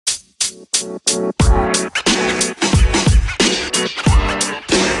Hey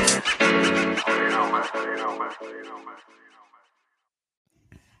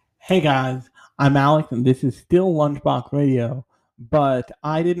guys, I'm Alex, and this is still Lunchbox Radio, but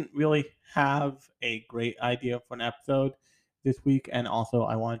I didn't really have a great idea for an episode this week, and also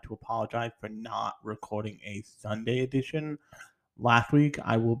I wanted to apologize for not recording a Sunday edition last week.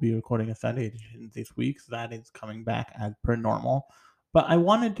 I will be recording a Sunday edition this week, so that is coming back as per normal. But I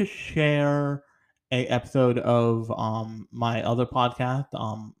wanted to share a episode of my other podcast,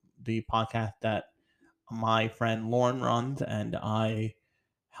 the podcast that my friend Lauren runs, and I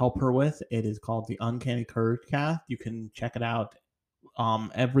help her with. It is called the Uncanny Courage Cast. You can check it out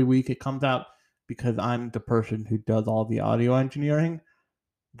every week. It comes out because I'm the person who does all the audio engineering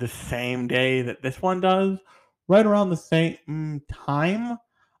the same day that this one does, right around the same time.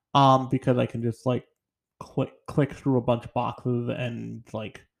 Because I can just like click through a bunch of boxes and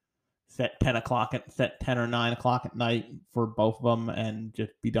like set 10 or 9 o'clock at night for both of them and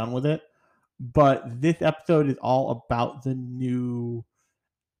just be done with it. But this episode is all about the new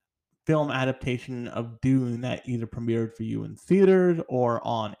film adaptation of Dune that either premiered for you in theaters or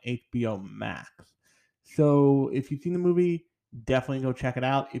on HBO Max. So if you've seen the movie, definitely go check it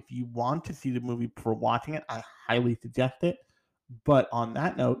out. If you want to see the movie before watching it, I highly suggest it. But on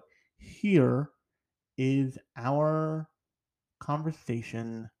that note, here is our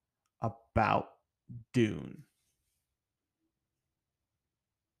conversation about Dune.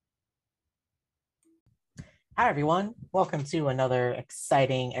 Hi, everyone. Welcome to another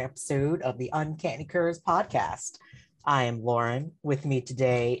exciting episode of the Uncanny Cures podcast. I am Lauren. With me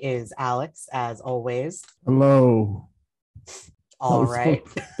today is Alex, as always. Hello. All right.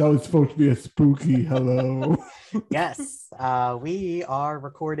 That was supposed to be a spooky hello. Yes, we are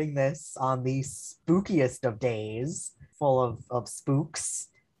recording this on the spookiest of days, full of spooks,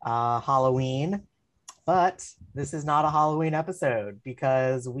 Halloween. But this is not a Halloween episode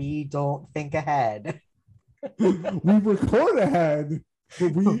because we don't think ahead. We record ahead,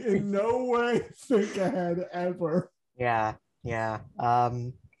 but we in no way think ahead ever. Yeah.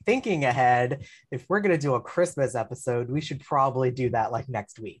 Thinking ahead, if we're going to do a Christmas episode, we should probably do that like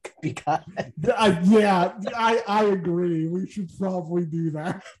next week because I agree. We should probably do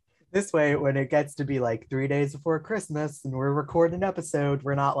that. This way, when it gets to be like 3 days before Christmas and we're recording an episode,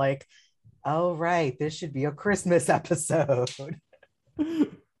 we're not like, oh, right, this should be a Christmas episode.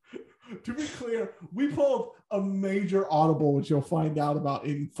 To be clear, we pulled a major audible, which you'll find out about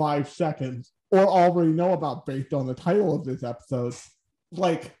in 5 seconds, or already know about based on the title of this episode,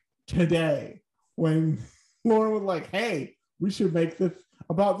 like today, when Lauren was like, hey, we should make this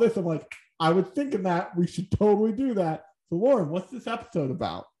about this. I'm like, I was thinking that we should totally do that. So Lauren, what's this episode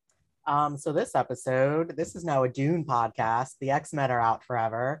about? So this is now a Dune podcast. The X-Men are out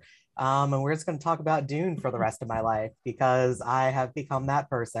forever. And we're just going to talk about Dune for the rest of my life because I have become that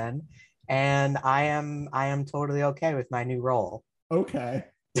person, and I am totally okay with my new role. Okay.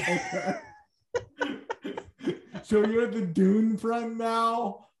 So you're the Dune friend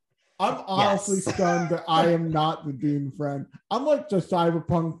now? I'm honestly stunned that I am not the Dune friend. I'm like the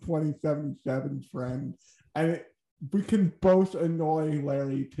Cyberpunk 2077 friend, and we can both annoy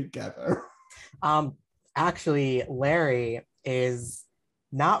Larry together. Actually, Larry is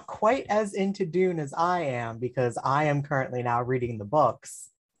not quite as into Dune as I am because I am currently now reading the books.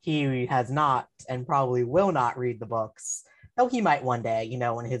 He has not and probably will not read the books, though he might one day,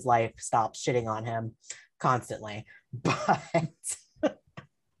 when his life stops shitting on him constantly. But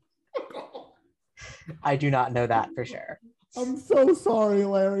I do not know that for sure. I'm so sorry,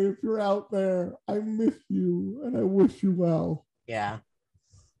 Larry, if you're out there. I miss you and I wish you well. Yeah.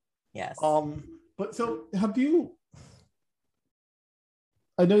 Yes. But so have you...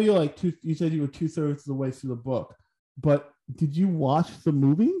 I know you're like you said you were 2/3 of the way through the book, but did you watch the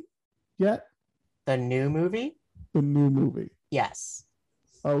movie yet? The new movie? The new movie. Yes.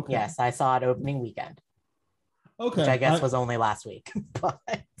 Okay. Yes, I saw it opening weekend. Okay. Which I guess was only last week. But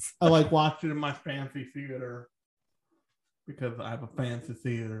I like watched it in my fancy theater because I have a fancy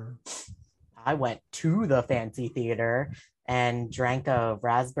theater. I went to the fancy theater and drank a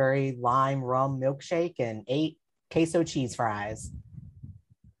raspberry lime rum milkshake and ate queso cheese fries.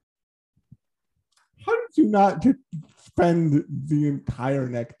 How did you not just spend the entire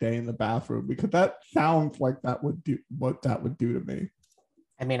next day in the bathroom? Because that sounds like that would do what that would do to me.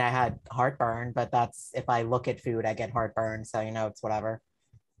 I mean, I had heartburn, but that's if I look at food, I get heartburn. So, it's whatever.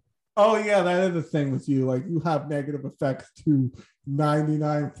 Oh, yeah, that is the thing with you. Like, you have negative effects to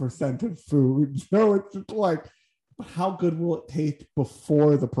 99% of food. So it's just like, how good will it taste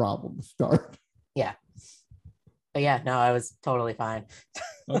before the problems start? Yeah. But yeah, no, I was totally fine.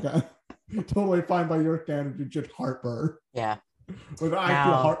 Okay. Totally fine by your standards. It's just heartburn. Yeah. But I Now,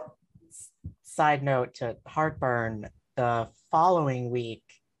 feel heart. Side note to heartburn, the following week,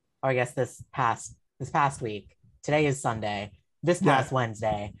 or I guess this past week, today is Sunday, this past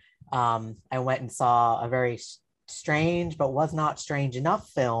Wednesday, I went and saw a very strange but was not strange enough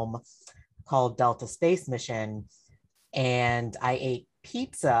film called Delta Space Mission, and I ate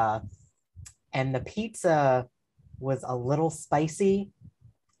pizza, and the pizza was a little spicy,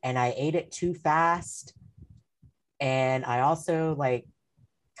 and I ate it too fast, and I also like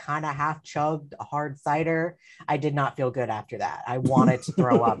kind of half chugged a hard cider. I did not feel good after that. I wanted to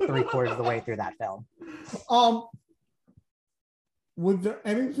throw up 3/4 of the way through that film. Was there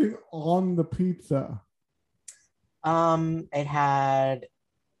anything on the pizza? It had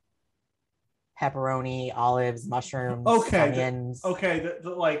pepperoni, olives, mushrooms, onions.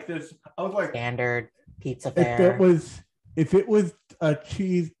 Like this. I was like standard pizza fare. If it was a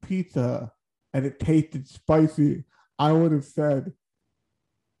cheese pizza and it tasted spicy, I would have said,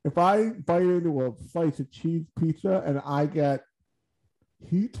 if I bite into a slice of cheese pizza and I get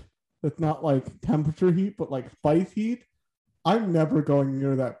heat that's not like temperature heat, but like spice heat, I'm never going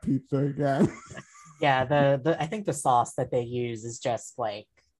near that pizza again. Yeah, the I think the sauce that they use is just like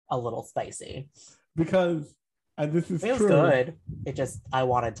a little spicy. Because, and this is it was true, good. It just, I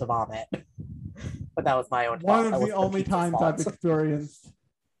wanted to vomit. But that was my own fault. One of the only times I've experienced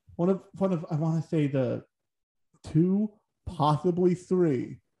one of I want to say the 2, possibly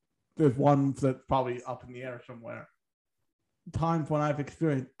 3. There's one that's probably up in the air somewhere. Times when I've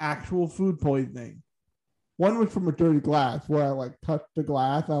experienced actual food poisoning. One was from a dirty glass where I like touched the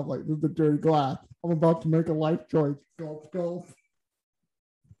glass. I was like, "This is a dirty glass. I'm about to make a life choice. Gulp, gulp."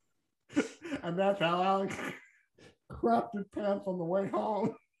 And that's how Alex crapped his pants on the way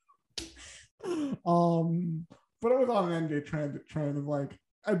home. But it was on an NJ Transit train, and like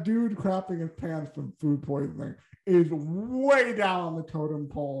a dude crapping his pants from food poisoning is way down on the totem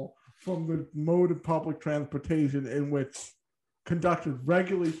pole from the mode of public transportation in which conductors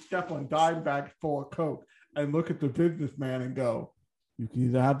regularly step on dime bags full of Coke and look at the businessman and go, "You can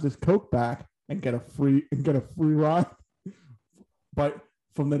either have this Coke back and get a free ride, but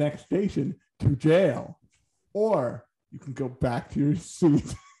from the next station to jail, or you can go back to your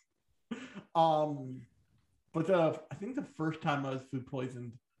seat." But I think the first time I was food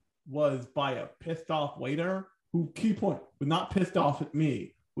poisoned was by a pissed off waiter who, key point, was not pissed off at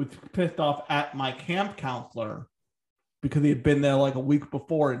me, was pissed off at my camp counselor because he had been there like a week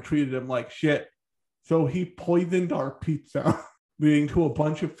before and treated him like shit. So he poisoned our pizza, leading to a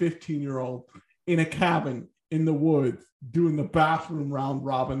bunch of 15-year-olds in a cabin in the woods doing the bathroom round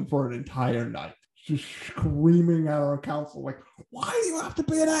robin for an entire night. Just screaming at our council, like, "Why do you have to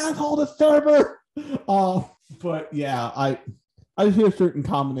be an asshole to server?" But yeah, I hear certain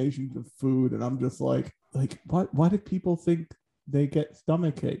combinations of food, and I'm just like, why do people think they get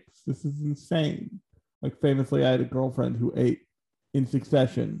stomach aches? This is insane. Like, famously, I had a girlfriend who ate in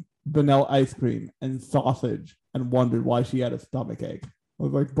succession vanilla ice cream and sausage and wondered why she had a stomach ache. I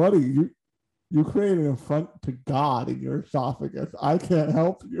was like, "Buddy, you created an affront to God in your esophagus. I can't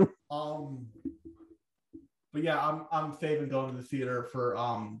help you." But yeah, I'm saving going to the theater for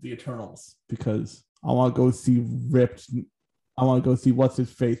the Eternals because I want to go see what's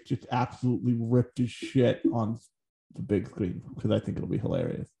his face just absolutely ripped his shit on the big screen because I think it'll be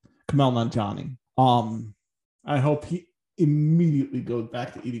hilarious. Kumail Nanjiani. I hope he immediately goes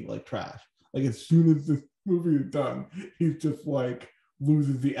back to eating like trash. Like, as soon as this movie is done, he's just like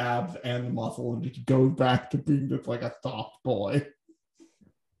loses the abs and the muscle and just goes back to being just like a soft boy.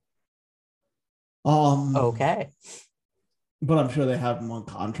 Okay. But I'm sure they have him on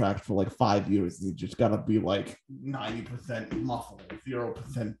contract for like 5 years, and he just gotta be like 90% muscle,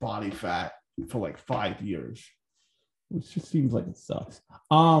 0% body fat for like 5 years, which just seems like it sucks.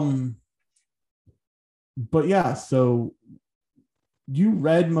 But yeah, so you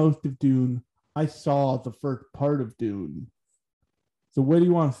read most of Dune. I saw the first part of Dune. So where do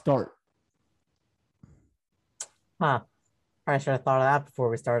you want to start? I should have thought of that before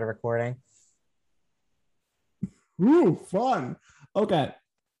we started recording. Ooh, fun. Okay.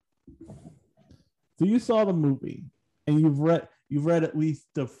 So you saw the movie and you've read at least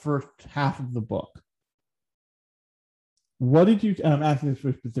the first half of the book. What did you, and I'm asking this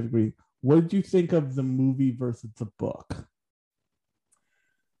for specifically, what did you think of the movie versus the book?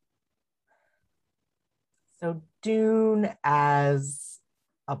 So Dune as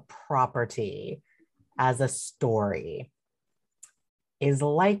a property, as a story, is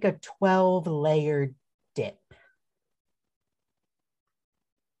like a 12-layered dip.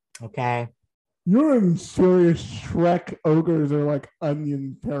 Okay. You're in serious Shrek ogres are like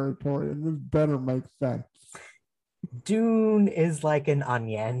onion territory, and this better make sense. Dune is like an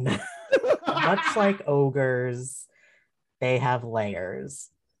onion. Much like ogres, they have layers.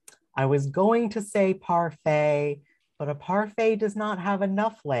 I was going to say parfait, but a parfait does not have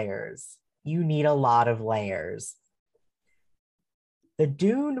enough layers. You need a lot of layers. The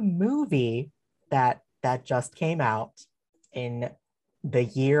Dune movie that just came out in the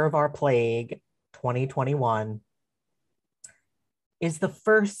year of our plague, 2021, is the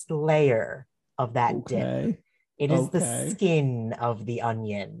first layer of that dip. Okay. It is the skin of the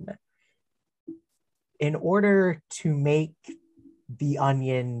onion. In order to make the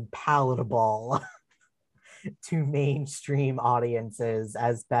onion palatable to mainstream audiences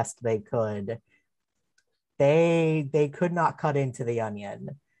as best they could, they could not cut into the onion.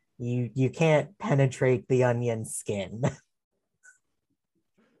 You can't penetrate the onion skin.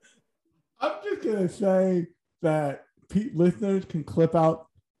 I'm just gonna say that listeners can clip out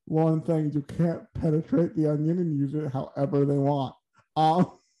one thing: you can't penetrate the onion and use it however they want.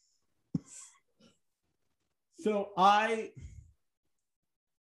 So as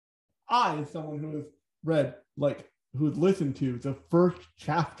someone who has read, like, who has listened to the first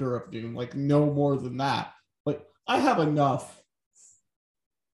chapter of Dune, like no more than that, like I have enough.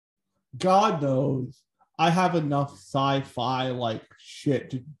 God knows I have enough sci-fi like shit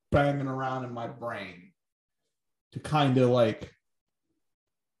to banging around in my brain to kind of like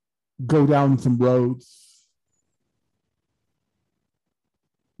go down some roads.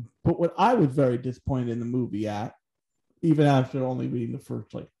 But what I was very disappointed in the movie at, even after only reading the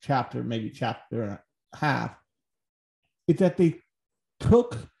first like chapter, maybe chapter and a half, is that they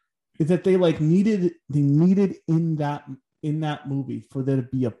needed in that movie for there to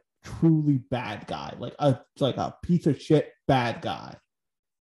be a truly bad guy, like a piece of shit bad guy.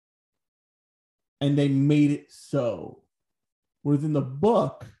 And they made it so. Whereas in the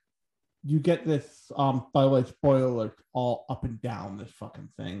book, you get this, by the way, spoiler alert, all up and down this fucking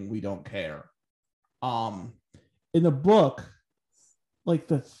thing. We don't care. In the book, like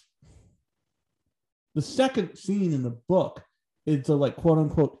the second scene in the book is the like quote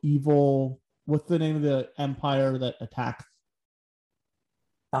unquote evil. What's the name of the empire that attacks?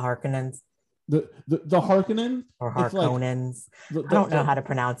 The Harkonnens. The Harkonnens or Harkonnens. Like, I don't know how to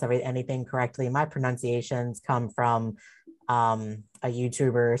pronounce anything correctly. My pronunciations come from a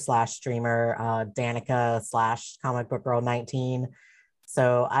YouTuber slash streamer, Danica slash comic book girl 19.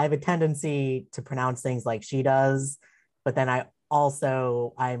 So I have a tendency to pronounce things like she does, but then I'm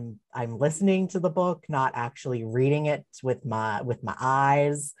listening to the book, not actually reading it with my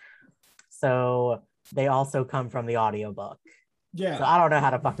eyes. So they also come from the audiobook. Yeah. So I don't know how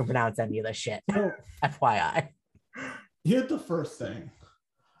to fucking pronounce any of this shit. So, FYI. Here's the first thing.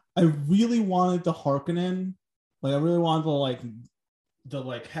 I really wanted the Harkonnen, like I really wanted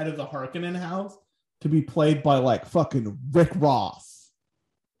the head of the Harkonnen house to be played by like fucking Rick Ross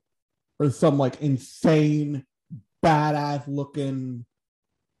or some like insane badass looking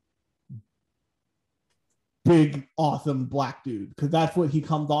big awesome black dude, because that's what he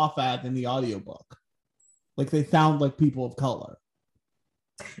comes off as in the audiobook. Like they sound like people of color.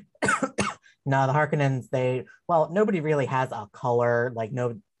 No, the Harkonnens, nobody really has a color. Like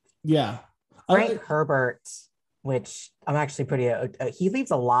no. Yeah. Frank Herbert, which I'm actually pretty, he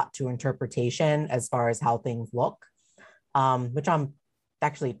leaves a lot to interpretation as far as how things look, which I'm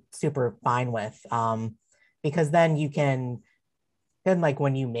actually super fine with, because then like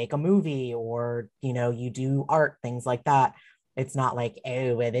when you make a movie or, you do art, things like that, it's not like,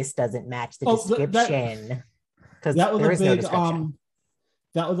 oh, this doesn't match the description. Because there is no description.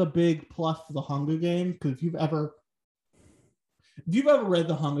 That was a big plus for the Hunger Games, because if you've ever read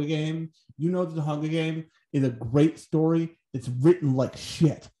the Hunger Games, you know that the Hunger Games is a great story. It's written like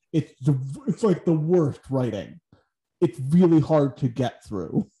shit. It's like the worst writing. It's really hard to get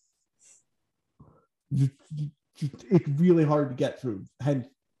through. It's really hard to get through. Hence,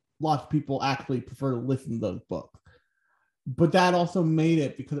 lots of people actually prefer to listen to those books. But that also made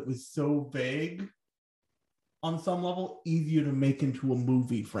it, because it was so vague, on some level, easier to make into a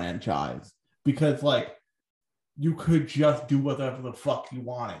movie franchise, because like you could just do whatever the fuck you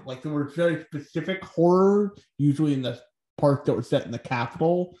wanted. Like there were very specific horror, usually in the parts that were set in the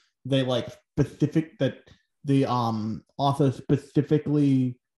Capitol. They like specific that the author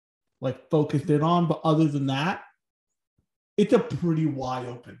specifically like focused in on, but other than that, it's a pretty wide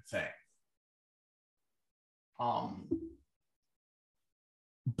open thing.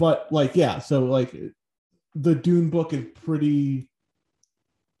 But like yeah, so like the Dune book is pretty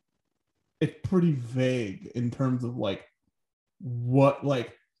vague in terms of like what,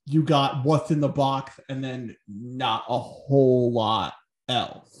 like you got what's in the box and then not a whole lot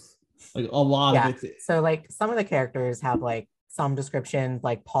else. Like a lot of Yeah. it's So like some of the characters have like some descriptions,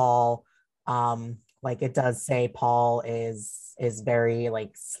 like Paul. Like it does say Paul is very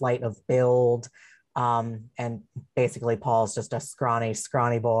like slight of build. And basically Paul's just a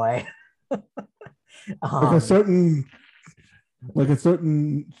scrawny boy. like a um, certain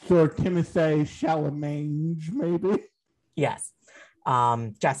Sir Timothée Chalamet, maybe. yes.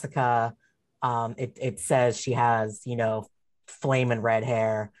 Jessica, it says she has, you know, flaming red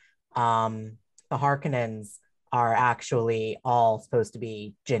hair. The Harkonnens are actually all supposed to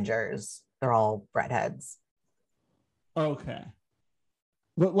be gingers. They're all redheads. Okay,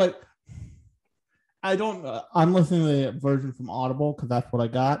 but like I don't. I'm listening to the version from Audible because that's what I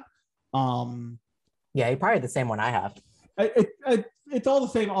got. Um, Yeah, you probably the same one I have. it's all the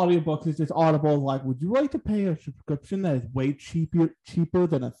same audiobooks. It's just Audible. Like, would you like to pay a subscription that is way cheaper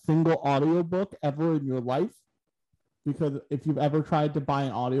than a single audiobook ever in your life? Because if you've ever tried to buy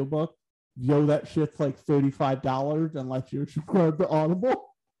an audiobook, that shit's like $35 unless you're subscribed to Audible.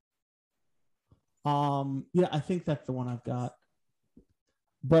 Yeah, I think that's the one I've got.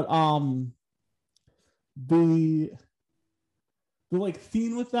 But the like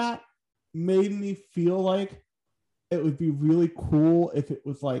scene with that made me feel like it would be really cool if it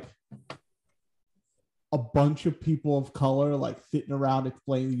was like a bunch of people of color like sitting around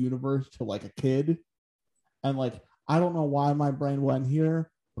explaining the universe to like a kid. And like I don't know why my brain went here,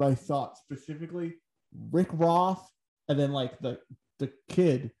 but I thought specifically Rick Ross and then like the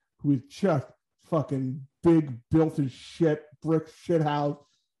kid who is just fucking big built as shit brick shit house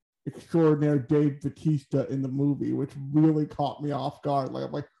extraordinaire Dave Bautista in the movie, which really caught me off guard. Like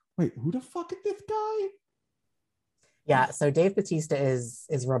I'm like, wait, who the fuck is this guy? Yeah, so Dave Bautista is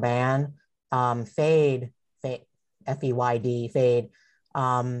Raban. Fade, Feyd, Fade,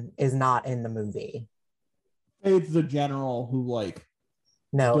 is not in the movie. It's the general who like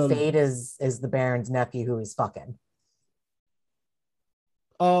No, does. Fade is the Baron's nephew who he's fucking.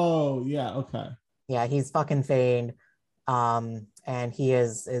 Oh yeah, okay. Yeah, he's fucking Fade. And he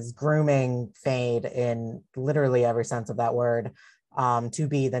is grooming Fade in literally every sense of that word, to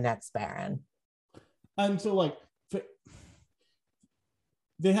be the next Baron. And so like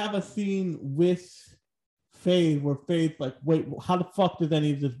they have a scene with Fade where Fade's like, wait, how the fuck does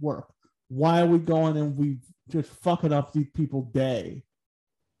any of this work? Why are we going and we just fucking up these people's day?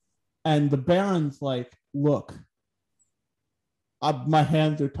 And the Baron's like, look, my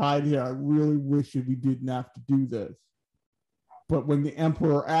hands are tied here. I really wish that we didn't have to do this. But when the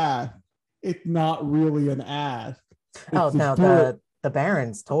Emperor asks, it's not really an ask. Oh It's no, just do it. the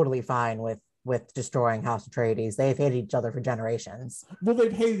Baron's totally fine with destroying House Atreides. They've hated each other for generations. Well,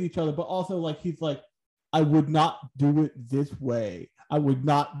 they've hated each other, but also like he's like, I would not do it this way. I would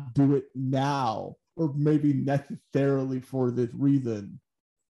not do it now, or maybe necessarily for this reason.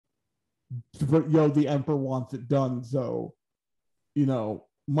 But the Emperor wants it done, so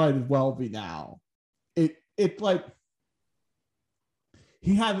might as well be now. It's like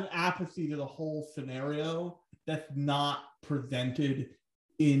he has an apathy to the whole scenario that's not presented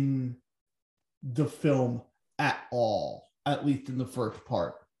in the film at all, at least in the first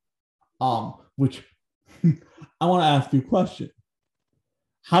part. Which I want to ask you a question.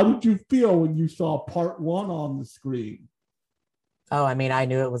 How did you feel when you saw part one on the screen? Oh, I mean, I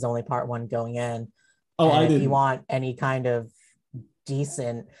knew it was only part one going in. Oh, I And if you didn't. want any kind of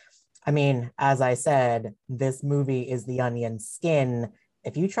decent, I mean, as I said, this movie is the onion skin.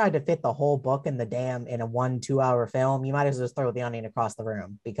 If you tried to fit the whole book in in a 1 2 hour film, you might as well just throw the onion across the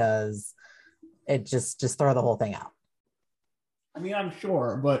room because it just throw the whole thing out. I mean, I'm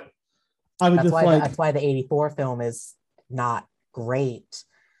sure, but I was just like, That's why the 84 film is not great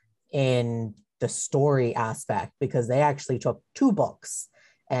in the story aspect because they actually took two books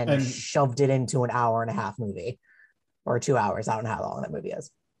and and shoved it into an hour and a half movie or 2 hours. I don't know how long that movie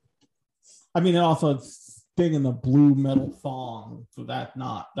is. I mean, it also singing the blue metal song, so that's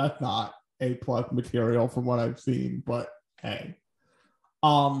not A plus material from what I've seen. But hey,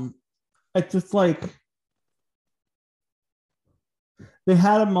 it's just like they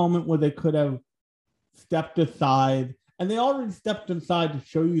had a moment where they could have stepped aside, and they already stepped aside to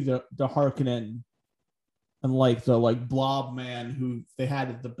show you the Harkonnen and like the like blob man who they had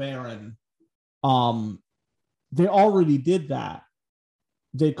as the Baron. They already did that.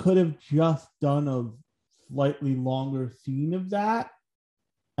 They could have just done a slightly longer scene of that,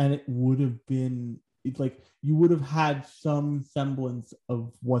 and it would have been. It's like you would have had some semblance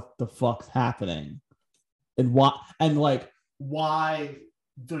of what the fuck's happening, and why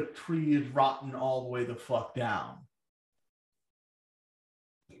the tree is rotten all the way the fuck down.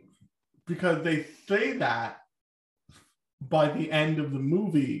 because they say that by the end of the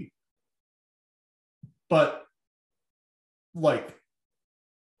movie, but like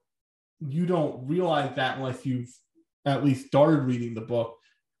you don't realize that unless you've at least started reading the book,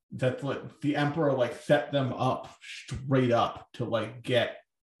 that like the emperor like set them up straight up to like get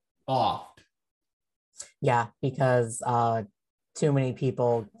offed. Yeah, because too many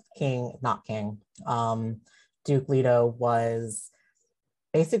people, Duke Leto was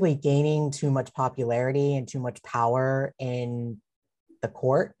basically gaining too much popularity and too much power in the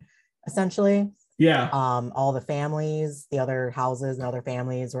court, essentially. Yeah. All the families, the other houses and other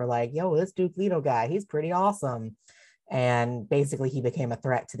families were like, yo, this Duke Leto guy, he's pretty awesome. And basically he became a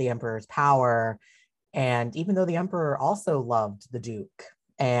threat to the emperor's power. And even though the emperor also loved the Duke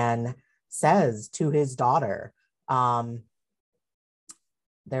and says to his daughter,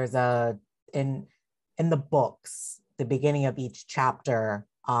 there's in the books, the beginning of each chapter,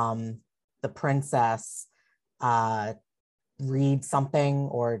 the princess reads something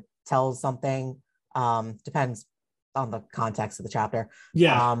or tells something, depends on the context of the chapter.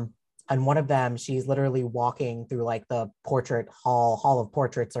 Yeah. And one of them, she's literally walking through like the hall of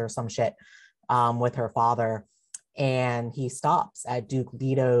portraits or some shit, with her father. And he stops at Duke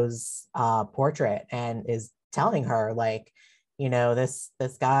Leto's portrait and is telling her, like, you know, this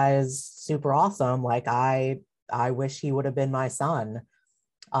guy is super awesome. Like, I wish he would have been my son.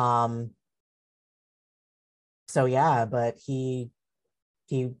 So yeah, but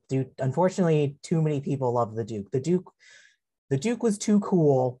unfortunately, too many people love the Duke. The Duke was too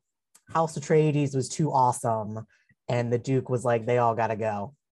cool. House Atreides was too awesome. And the Duke was like, they all gotta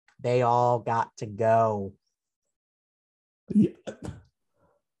go. They all got to go. Yeah.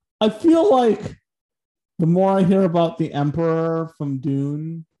 I feel like the more I hear about the Emperor from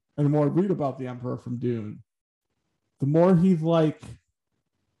Dune, and the more I read about the Emperor from Dune, the more he's like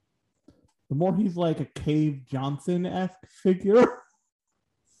a Cave Johnson-esque figure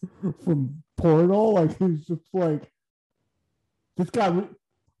from Portal. Like, he's just like, this guy,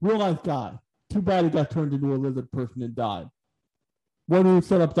 real nice guy. Too bad he got turned into a lizard person and died. When do we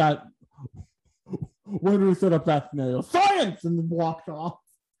set up that scenario? Science! And then walked off.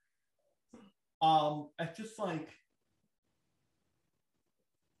 It's just like,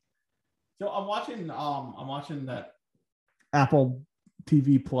 so I'm watching that Apple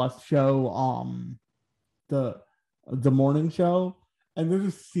TV Plus show, the morning show, and there's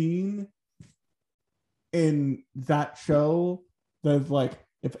a scene in that show that's like,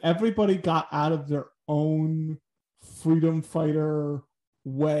 if everybody got out of their own freedom fighter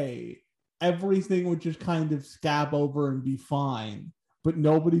way, everything would just kind of scab over and be fine, but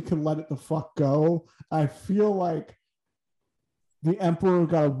nobody could let it the fuck go. I feel like the Emperor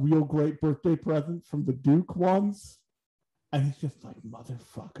got a real great birthday present from the Duke once, and he's just like,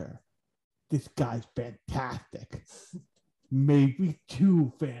 motherfucker, this guy's fantastic. Maybe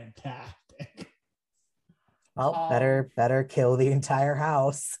too fantastic. Well, better kill the entire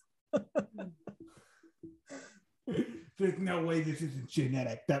house. There's no way this isn't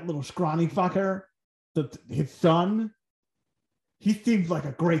genetic. That little scrawny fucker, his son, he seems like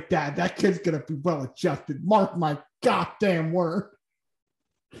a great dad. That kid's gonna be well adjusted. Mark my goddamn word.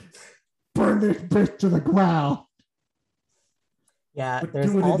 Burn this bitch to the ground. Yeah,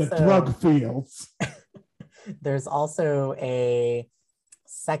 there's also in the drug fields. There's also a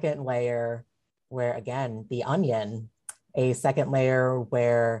second layer where, again, the Onion, a second layer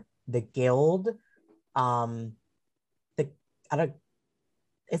where the guild,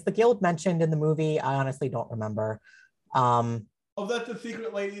 is the guild mentioned in the movie? I honestly don't remember. That's the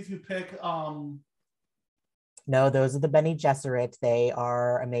secret ladies who pick. No, those are the Bene Gesserit. They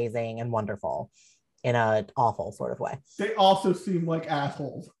are amazing and wonderful in an awful sort of way. They also seem like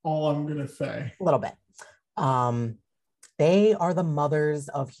assholes. All I'm gonna say. A little bit. They are the mothers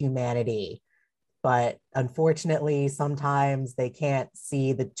of humanity, but unfortunately, sometimes they can't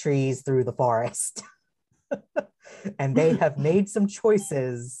see the trees through the forest. And they have made some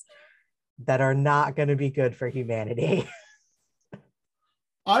choices that are not going to be good for humanity.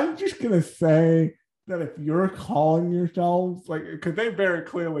 I'm just going to say that if you're calling yourselves, like, because they very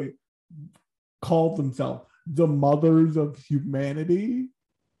clearly called themselves the mothers of humanity,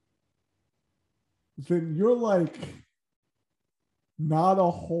 then you're like not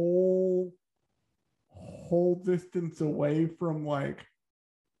a whole distance away from like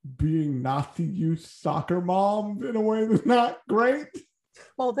being Nazi youth soccer moms in a way that's not great.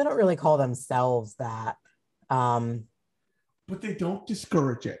 Well, they don't really call themselves that. But they don't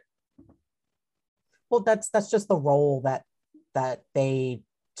discourage it. Well, that's just the role that they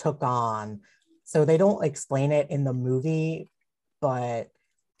took on. So they don't explain it in the movie, but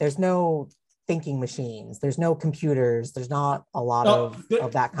there's no thinking machines, there's no computers, there's not a lot of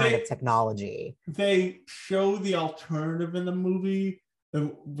that kind of technology. They show the alternative in the movie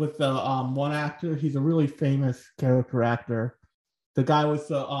with the one actor. He's a really famous character actor. The guy with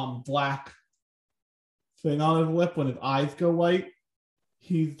the black thing on his lip when his eyes go white.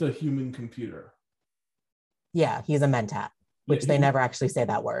 He's the human computer. Yeah, he's a mentat, which they never actually say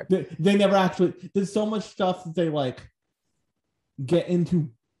that word. They never actually. There's so much stuff that they like get into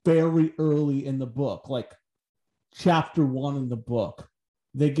very early in the book, like chapter 1 in the book.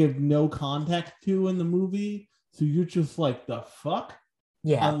 They give no context to in the movie, so you're just like, the fuck?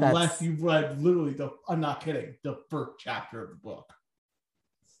 Yeah, unless you've read literally I'm not kidding, the first chapter of the book.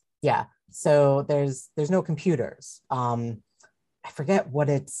 Yeah, so there's no computers. I forget what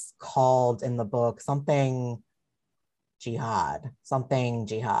it's called in the book. Something jihad.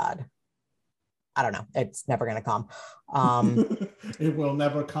 I don't know. It's never going to come. It will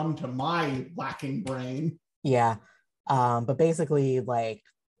never come to my lacking brain. Yeah. But basically, like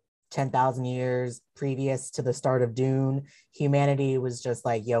 10,000 years previous to the start of Dune, humanity was just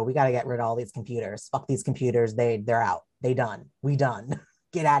like, yo, we got to get rid of all these computers. Fuck these computers. They're out. They done. We done.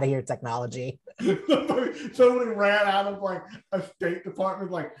 Get out of here, technology. Somebody ran out of like a State Department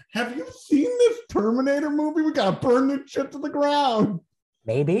like, have you seen this Terminator movie? We gotta burn this shit to the ground.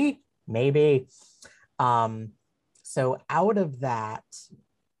 Maybe. So out of that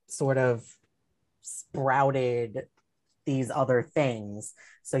sort of sprouted these other things.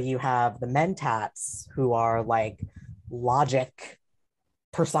 So you have the mentats, who are like logic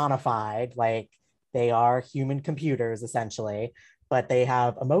personified, like they are human computers essentially, but they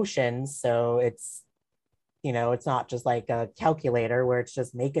have emotions. So it's, it's not just like a calculator where it's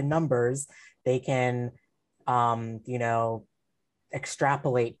just making numbers. They can,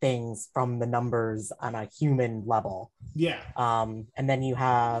 extrapolate things from the numbers on a human level. Yeah. And then you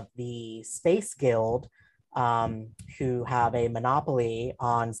have the Space Guild, who have a monopoly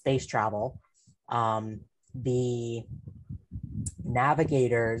on space travel. The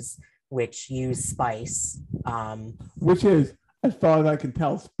Navigators, which use spice. Which is, as far as I can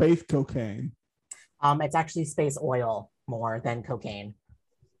tell, space cocaine. It's actually space oil more than cocaine.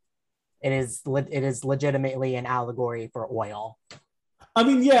 It is legitimately an allegory for oil. I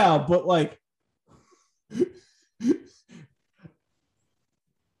mean, yeah, but like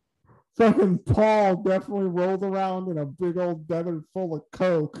fucking Paul definitely rolled around in a big old desert full of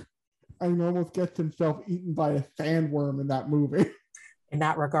coke and almost gets himself eaten by a sandworm in that movie. In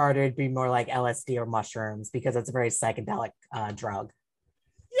that regard, it'd be more like LSD or mushrooms because it's a very psychedelic drug.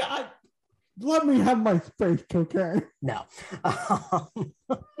 Yeah, let me have my space cocaine. No.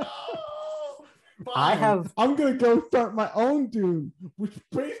 I'm gonna go start my own Dune with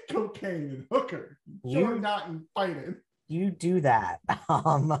space cocaine and hooker. You're not invited. You do that.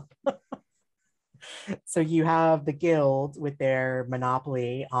 So you have the Guild with their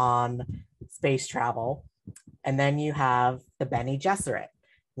monopoly on space travel, and then you have the Bene Gesserit,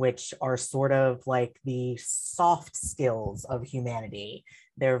 which are sort of like the soft skills of humanity.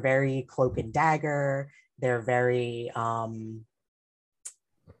 They're very cloak and dagger. They're very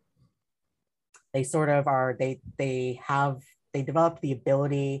they sort of are, they develop the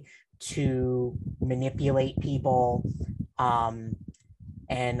ability to manipulate people,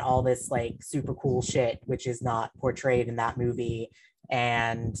 and all this like super cool shit, which is not portrayed in that movie.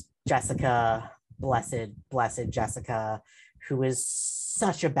 And Jessica, blessed Jessica, who is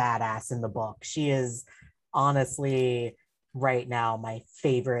such a badass in the book. She is honestly right now my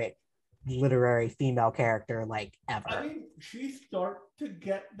favorite literary female character like ever. I mean, she starts to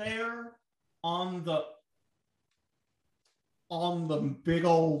get there on the big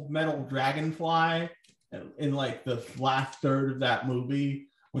old metal dragonfly in like the last third of that movie,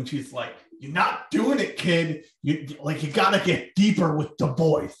 when she's like, "You're not doing it, kid. You gotta get deeper with the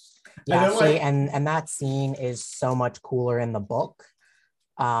voice." Yeah, and that scene is so much cooler in the book.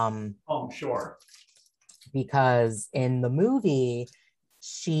 I'm sure. Because in the movie,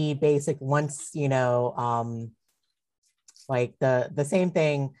 she basically once, like the same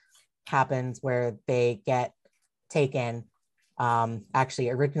thing happens where they get taken. Actually,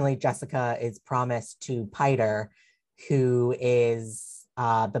 originally Jessica is promised to Piter, who is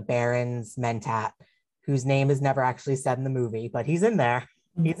the Baron's mentat, whose name is never actually said in the movie, but he's in there.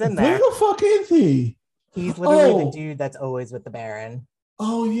 He's in there. Where the fuck is he? He's literally the dude that's always with the Baron.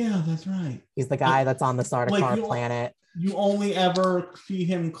 Oh yeah, that's right. He's the guy that's on the Sardaukar planet. You only ever see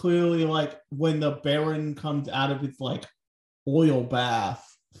him clearly like when the Baron comes out of his like oil bath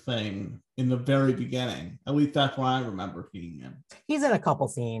thing in the very beginning. At least that's when I remember seeing him. He's in a couple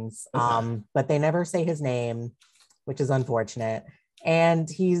scenes, okay. But they never say his name, which is unfortunate. And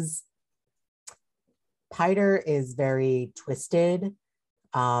Piter is very twisted.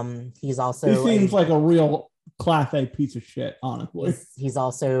 He's also he seems like a real class A piece of shit, honestly. He's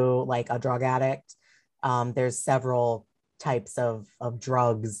also like a drug addict. There's several types of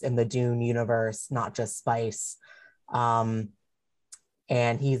drugs in the Dune universe, not just spice. And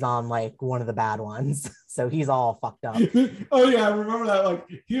he's on like one of the bad ones. So he's all fucked up. Oh yeah, I remember that. Like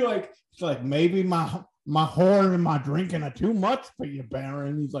he's like, maybe my whoring and my drinking are too much for you,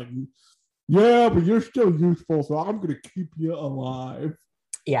 Baron. He's like, yeah, but you're still useful, so I'm gonna keep you alive.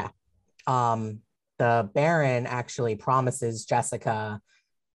 Yeah. The Baron actually promises Jessica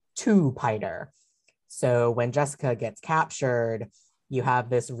to Piter. So when Jessica gets captured, you have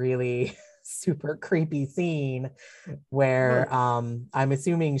this really super creepy scene where I'm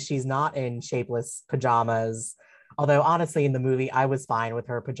assuming she's not in shapeless pajamas. Although honestly, in the movie, I was fine with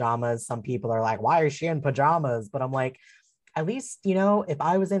her pajamas. Some people are like, why is she in pajamas? But I'm like, at least, if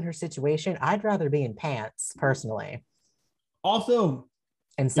I was in her situation, I'd rather be in pants personally. Also,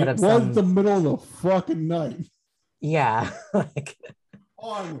 instead it of was the middle of the fucking night. Yeah.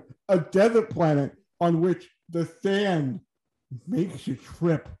 On a desert planet on which the sand makes you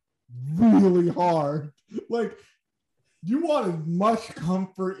trip really hard. Like, you want as much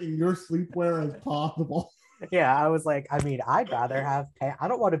comfort in your sleepwear as possible. Yeah, I was like, I'd rather have I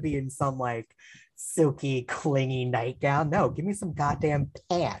don't want to be in some like silky, clingy nightgown. No, give me some goddamn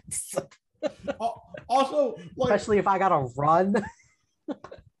pants. Also, like, especially if I gotta run.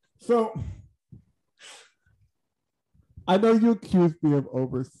 So, I know you accuse me of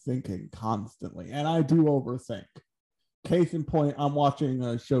overthinking constantly, and I do overthink. Case in point, I'm watching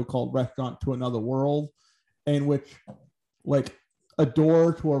a show called Restaurant to Another World, in which, like, a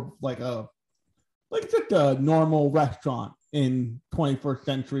door to just a normal restaurant in 21st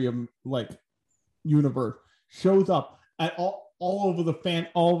century universe shows up at all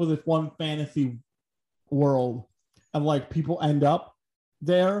over this one fantasy world, and like people end up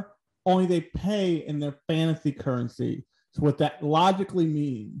there, only they pay in their fantasy currency. So what that logically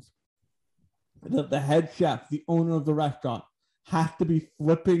means that the head chef, the owner of the restaurant, has to be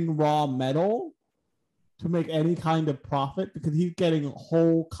flipping raw metal to make any kind of profit, because he's getting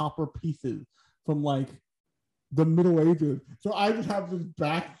whole copper pieces from like the Middle Ages. So I just have this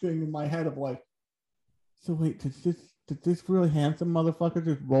back thing in my head of like, so wait, did this really handsome motherfucker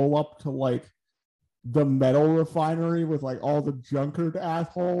just roll up to like the metal refinery with like all the junkered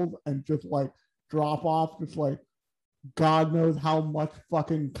assholes and just like drop off just like God knows how much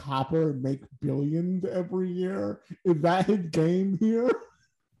fucking copper and make billions every year? Is that his game here?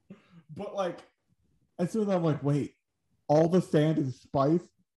 But like, as soon as I'm like, wait, all the sand is spice?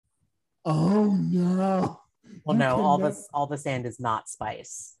 Oh no. Well, no, all the sand is not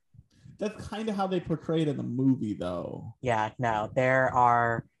spice. That's kind of how they portray it in the movie, though. Yeah, no,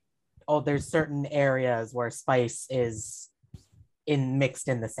 there's certain areas where spice is mixed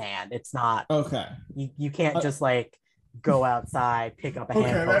in the sand. It's not okay. You can't just like go outside, pick up a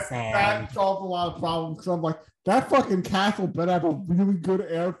handful of sand. That solves a lot of problems. So I'm like, that fucking castle better have a really good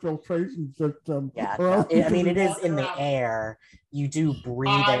air filtration system. Yeah, no, it is in the air. You do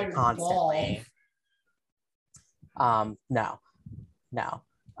breathe it constantly. No.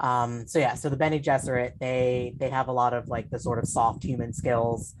 So the Bene Gesserit, they have a lot of like the sort of soft human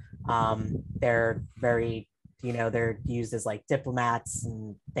skills. They're very, they're used as like diplomats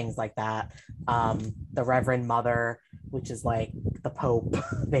and things like that. The Reverend Mother, which is like the Pope,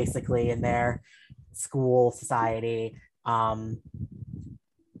 basically, in their school society. The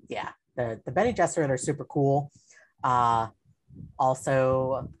Bene Gesserit are super cool.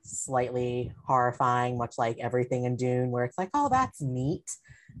 Also slightly horrifying, much like everything in Dune, where it's like, oh, that's neat.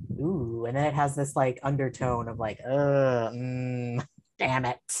 Ooh, and then it has this like undertone of like, damn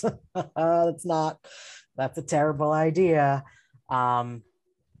it. That's a terrible idea.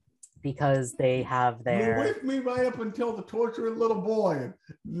 Because they have their... You're with me right up until the torturing little boy.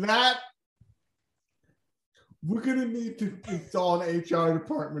 That we're gonna need to install an HR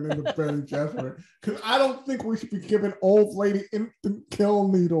department in the Bene Gesserit, because I don't think we should be giving old lady instant kill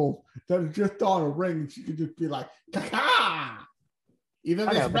needles that are just on a ring and she could just be like, "Ka-ka!" Even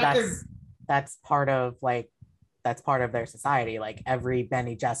this record. That's part of their society. Like every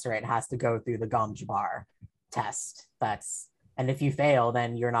Bene Gesserit has to go through the Gom Jabbar test. And if you fail,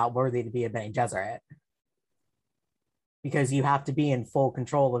 then you're not worthy to be a Bene Gesserit, because you have to be in full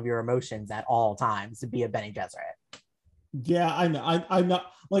control of your emotions at all times to be a Bene Gesserit. Yeah, I know. I know.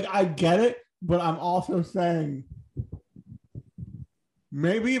 Like, I get it, but I'm also saying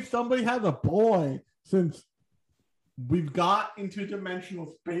maybe if somebody has a boy, since we've got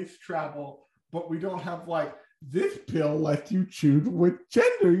interdimensional space travel, but we don't have like This pill lets you choose which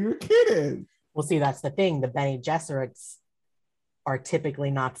gender your kid is. Well, see, that's the thing. The Bene Gesserits are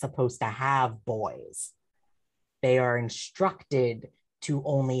typically not supposed to have boys. They are instructed to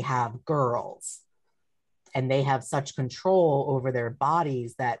only have girls. And they have such control over their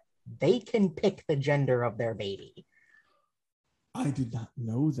bodies that they can pick the gender of their baby. I did not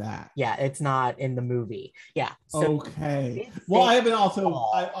know that. Yeah, it's not in the movie. Yeah. So okay. Well, I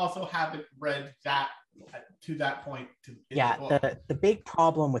also haven't read that to that point. The big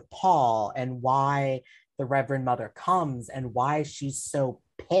problem with Paul and why the Reverend Mother comes and why she's so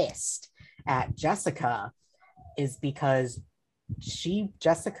pissed at Jessica is because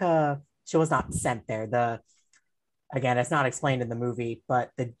Jessica was not sent there. Again, it's not explained in the movie,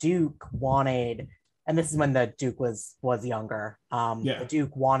 but the Duke wanted, and this is when the Duke was younger. The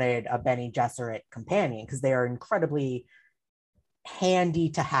Duke wanted a Bene Gesserit companion because they are incredibly handy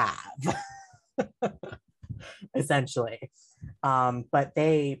to have, essentially. But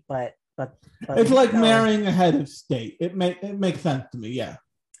it's like marrying a head of state. It makes sense to me, yeah.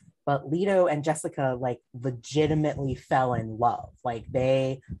 But Leto and Jessica like legitimately fell in love. Like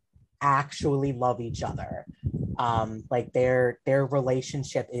they actually love each other. Like their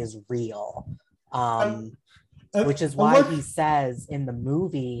relationship is real. Which is why he says in the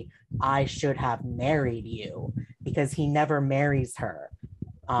movie, I should have married you, because he never marries her.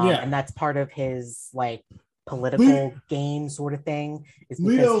 And that's part of his like political game sort of thing, is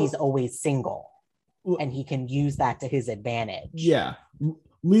because he's always single and he can use that to his advantage. Yeah.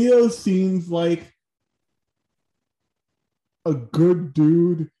 Leo seems like a good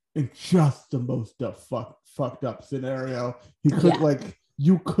dude in just the most fucked up scenario. He could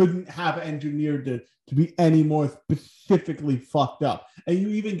you couldn't have engineered to be any more specifically fucked up. And you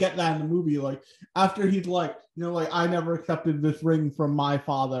even get that in the movie, like after he's like, I never accepted this ring from my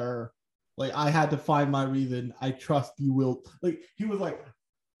father. Like I had to find my reason. I trust you will. Like he was like,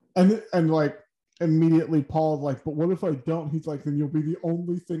 and like immediately Paul's like, but what if I don't? He's like, then you'll be the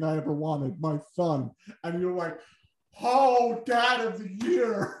only thing I ever wanted, my son. And you're like, oh, dad of the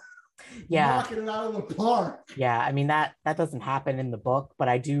year. Yeah. Knocking it out of the park. Yeah, I mean that doesn't happen in the book, but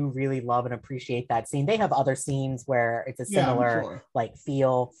I do really love and appreciate that scene. They have other scenes where it's a similar like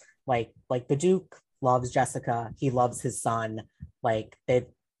feel. Like the Duke loves Jessica, he loves his son. Like they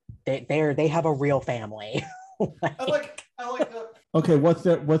have a real family. I like that. Okay,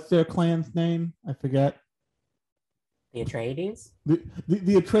 what's their clan's name? I forget. The Atreides? The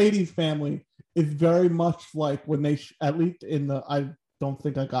Atreides family is very much like when they at least in the I don't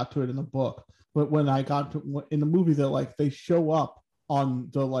think I got to it in the book, but when I got to in the movie, they're like they show up on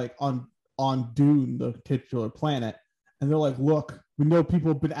the on Dune, the titular planet, and they're like, look, we know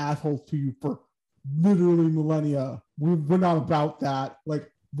people have been assholes to you for literally millennia. We're not about that.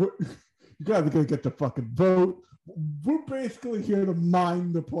 Like you guys are gonna get the fucking vote. We're basically here to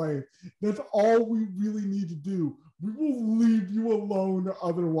mine the place. That's all we really need to do. We will leave you alone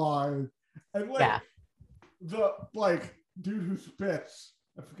otherwise. And the dude who spits,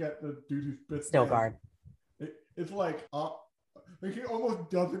 I forget the dude who spits. Stilgar. It's like he almost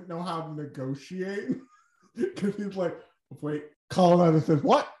doesn't know how to negotiate because he's like, wait, Colorado says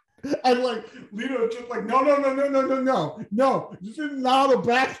what? And like Leto's just like, no, this is not a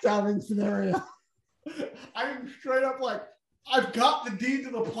backstabbing scenario. I'm straight up like, I've got the deed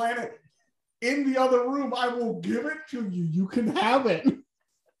to the planet in the other room. I will give it to you. You can have it.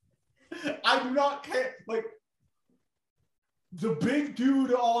 I do not care. Like, the big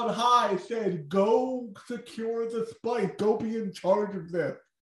dude on high said, go secure the spice. Go be in charge of this.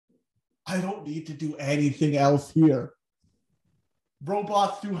 I don't need to do anything else here.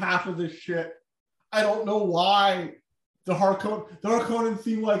 Robots do half of this shit. I don't know why the Harkonnen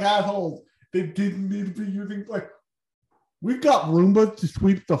seem like assholes. They didn't need to be using, we've got Roombas to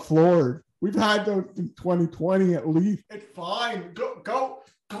sweep the floors. We've had those in 2020 at least. It's fine. Go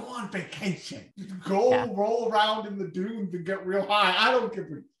on vacation. Just go roll around in the dunes and get real high. I don't give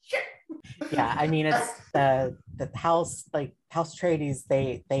a shit. Yeah, I mean, it's the House Atreides,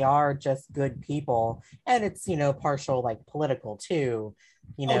 they are just good people. And it's, partial political too,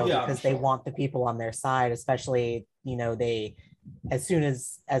 because they want the people on their side, especially, they as soon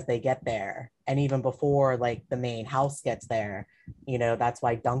as they get there, and even before the main house gets there, that's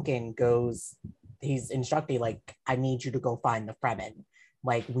why Duncan goes, he's instructed, I need you to go find the Fremen.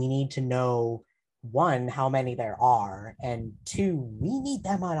 We need to know, one, how many there are, and two, we need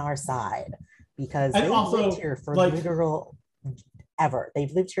them on our side, because they've lived here for literal ever.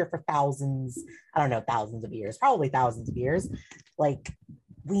 They've lived here for thousands of years, probably thousands of years.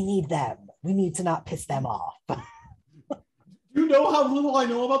 We need them. We need to not piss them off. You know how little I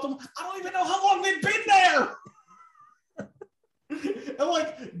know about them? I don't even know how long they've been there. And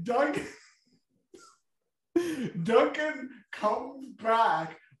like Duncan comes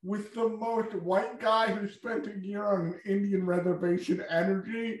back with the most white guy who spent a year on an Indian reservation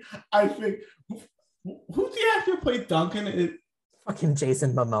energy. I think. Who's the actor who played Duncan? Fucking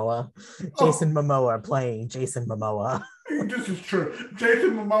Jason Momoa. Jason Momoa playing Jason Momoa. This is true.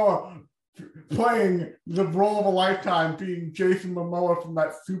 Jason Momoa playing the role of a lifetime, being Jason Momoa from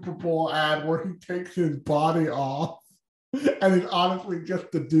that Super Bowl ad where he takes his body off and is honestly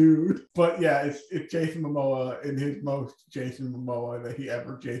just a dude. But yeah, it's Jason Momoa in his most Jason Momoa that he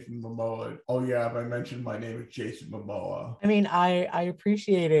ever Jason Momoa. Oh yeah, if I mentioned my name is Jason Momoa. I mean, I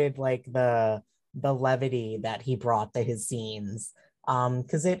appreciated like the levity that he brought to his scenes,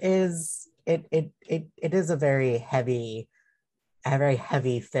 because it is a very heavy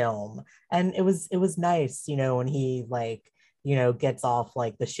film, and it was nice, when he like gets off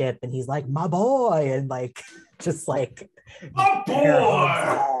like the ship and he's like my boy, and like just like my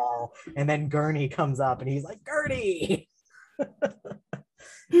boy, and then Gurney comes up and he's like Gurney.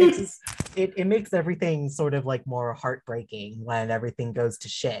 It makes everything sort of like more heartbreaking when everything goes to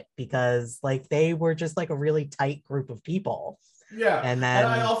shit, because like they were just like a really tight group of people. Yeah, and then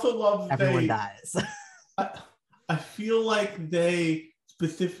I also love everyone dies. I feel like they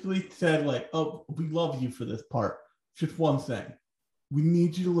specifically said like, oh, we love you for this part. Just one thing. We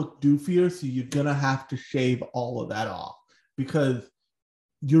need you to look doofier, so you're gonna have to shave all of that off because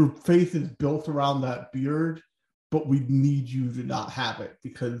your face is built around that beard, but we need you to not have it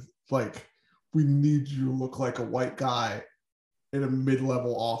because like we need you to look like a white guy in a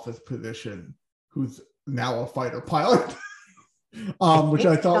mid-level office position who's now a fighter pilot. Which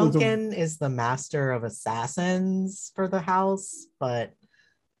I thought Duncan is the master of assassins for the house, but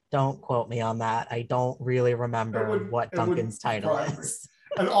don't quote me on that. I don't really remember what Duncan's title is.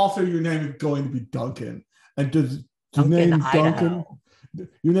 And also your name is going to be Duncan. And does Duncan, your name Idaho. Duncan?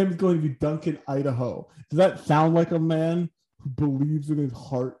 Your name is going to be Duncan, Idaho. Does that sound like a man who believes in his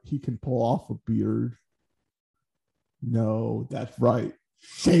heart he can pull off a beard? No, that's right.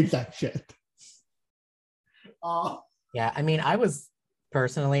 Shave that shit. Yeah, I mean, I was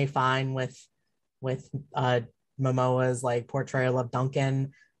personally fine with Momoa's like portrayal of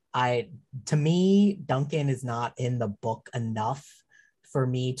Duncan. To me, Duncan is not in the book enough for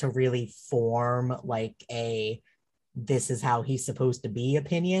me to really form like this is how he's supposed to be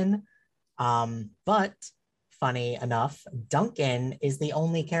opinion. But funny enough, Duncan is the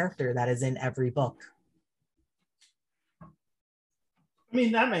only character that is in every book. I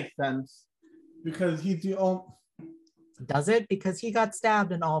mean, that makes sense because he's the only. Does it? Because he got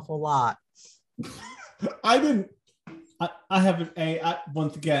stabbed an awful lot. I didn't. I have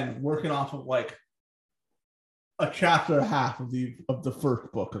once again working off of like a chapter and a half of the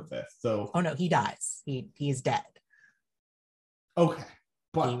first book of this. So no, he dies. He's dead. Okay,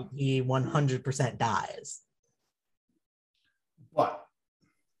 but he 100% dies. But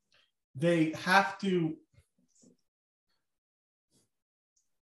they have to.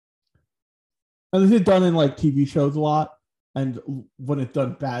 And this is done in like TV shows a lot, and when it's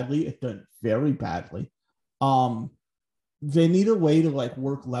done badly, it's done very badly. They need a way to like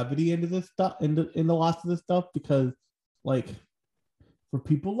work levity into this stuff, into lots of this stuff, because like for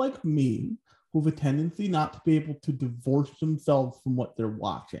people like me who have a tendency not to be able to divorce themselves from what they're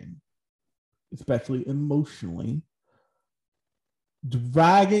watching, especially emotionally,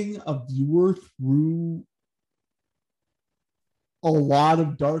 dragging a viewer through a lot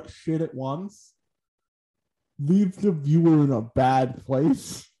of dark shit at once leaves the viewer in a bad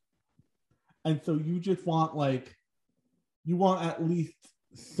place. And so you just want at least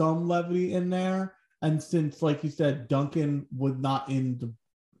some levity in there. And since, like you said, Duncan was not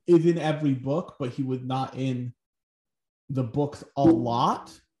is in every book, but he was not in the books a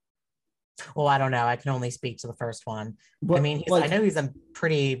lot. Well, I don't know. I can only speak to the first one. But, I mean, I know he's a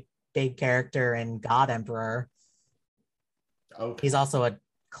pretty big character in God Emperor. Okay. He's also a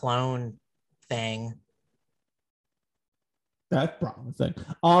clone thing. That's promising.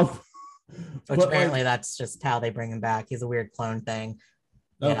 Which apparently that's just how they bring him back. He's a weird clone thing.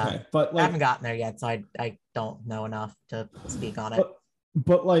 Okay, yeah. But I haven't gotten there yet, so I don't know enough to speak on it.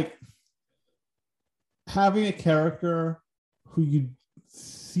 But like having a character who you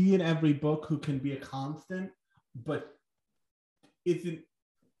see in every book who can be a constant, but isn't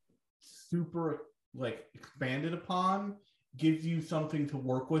super like expanded upon, gives you something to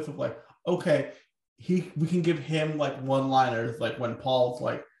work with of like, okay, we can give him like one-liners, like when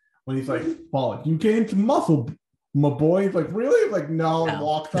he's like, Paul, you gained some muscle, my boy. He's like, really? Like, no, and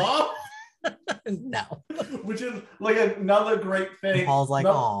walks off. No. Which is like another great thing. And Paul's like,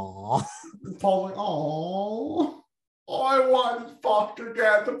 "Aw." Paul's like, "Aw." All I want is foster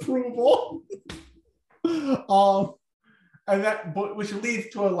dad's approval. And that, but which leads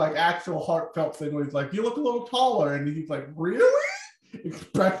to a like actual heartfelt thing where he's like, "You look a little taller," and he's like, "Really?"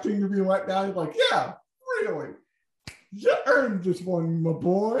 Expecting to be let down. He's like, "Yeah, really. You earned this one, my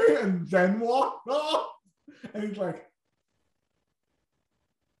boy," and then walked off. And he's like,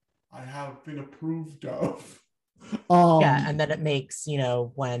 "I have been approved of." Yeah, and then it makes,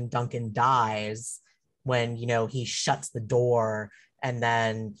 when Duncan dies, when, he shuts the door and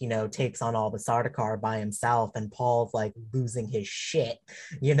then, takes on all the Sardaukar by himself and Paul's like losing his shit,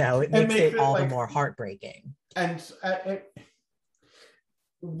 it makes it all the more heartbreaking. And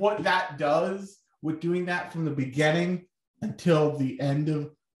what that does with doing that from the beginning until the end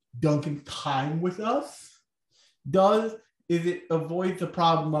of Duncan's time with us is it avoids the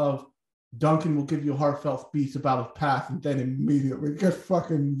problem of Duncan will give you a heartfelt speech about his past and then immediately gets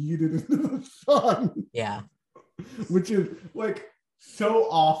fucking yeeted into the sun. Yeah. Which is like so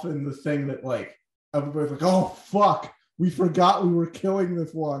often the thing that like everybody's like, "Oh fuck, we forgot we were killing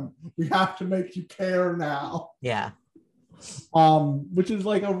this one. We have to make you care now." Yeah. Which is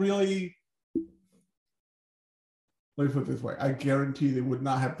like a really, let me put it this way, I guarantee they would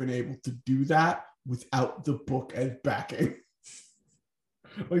not have been able to do that without the book as backing.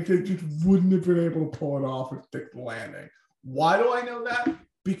 Like they just wouldn't have been able to pull it off and stick the landing. Why do I know that?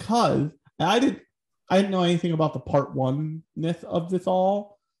 Because I didn't know anything about the part one-ness of this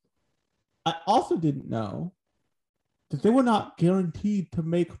all. I also didn't know that they were not guaranteed to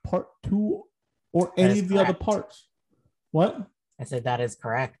make part two or any of the other parts. What? I said that is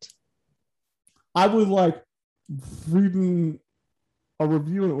correct. I was like reading a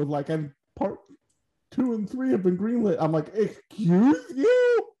review and it was like, and part 2 and 3 have been greenlit. I'm like, excuse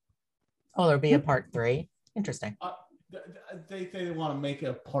you? Oh, there'll be a part 3. Interesting. They say they want to make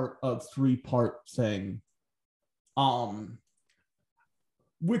a part of 3-part thing.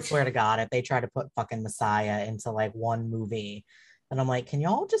 Which, swear to God, if they try to put fucking Messiah into like one movie, and I'm like, can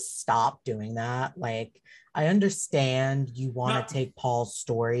y'all just stop doing that? Like, I understand you want to take Paul's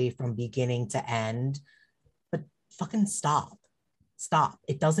story from beginning to end, but fucking stop. Stop.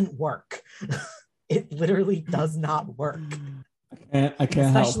 It doesn't work. It literally does not work. I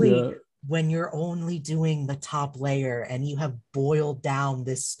can't Especially help you. When you're only doing the top layer and you have boiled down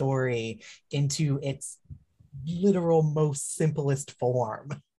this story into its literal most simplest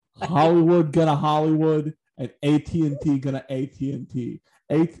form. Hollywood gonna Hollywood and AT&T gonna AT&T.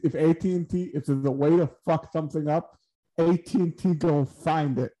 If AT&T, if there's a way to fuck something up, AT&T gonna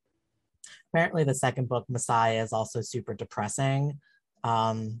find it. Apparently the second book, Messiah, is also super depressing.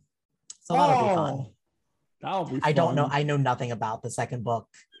 So that'll be fun. That'll be fun. I don't know. I know nothing about the second book.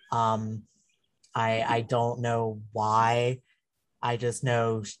 I don't know why. I just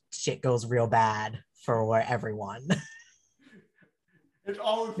know shit goes real bad for everyone. It's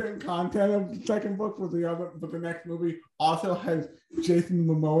all the same content of the second book, but the next movie also has Jason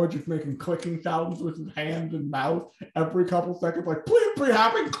Momoa just making clicking sounds with his hands and mouth every couple seconds, like, "Please be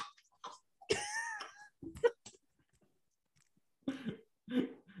happy."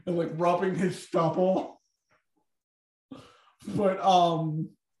 And like rubbing his stubble. But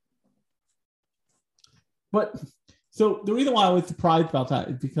so the reason why I was surprised about that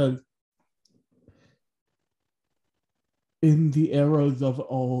is because in the eras of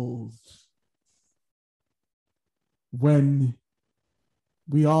old, when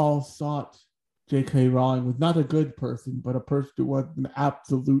we all thought J.K. Rowling was not a good person, but a person who was an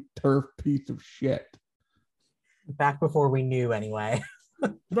absolute turf piece of shit. Back before we knew, anyway.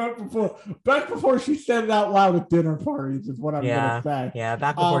 Back before she said it out loud at dinner parties is what I'm gonna say. Yeah,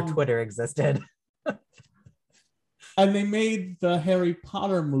 back before Twitter existed. And they made the Harry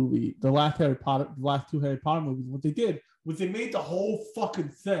Potter movie, the last 2 Harry Potter movies. What they did was they made the whole fucking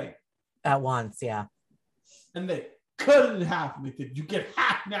thing at once, yeah. And they cut it in half. And they said, "You get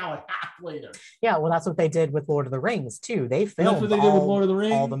half now and half later." Yeah, well, that's what they did with Lord of the Rings too. They filmed that's what they did with Lord of the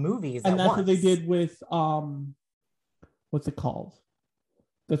Rings, all the movies, and at that's once. what they did with what's it called?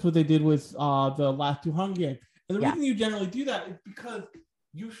 That's what they did with the last 2 Hunger Games. And the reason you generally do that is because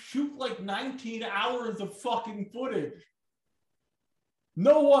you shoot like 19 hours of fucking footage.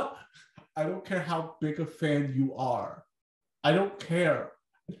 Know what? I don't care how big a fan you are. I don't care.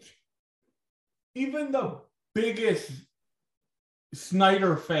 Even the biggest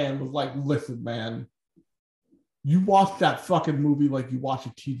Snyder fan was like, "Listen, man, you watch that fucking movie like you watch a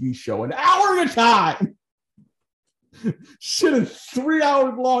TV show, an hour at a time. Shit is 3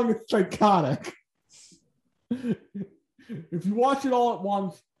 hours long. It's psychotic. If you watch it all at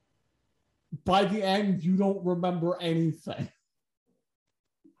once, by the end, you don't remember anything.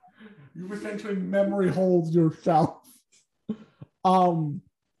 You essentially memory hold yourself." And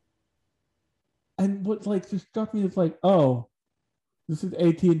what like just struck me is like, oh, this is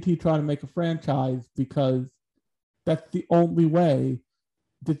AT&T trying to make a franchise because that's the only way,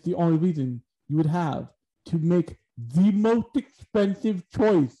 that's the only reason you would have to make the most expensive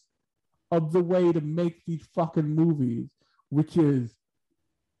choice of the way to make these fucking movies, which is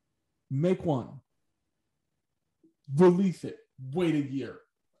make one, release it, wait a year,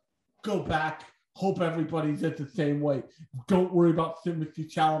 go back, hope everybody's at the same way. Don't worry about Timothy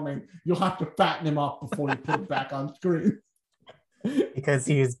Chalamet. You'll have to fatten him up before you put him back on screen. Because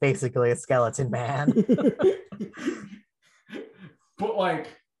he's basically a skeleton man. But I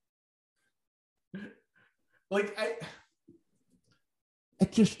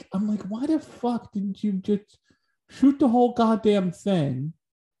I'm like, why the fuck didn't you just shoot the whole goddamn thing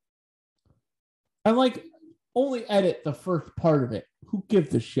and like only edit the first part of it? Who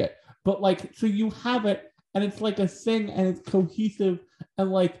gives a shit? But like, so you have it and it's like a thing and it's cohesive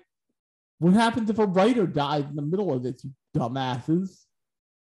and like, what happens if a writer dies in the middle of this, you dumbasses?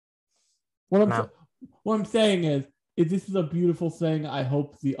 What I'm saying is this is a beautiful thing. I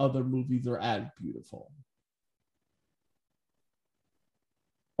hope the other movies are as beautiful.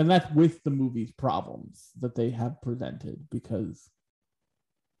 And that's with the movie's problems that they have presented, because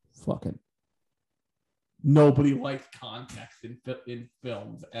fucking nobody likes context in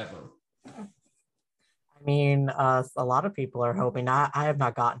films ever. I mean, a lot of people are hoping. I have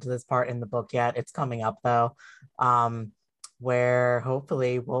not gotten to this part in the book yet. It's coming up though, where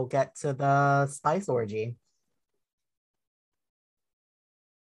hopefully we'll get to the spice orgy.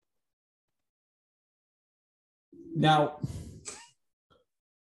 Now,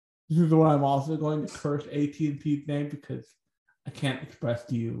 this is where I'm also going to curse AT&T's name, because I can't express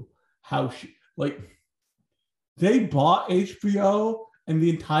to you how they bought HBO and the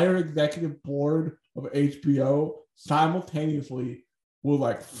entire executive board of HBO simultaneously were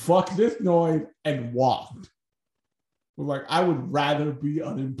like, fuck this noise, and walked. We're like, I would rather be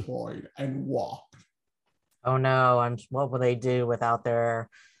unemployed, and walked. Oh no, what will they do without their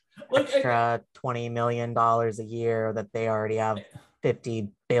extra $20 million a year that they already have $50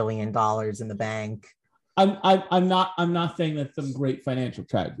 billion in the bank? I'm not saying that's some great financial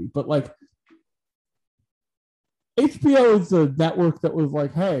tragedy, but like, HBO is a network that was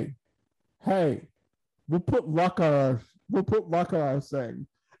like, hey, we'll put luck on our thing,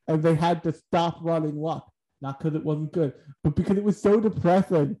 and they had to stop running Luck, not because it wasn't good, but because it was so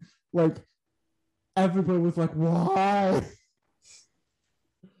depressing. Like, everybody was like, why?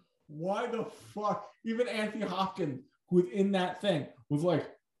 Why the fuck? Even Anthony Hopkins, who was in that thing, was like,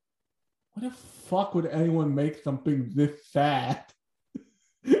 why the fuck would anyone make something this sad?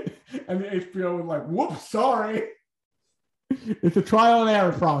 And the HBO was like, whoops, sorry. It's a trial and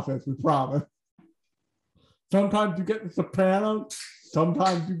error process, we promise. Sometimes you get The Sopranos,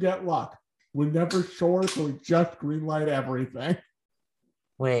 sometimes you get Luck. We're never sure, so we just greenlight everything.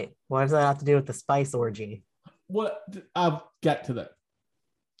 Wait, what does that have to do with the spice orgy? What? I'll get to that.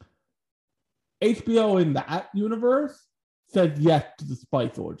 HBO in that universe said yes to the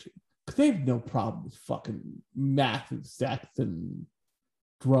spice orgy, because they have no problem with fucking massive sex and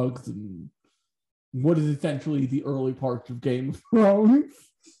drugs and what is essentially the early parts of Game of Thrones.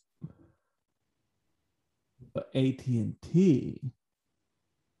 But AT&T,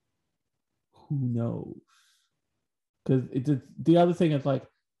 who knows? Because the other thing is like,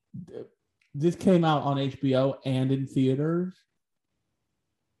 this came out on HBO and in theaters.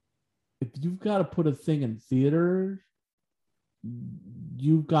 If you've got to put a thing in theaters,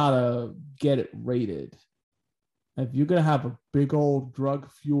 you've got to get it rated. If you're going to have a big old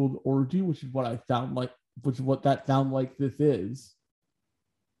drug-fueled orgy, which is what that sound like this is.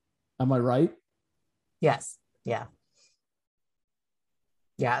 Am I right? Yes. Yeah.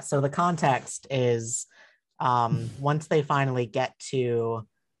 Yeah. So the context is once they finally get to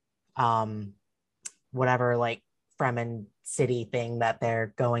whatever like Fremen city thing that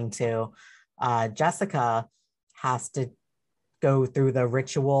they're going to, Jessica has to go through the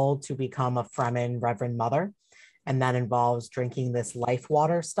ritual to become a Fremen Reverend Mother. And that involves drinking this life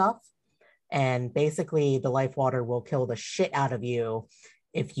water stuff. And basically the life water will kill the shit out of you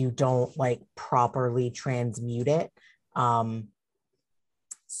if you don't like properly transmute it,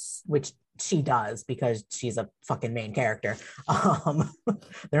 which she does because she's a fucking main character.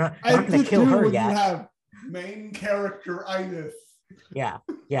 They're not going to kill her yet. You have main character-itis. Yeah,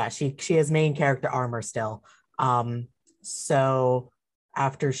 she has main character armor still. So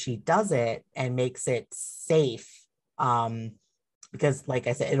after she does it and makes it safe, because like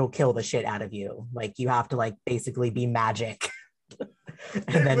I said, it'll kill the shit out of you. Like you have to like basically be magic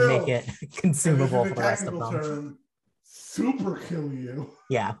and then make it consumable for the rest of them. super kill you.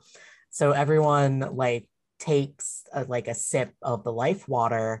 Yeah. So everyone like takes a sip of the life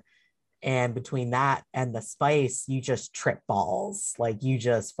water, and between that and the spice, you just trip balls. Like you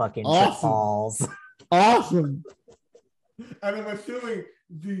just fucking trip balls. Awesome. And I'm assuming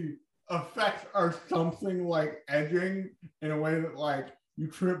the effects are something like edging in a way that like you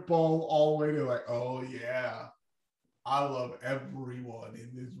trip balls all the way to like, oh yeah, I love everyone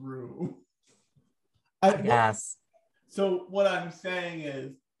in this room. Yes. So what I'm saying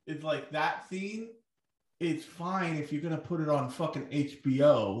is like that scene, it's fine if you're gonna put it on fucking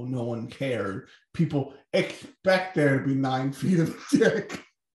HBO. No one cares. People expect there to be 9 feet of dick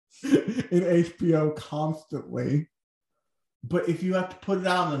in HBO constantly. But if you have to put it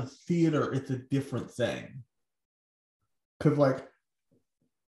out in a theater, it's a different thing. Because like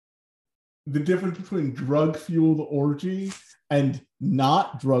the difference between drug-fueled orgy and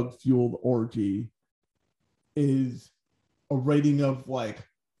not drug-fueled orgy is a rating of like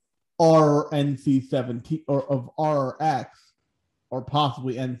RNC-17 or of RX or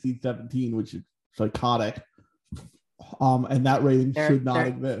possibly NC-17, which is psychotic. And that rating should not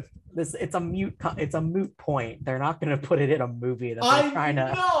exist. It's a moot point. They're not going to put it in a movie that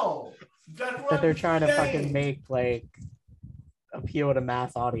they're trying to fucking make like appeal to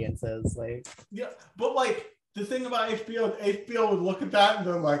mass audiences. Like, yeah, but like the thing about HBO would look at that and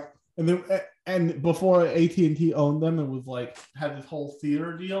they're like, and before AT&T owned them, it was like had this whole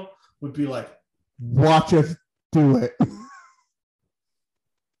theater deal, would be like, watch us do it.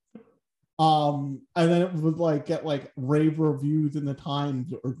 And then it would like get like rave reviews in the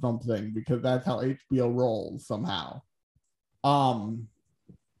Times or something because that's how HBO rolls somehow. But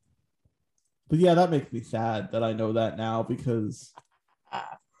yeah, that makes me sad that I know that now because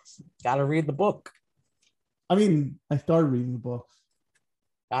gotta read the book. I mean, I started reading the books.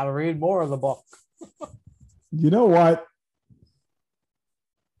 Gotta read more of the book. You know what?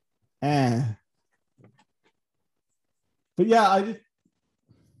 But yeah,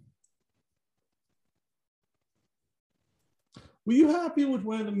 were you happy with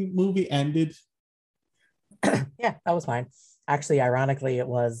where the movie ended? Yeah, that was fine. Actually, ironically, it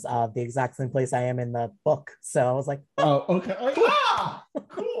was the exact same place I am in the book. So I was like, oh, okay.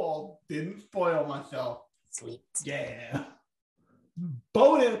 Cool. Didn't spoil myself. Sweet. Yeah.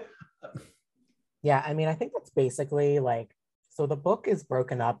 Bonus. Yeah, I mean, I think that's basically like, so the book is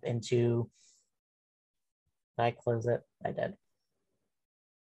broken up into, did I close it? I did.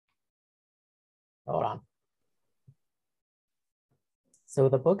 Hold on. So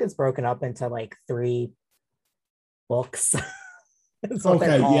the book is broken up into like 3 books. That's what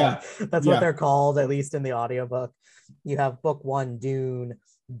they're called. Yeah. That's what they're called, at least in the audiobook. You have book 1, Dune,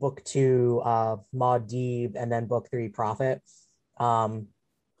 book 2, Muad'Dib, and then book 3, Prophet. And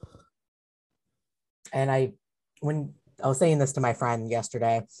when I was saying this to my friend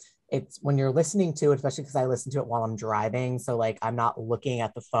yesterday, it's when you're listening to it, especially because I listen to it while I'm driving. So like, I'm not looking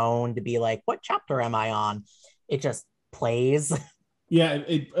at the phone to be like, what chapter am I on? It just plays. Yeah,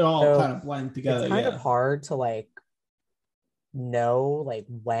 it all kind of blends together. It's kind of hard to like know like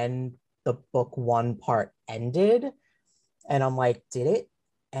when the book 1 part ended. And I'm like, did it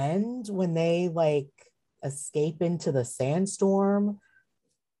end when they like escape into the sandstorm?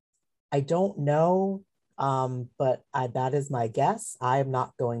 I don't know, but that is my guess. I am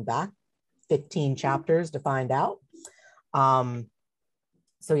not going back 15 chapters to find out. So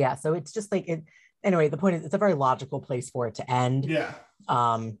yeah, so it's just like it. Anyway, the point is, it's a very logical place for it to end. Yeah.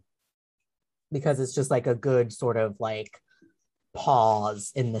 Because it's just like a good sort of like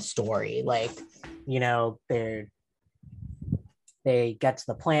pause in the story. Like, you know, they get to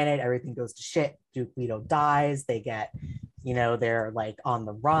the planet, everything goes to shit. Duke Leto dies. They get, you know, they're like on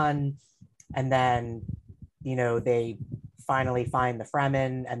the run, and then, you know, they finally find the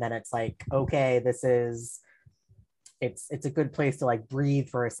Fremen, and then it's like, okay, it's a good place to like breathe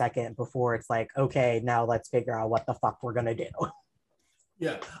for a second before it's like, okay, now let's figure out what the fuck we're gonna do.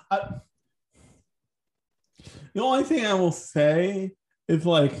 Yeah. The only thing I will say is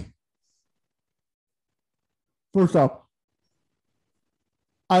like, first off,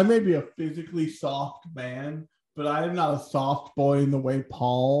 I may be a physically soft man, but I am not a soft boy in the way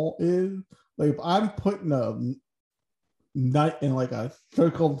Paul is. Like if I'm putting a knife in like a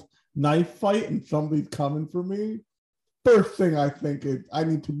circled knife fight and somebody's coming for me, first thing I think is I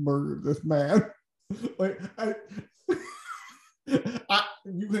need to murder this man. Like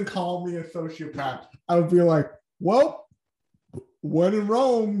you can call me a sociopath. I would be like, well, when in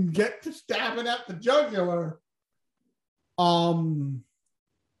Rome, get to stabbing at the jugular.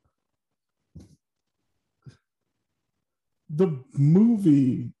 The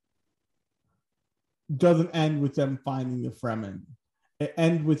movie doesn't end with them finding the Fremen. It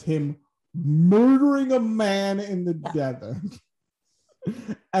ends with him murdering a man in the desert.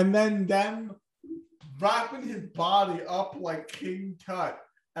 And then them wrapping his body up like King Tut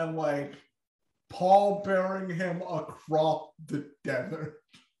and like Paul bearing him across the desert.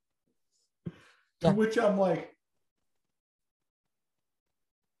 To which I'm like,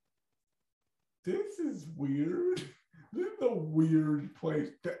 this is weird. This is a weird place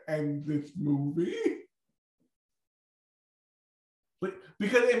to end this movie.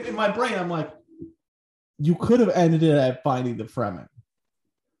 Because in my brain, I'm like, you could have ended it at finding the Fremen.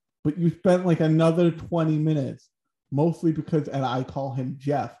 But you spent like another 20 minutes, mostly because, and I call him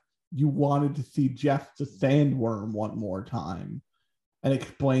Jeff, you wanted to see Jeff the Sandworm one more time and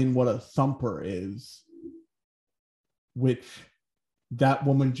explain what a thumper is, which that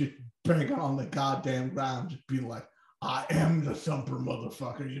woman just banging on the goddamn ground, just being like, I am the thumper,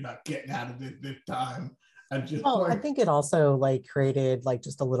 motherfucker. You're not getting out of this time. And just I think it also like created like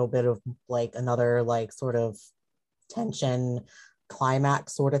just a little bit of like another like sort of tension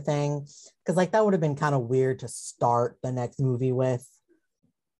climax sort of thing, because like that would have been kind of weird to start the next movie with.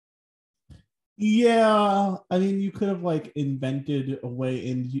 Yeah, I mean, you could have like invented a way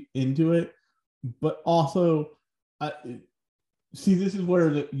into it, but also, see, this is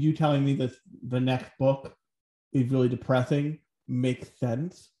where you telling me that the next book is really depressing makes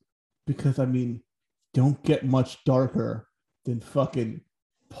sense, because I mean, don't get much darker than fucking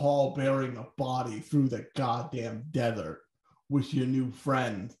Paul bearing a body through the goddamn desert with your new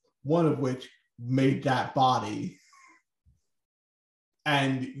friends, one of which made that body.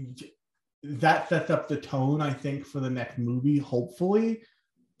 And that sets up the tone, I think, for the next movie, hopefully.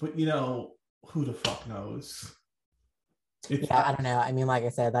 But, you know, who the fuck knows? Yeah, I don't know. I mean, like I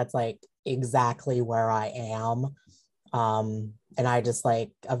said, that's like exactly where I am. And I just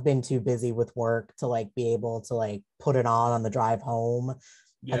like, I've been too busy with work to like be able to like put it on the drive home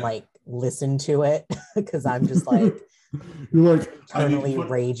and like listen to it, because I'm just like, you're like internally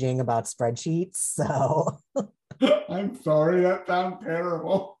raging about spreadsheets. So I'm sorry, that sounds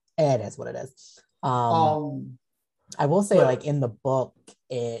terrible. It is what it is. I will say, like in the book,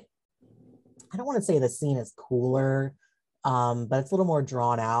 I don't want to say the scene is cooler, but it's a little more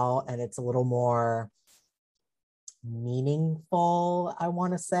drawn out and it's a little more meaningful, I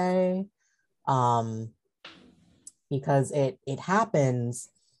want to say, because it happens,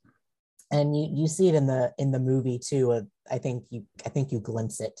 and you see it in the movie too. I think you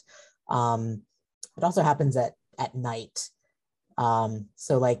glimpse it. It also happens at night.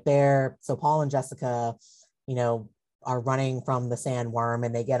 So Paul and Jessica, you know, are running from the sandworm,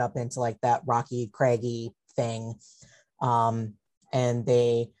 and they get up into like that rocky, craggy thing. And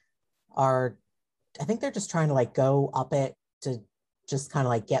they are, I think they're just trying to like go up it to just kind of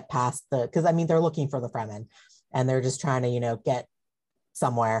like get past because I mean, they're looking for the Fremen, and they're just trying to, you know, get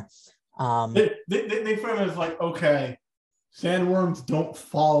somewhere. They frame it as like, okay, sandworms don't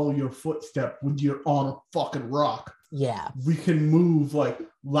follow your footstep when you're on a fucking rock. Yeah. We can move like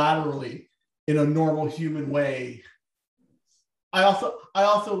laterally in a normal human way. I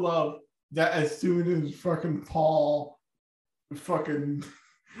also love that as soon as fucking Paul fucking,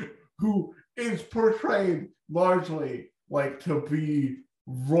 who is portrayed largely like to be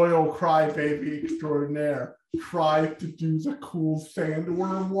royal crybaby extraordinaire, tries to do the cool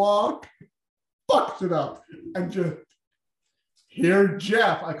sandworm walk, fucks it up, and just here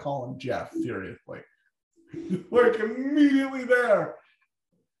Jeff, I call him Jeff, seriously, like immediately there.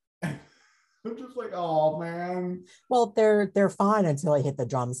 And I'm just like, oh man. Well, they're fine until they hit the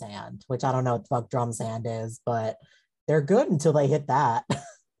drum sand, which I don't know what the fuck drum sand is, but they're good until they hit that.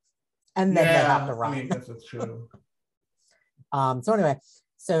 And then they have to run. I mean, I guess that's true. So anyway,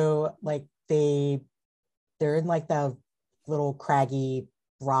 so like they're in like the little craggy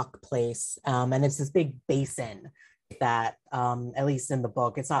rock place, and it's this big basin that at least in the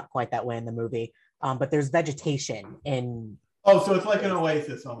book, it's not quite that way in the movie, but there's vegetation in. Oh, so it's like an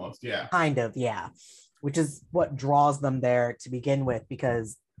oasis almost. Yeah, kind of, yeah, which is what draws them there to begin with,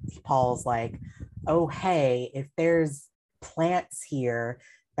 because Paul's like, oh hey, if there's plants here,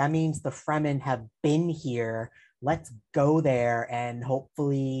 that means the Fremen have been here. Let's go there, and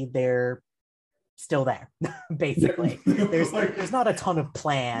hopefully they're still there. Basically, there's not a ton of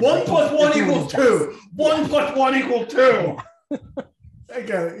plans. 1 + 1 = 2. 1 + 1 = 2. Yeah. I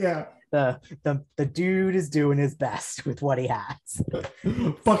get it. Yeah. The dude is doing his best with what he has.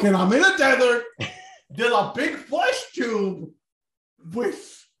 Fucking, I'm in a desert. There's a big flesh tube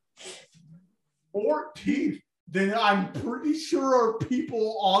with 4 teeth that I'm pretty sure are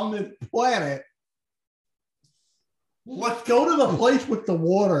people on this planet. Let's go to the place with the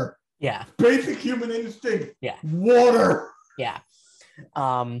water Yeah. Basic human instinct. Yeah. Water. Yeah.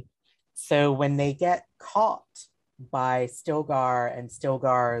 So when they get caught by Stilgar and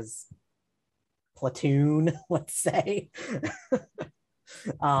Stilgar's platoon, let's say,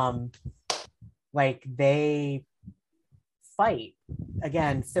 like they fight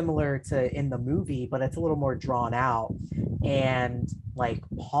again, similar to in the movie, but it's a little more drawn out. And like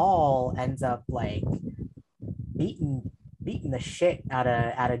Paul ends up like beating the shit out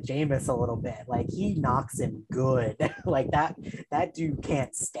of Jameis a little bit. Like he knocks him good. Like that dude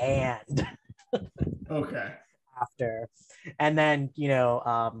can't stand. Okay. After, and then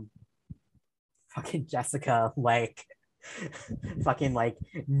fucking Jessica like fucking like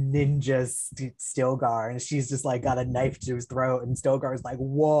ninja Stilgar, and she's just like got a knife to his throat, and Stilgar's like,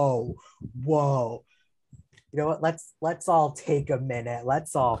 whoa, you know what, let's all take a minute,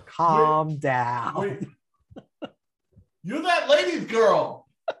 let's all calm down. Wait. You're that lady's girl.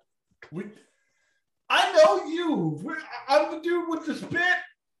 I know you. I'm the dude with the spit.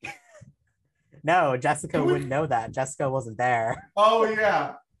 No, Jessica wouldn't know that. Jessica wasn't there. Oh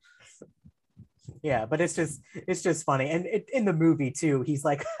yeah. Yeah, but it's just funny, and in the movie too, he's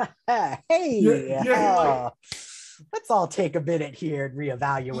like, "Hey, like, let's all take a minute here and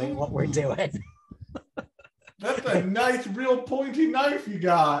reevaluate what we're doing." That's a nice, real pointy knife you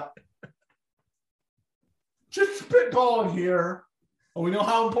got. Just spitballing here. Oh, we know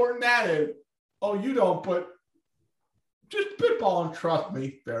how important that is. Oh, you don't, but just spitballing. Trust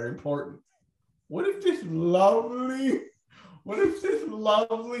me, very important. What if this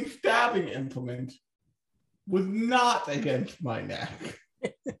lovely stabbing implement was not against my neck?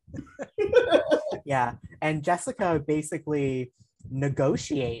 Yeah, and Jessica basically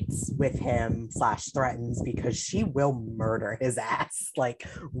negotiates with him / threatens, because she will murder his ass like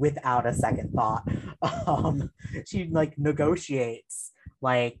without a second thought. She like negotiates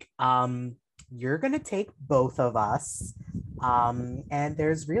like, you're gonna take both of us, and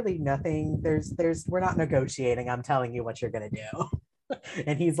there's really nothing, we're not negotiating, I'm telling you what you're gonna do.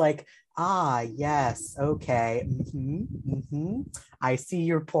 And he's like, yes, okay, I see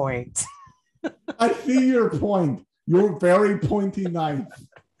your point. I see your point. You're very pointy knife.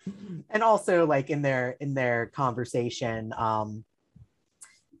 And also like in their conversation,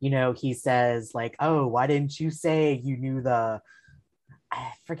 he says like, oh, why didn't you say you knew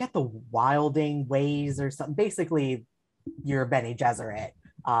I forget the wilding ways or something. Basically, you're Bene Gesserit.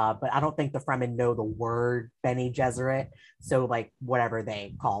 But I don't think the Fremen know the word Bene Gesserit. So like whatever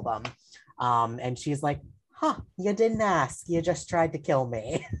they call them. And she's like, you didn't ask. You just tried to kill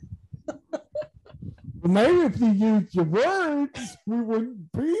me. Well, maybe if you used your words, we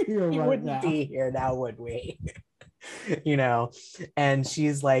wouldn't be here right now. We wouldn't be here now, would we? And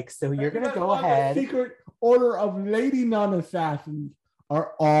she's like, so you're going to go ahead. The secret order of Lady Nun Assassins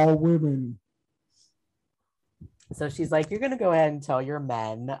are all women. So she's like, you're going to go ahead and tell your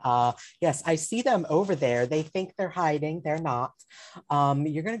men, yes, I see them over there. They think they're hiding. They're not.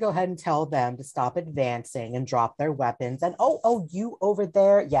 You're going to go ahead and tell them to stop advancing and drop their weapons. And, oh, you over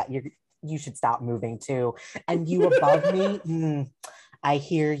there. Yeah, you should stop moving too. And you above me, I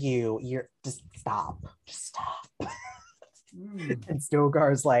hear you. You're just stop. And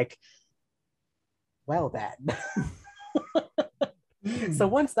Stilgar's like, well then. So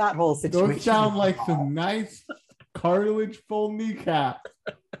once that whole situation, those sound like some nice cartilage full kneecap.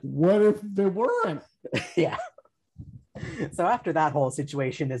 What if they weren't? Yeah. So after that whole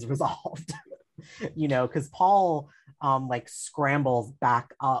situation is resolved, because Paul like scrambles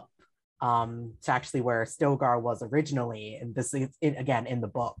back up to actually where Stilgar was originally, and this is again in the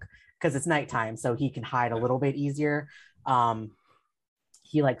book because it's nighttime, so he can hide a little bit easier.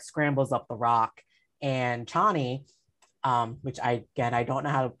 He like scrambles up the rock, and Chani, which I don't know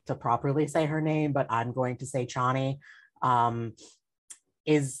how to properly say her name, but I'm going to say Chani,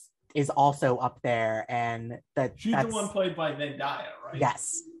 is also up there, and she's the one played by Zendaya, right?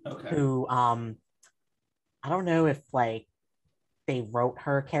 Yes. Okay. Who I don't know if like they wrote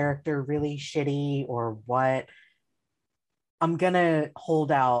her character really shitty or what. I'm gonna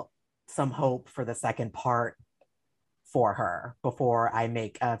hold out some hope for the second part for her before I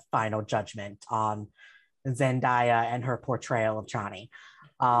make a final judgment on Zendaya and her portrayal of Chani.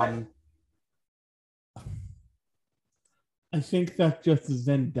 I think that's just the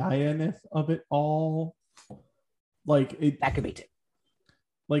Zendaya-ness of it all. Like that could be too.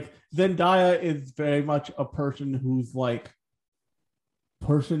 Like Zendaya is very much a person who's like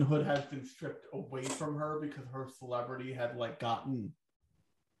personhood has been stripped away from her because her celebrity had like gotten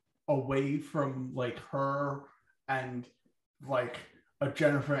away from like her, and like a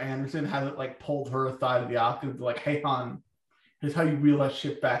Jennifer Anderson hasn't like pulled her aside of the octave like, hey hon, here's how you reel that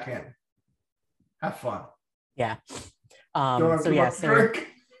shit back in. Have fun. Yeah. Don't have too much to drink.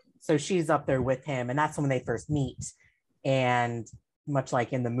 So she's up there with him, and that's when they first meet. And much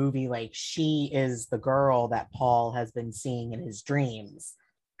like in the movie, like she is the girl that Paul has been seeing in his dreams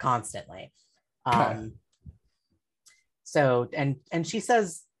constantly. So and she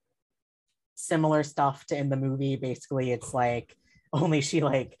says similar stuff to in the movie. Basically, it's like only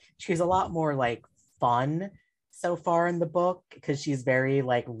she's a lot more like fun so far in the book because she's very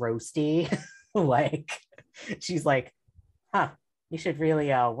like roasty. Like she's like, huh, you should really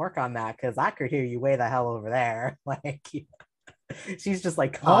work on that because I could hear you way the hell over there. Like she's just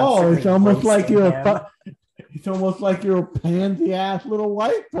like constantly it's almost like him. It's almost like you're a pansy ass little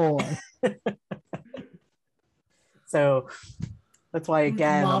white boy. So that's why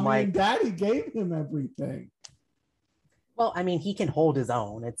again Mommy I'm like, and Daddy gave him everything. Well, I mean, he can hold his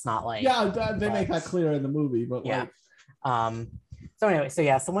own. It's not like they make that clear in the movie, but yeah. So anyway,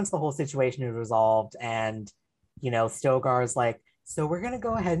 so once the whole situation is resolved, and Stilgar's like, so we're gonna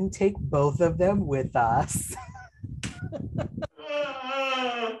go ahead and take both of them with us.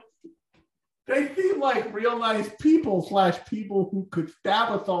 They seem like real nice people / people who could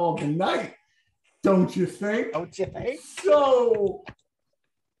stab us all tonight. Don't you think? Don't you think? So,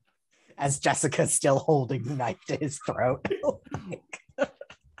 as Jessica's still holding the knife to his throat.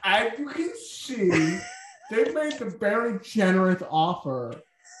 As you can see, they made the very generous offer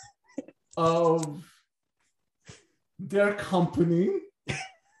of their company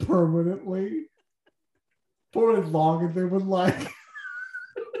permanently for as long as they would like.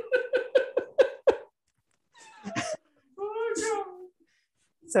 Oh my God.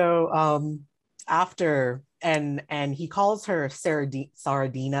 So after and he calls her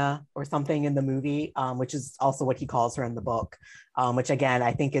Saradina or something in the movie, which is also what he calls her in the book, which again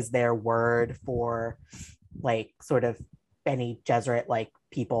I think is their word for like sort of Bene Gesserit like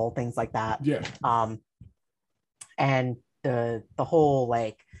people, things like that. Yeah. And the whole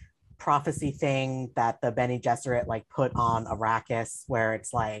like prophecy thing that the Bene Gesserit like put on Arrakis, where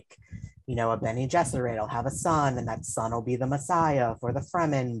it's like, a Bene Gesserit will have a son, and that son will be the Messiah for the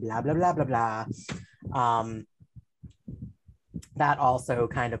Fremen, blah, blah, blah, blah, blah. That also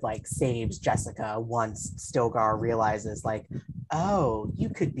kind of like saves Jessica once Stilgar realizes like, oh, you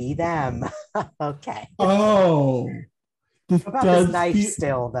could be them. Okay. Oh. About this knife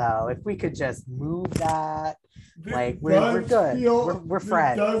still, though, if we could just move that, like we're good. We're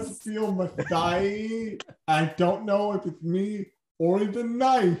friends. It does feel Messiah. I don't know if it's me or the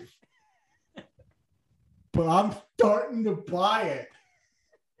knife, but I'm starting to buy it.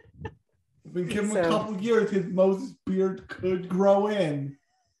 I've been given a couple years, his Moses beard could grow in.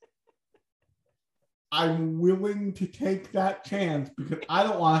 I'm willing to take that chance because I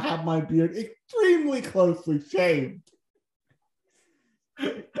don't want to have my beard extremely closely shaved.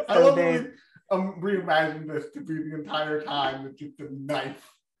 I love I'm reimagining this to be the entire time with just a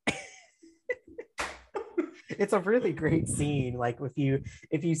knife. It's a really great scene. Like if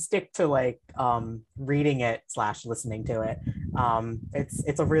you stick to like reading it / listening to it,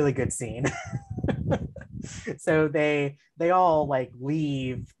 it's a really good scene. So they all like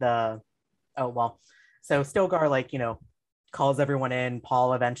leave the so Stilgar like calls everyone in.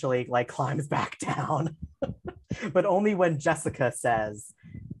 Paul eventually like climbs back down, but only when Jessica says,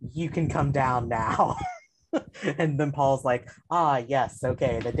 "You can come down now." And then Paul's like, "Ah, yes,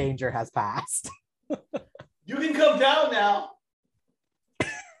 okay, the danger has passed." You can come down now.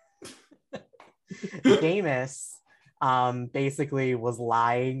 Jamis basically was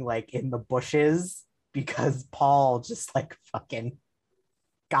lying like in the bushes because Paul just like fucking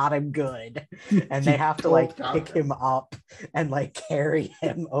got him good, and they have to like pick him up and like carry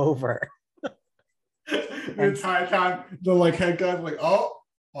him over. The entire time the like head guy's like, oh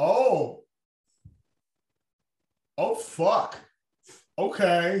fuck,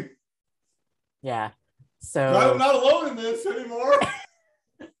 okay, yeah. So I'm not alone in this anymore.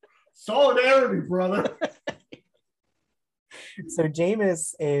 Solidarity, brother. So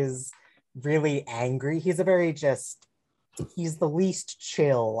Jamis is really angry. He's the least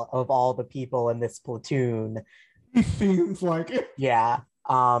chill of all the people in this platoon. He seems like it. Yeah.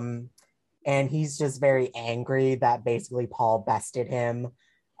 And he's just very angry that basically Paul bested him.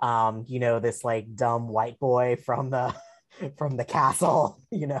 This like dumb white boy from the castle,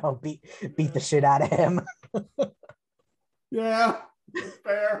 beat the shit out of him. Yeah,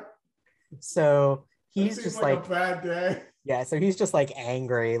 fair. So he's just like a bad day. Yeah, so he's just like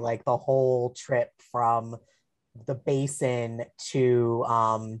angry like the whole trip from the basin to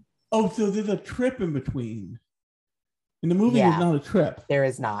so there's a trip in between. In the movie, there's not a trip. There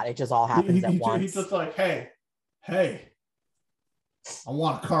is not. It just all happens at once. He's just like, hey, I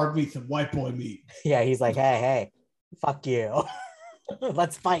want to carve me some white boy meat. Yeah, he's like, hey, fuck you.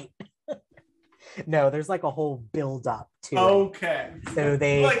 Let's fight. No, there's like a whole build up to Okay. it. So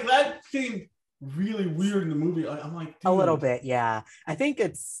they like that seemed really weird in the movie. I'm like, dude. A little bit, yeah. I think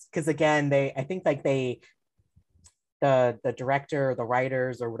it's because again, I think like the director, the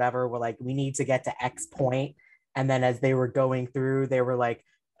writers, or whatever were like, we need to get to X point, and then as they were going through, they were like,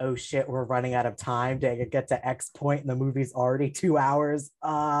 oh shit, we're running out of time to get to X point, and the movie's already 2 hours.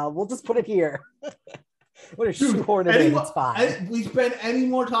 We'll just put it here. What a shoehorn it in. It's fine. We spend any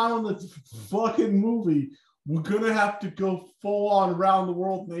more time on this fucking movie, we're gonna have to go full on around the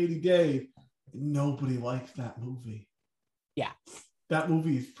world in 80 days. Nobody likes that movie. Yeah. That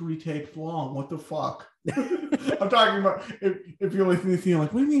movie is 3 tapes long. What the fuck? I'm talking about if you're listening to see,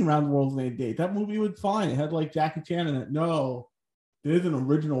 like, what do you mean around the world in 80 days? That movie was fine. It had like Jackie Chan in it. No, there's an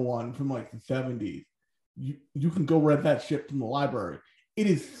original one from like the 70s. You can go rent that shit from the library. It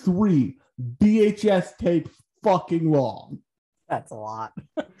is 3 VHS tapes fucking long. That's a lot.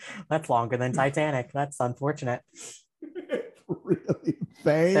 That's longer than Titanic. That's unfortunate. It's really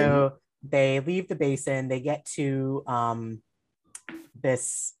insane. So they leave the basin. They get to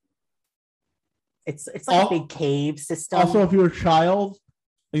this. It's like a big cave system. Also, if you're a child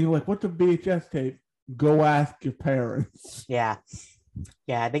and you're like, "What's a VHS tape?" Go ask your parents. Yeah.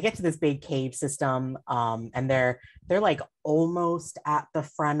 They get to this big cave system, and they're like almost at the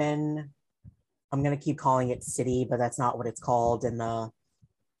Fremen. I'm gonna keep calling it city, but that's not what it's called in the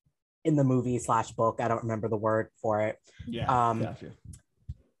movie / book. I don't remember the word for it. Yeah, gotcha.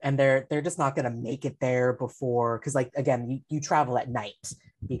 And they're just not gonna make it there before, because like again, you travel at night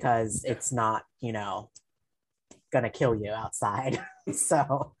because it's not gonna kill you outside.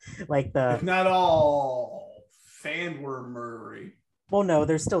 So like it's not all sandwormery. Well, no,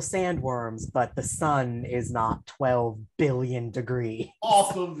 there's still sandworms, but the sun is not 12 billion degrees.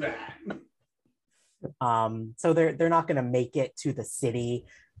 Also that. So they're not gonna make it to the city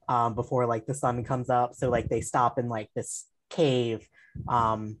before like the sun comes up. So like they stop in like this cave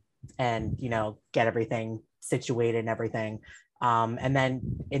and get everything situated and everything. And then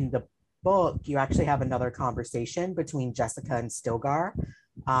in the book, you actually have another conversation between Jessica and Stilgar,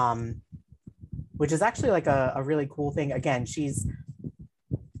 which is actually like a really cool thing. Again, she's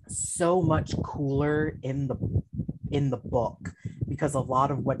so much cooler in the book because a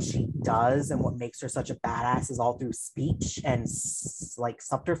lot of what she does and what makes her such a badass is all through speech and like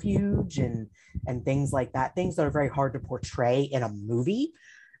subterfuge and things like that, things that are very hard to portray in a movie,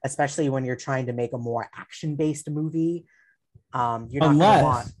 especially when you're trying to make a more action-based movie. You're not going to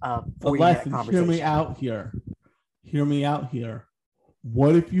want a 40-minute conversation. Hear me out here.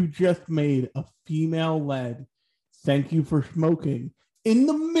 What if you just made a female-led "Thank You for Smoking" in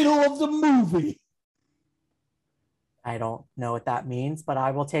the middle of the movie? I don't know what that means, but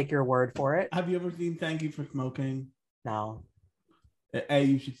I will take your word for it. Have you ever seen "Thank You for Smoking"? No.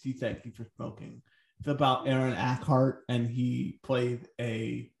 You should see "Thank You for Smoking." It's about Aaron Eckhart, and he plays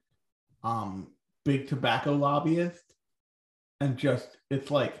a big tobacco lobbyist. And it's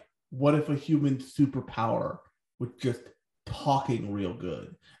like, what if a human superpower was just talking real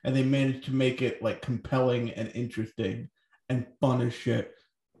good? And they managed to make it like compelling and interesting and fun as shit.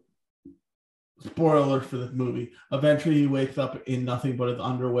 Spoiler alert for this movie. Eventually he wakes up in nothing but his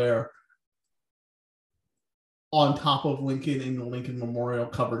underwear on top of Lincoln in the Lincoln Memorial,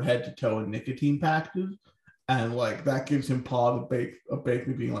 covered head to toe in nicotine patches. And like that gives him pause of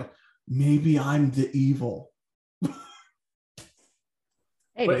basically being like, maybe I'm the evil.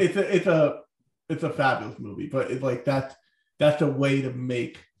 But it's a fabulous movie. But it's like that's a way to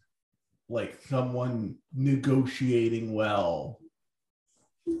make like someone negotiating well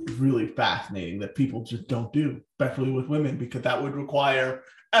really fascinating that people just don't do, especially with women, because that would require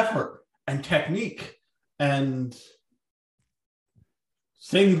effort and technique and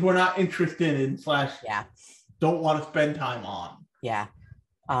things we're not interested in / don't want to spend time on. Yeah.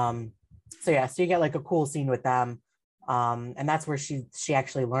 So you get like a cool scene with them. And that's where she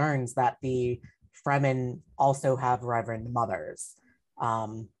actually learns that the Fremen also have Reverend Mothers.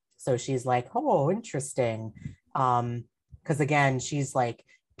 So she's like, oh, interesting. Because again, she's like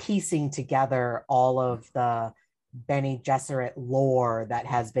piecing together all of the Bene Gesserit lore that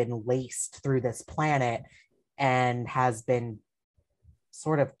has been laced through this planet and has been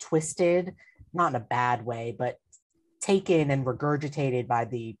sort of twisted, not in a bad way, but taken and regurgitated by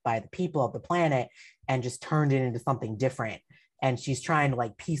the people of the planet and just turned it into something different. And she's trying to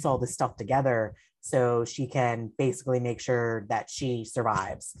like piece all this stuff together so she can basically make sure that she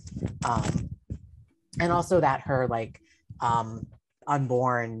survives. And also that her like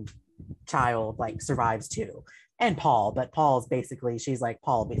unborn child like survives too. and Paul, but Paul's basically, she's like,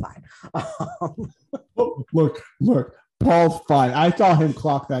 Paul will be fine. Look, Paul's fine. I saw him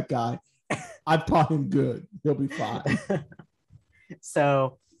clock that guy. I taught him good. He'll be fine.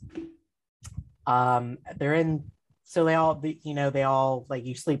 So they're in, so they all, they all, like,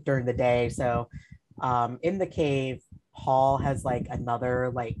 you sleep during the day. So in the cave, Paul has like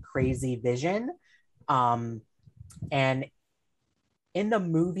another like crazy vision. And in the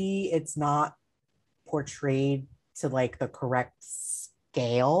movie, it's not portrayed to like the correct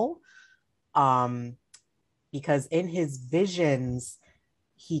scale. Because in his visions,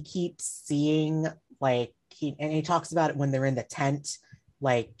 he keeps seeing like he talks about it when they're in the tent,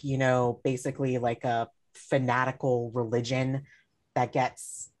 like, basically like a fanatical religion that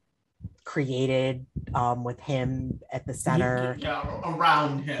gets created with him at the center. Yeah,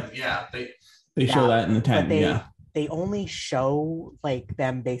 around him. Yeah, they show that in the tent. But they only show like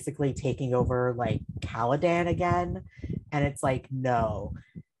them basically taking over like Caladan again, and it's like, no,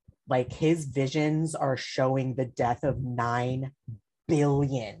 like his visions are showing the death of 9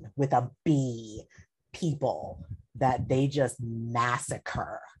 billion with a B people that they just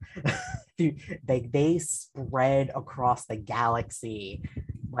massacre. they spread across the galaxy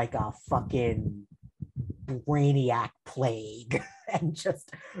like a fucking brainiac plague and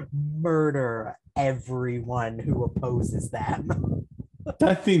just murder everyone who opposes them.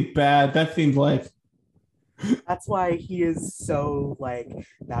 That seems bad. That seems like, that's why he is so like,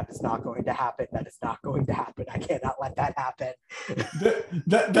 that is not going to happen. That is not going to happen. I cannot let that happen.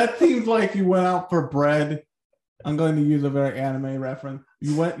 that seems like you went out for bread. I'm going to use a very anime reference.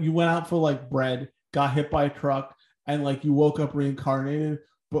 You went out for like bread, got hit by a truck, and like you woke up reincarnated,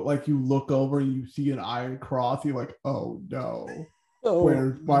 but like you look over and you see an iron cross. You're like, oh no,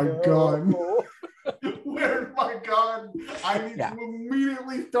 where's my gun? Where's my gun? I need to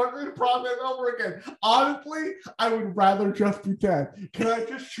immediately start this process over again. Honestly, I would rather just be dead. Can I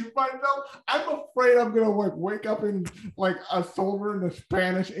just shoot myself? I'm afraid I'm gonna like wake up in like a soldier in the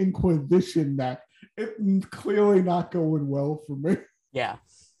Spanish Inquisition neck. It's clearly not going well for me. Yeah.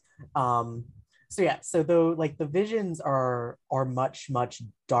 So though, like, the visions are much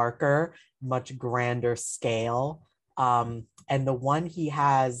darker, much grander scale. And the one he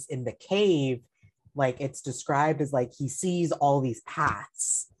has in the cave, like, it's described as like he sees all these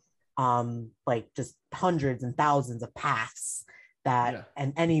paths, like just hundreds and thousands of paths that,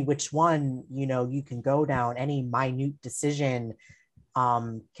 and any which one, you can go down, any minute decision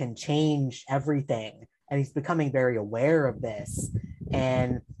can change everything. And he's becoming very aware of this.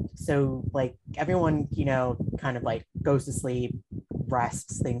 And so like everyone, kind of like goes to sleep,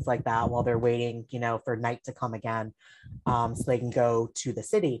 rests, things like that, while they're waiting, for night to come again, so they can go to the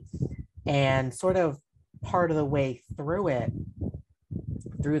city. And sort of part of the way through it,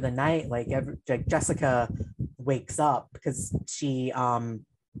 through the night, like Jessica wakes up because she can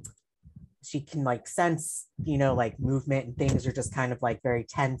like sense, like movement, and things are just kind of like very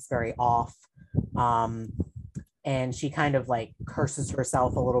tense, very off. And she kind of like curses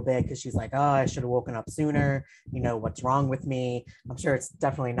herself a little bit because she's like, oh, I should have woken up sooner. What's wrong with me? I'm sure it's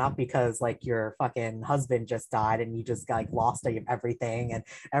definitely not because like your fucking husband just died and you just got like lost everything and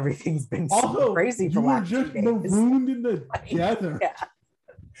everything's been so crazy for you were just marooned in the desert. Yeah.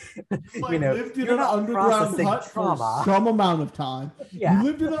 Like, lived in an underground hut for some amount of time. Yeah. You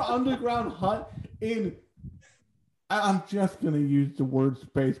lived in an underground hut in, I'm just going to use the word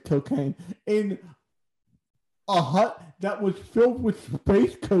space cocaine, in a hut that was filled with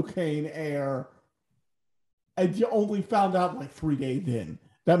space cocaine air, and you only found out like 3 days in.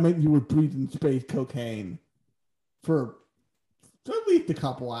 That meant you were breathing space cocaine for at least a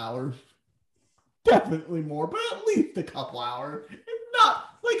couple hours. Definitely more, but at least a couple hours. And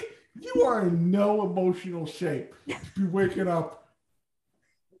not like you are in no emotional shape to be waking up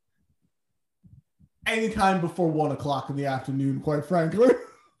anytime before 1 o'clock in the afternoon, quite frankly.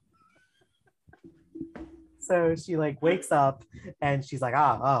 So she like wakes up and she's like,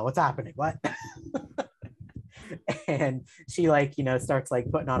 oh, what's happening? What? And she like, starts like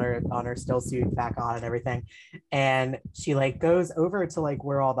putting on her still suit back on and everything. And she like goes over to like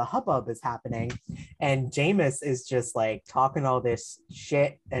where all the hubbub is happening. And Jameis is just like talking all this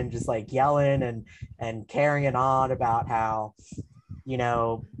shit and just like yelling and carrying on about how,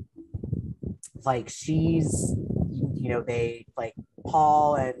 like she's, they like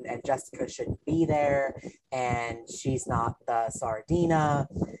Paul and Jessica shouldn't be there, and she's not the Sardina.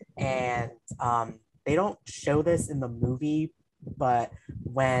 And they don't show this in the movie, but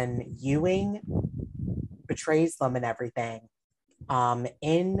when Ewing betrays them and everything,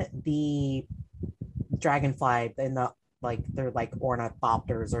 in the Dragonfly, in the like they're like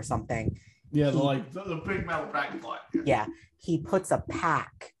ornithopters or something, Yeah, the big metal dragonfly. Yeah, he puts a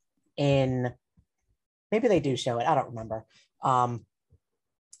pack in. Maybe they do show it. I don't remember.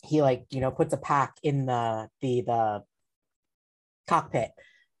 He puts a pack in the cockpit.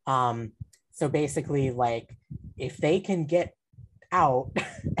 So basically, like, if they can get out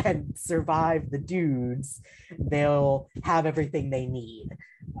and survive the dudes, they'll have everything they need.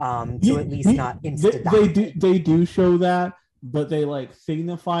 To at least not insta die. They do show that, but they like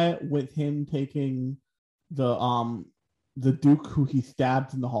signify it with him taking the Duke who he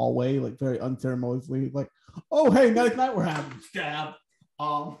stabs in the hallway, like very unceremoniously, like, oh hey, nice night we're having, stab.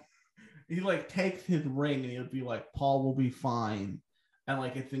 He like takes his ring and he'll be like, Paul will be fine. And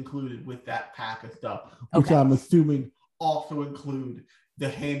like it's included with that pack of stuff, which okay. I'm assuming also include the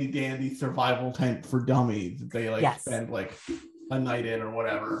handy dandy survival tent for dummies. They like spend like a night in or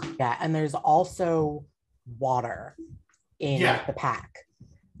whatever. Yeah, and there's also water in the pack.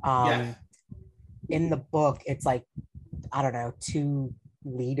 In the book, it's like, I don't know, 2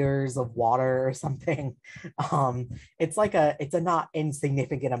 liters of water or something. It's a not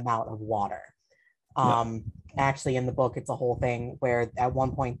insignificant amount of water. Actually, in the book, it's a whole thing where at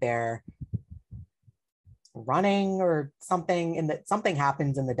one point they're running or something, and that something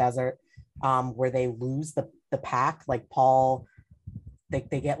happens in the desert where they lose the pack. Like Paul, they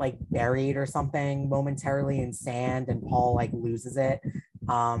get like buried or something momentarily in sand, and Paul like loses it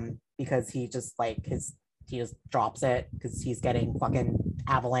because he just drops it because he's getting fucking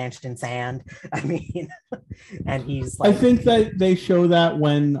avalanched in sand. I mean, and he's like, I think that they show that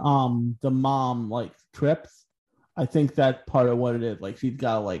when the mom like trips. I think that's part of what it is. Like she's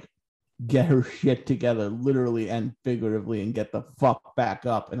gotta like get her shit together, literally and figuratively, and get the fuck back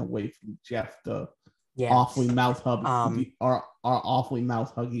up and away from Jeff, the awfully mouth huggy, our awfully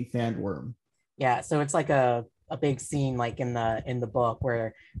mouth huggy sandworm. Yeah, so it's like a big scene like in the book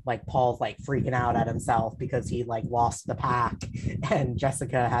where like Paul's like freaking out at himself because he like lost the pack, and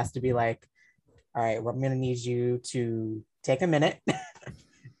Jessica has to be like, all right, I'm gonna need you to take a minute,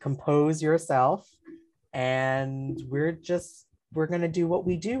 compose yourself, and we're gonna do what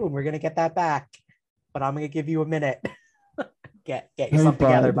we do and we're gonna get that back, but I'm gonna give you a minute. get yourself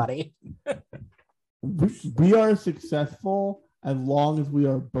together, buddy. We are successful as long as we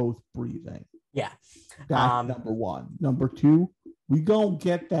are both breathing. Yeah. That's number one. Number two, we gonna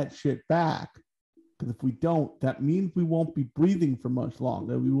get that shit back. Because if we don't, that means we won't be breathing for much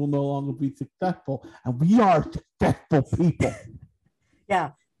longer. We will no longer be successful. And we are successful people.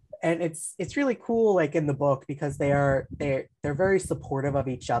 Yeah. And it's really cool, like in the book, because they're very supportive of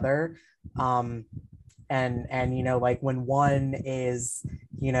each other. And you know, like when one is,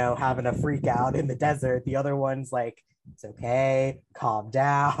 you know, having a freak out in the desert, the other one's like, it's okay, calm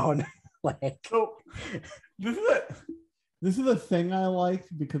down. Like, so this is a thing I like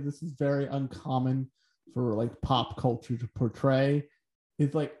because this is very uncommon for like pop culture to portray.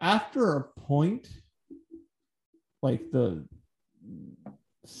 It's like after a point, like the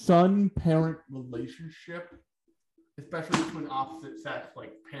son-parent relationship, especially between opposite sex,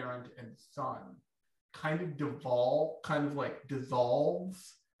 like parent and son, kind of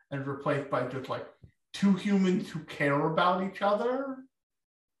dissolves and replaced by just like two humans who care about each other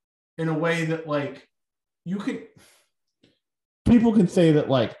in a way that like people can say that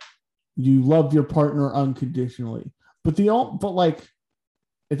like you love your partner unconditionally, but like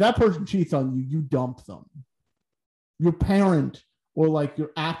if that person cheats on you, you dump them. Your parent or like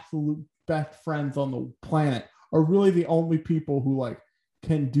your absolute best friends on the planet are really the only people who like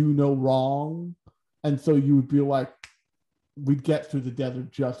can do no wrong. And so you would be like, we'd get through the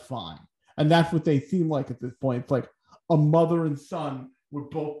desert just fine. And that's what they seem like at this point. It's like a mother and son where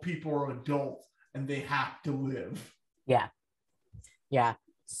both people are adults and they have to live. Yeah. Yeah.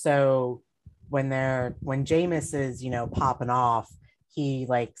 So when Jameis is, you know, popping off, he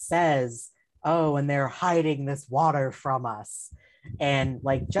like says, oh, and they're hiding this water from us. And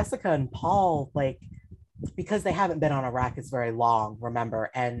like Jessica and Paul, like, because they haven't been on Arrakis very long, remember,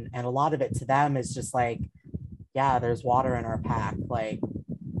 and a lot of it to them is just like, yeah, there's water in our pack. Like,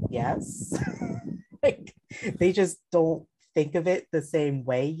 yes. Like, they just don't think of it the same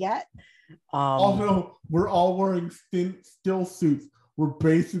way yet. Also, we're all wearing still suits. We're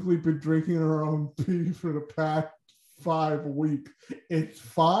basically been drinking our own pee for the past 5 weeks. It's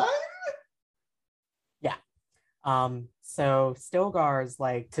fine. Yeah. So Stilgar's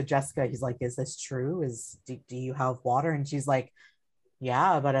like to Jessica, he's like, is this true? Do you have water? And she's like,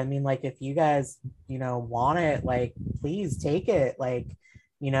 yeah, but I mean, like, if you guys, you know, want it, like, please take it. Like,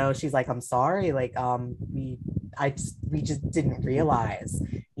 you know, she's like, I'm sorry. Like, we just didn't realize,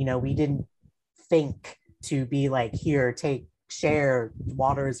 you know, we didn't think to be like, here, take share.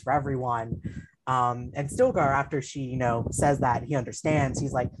 Water is for everyone. And Stilgar, after she, says that he understands,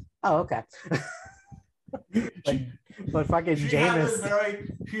 he's like, oh, okay. but fucking Jameis.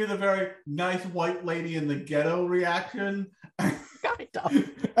 She had a very nice white lady in the ghetto reaction. Kind of.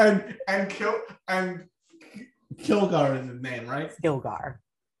 and Kilgar is his name, right? Skilgar.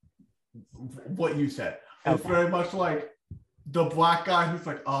 What you said. Okay. It's very much like the black guy who's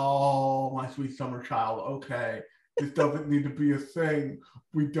like, oh, my sweet summer child, okay. This doesn't need to be a thing.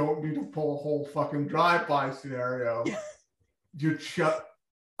 We don't need to pull a whole fucking drive-by scenario.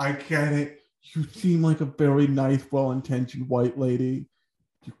 I get it. You seem like a very nice, well-intentioned white lady.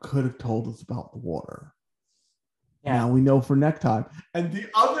 You could have told us about the water. Yeah. Now we know for next time. And the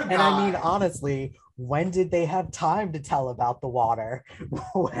other guy... And I mean, honestly, when did they have time to tell about the water?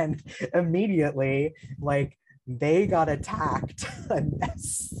 When immediately, like, they got attacked. And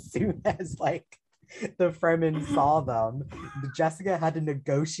as soon as, like, the Fremen saw them, Jessica had to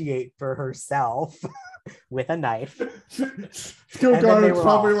negotiate for herself with a knife. Skilgar is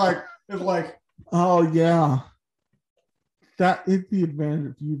probably like, oh yeah, that is the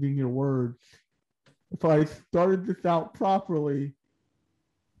advantage of using your words. If I started this out properly,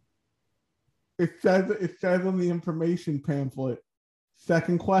 it says on the information pamphlet,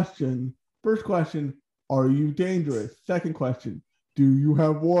 second question, first question, are you dangerous? Second question, do you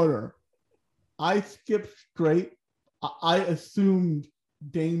have water? I skipped straight. I assumed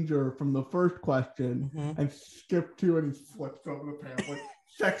danger from the first question and skipped to and flipped over the pamphlet.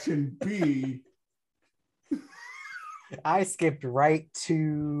 Section B. I skipped right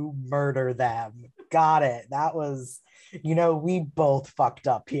to murder them. Got it. That was, we both fucked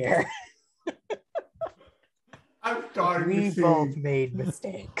up here. We both made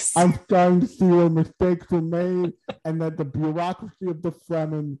mistakes. I'm starting to see where mistakes were made and that the bureaucracy of the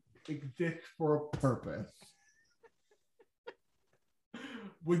Fremen exists for a purpose.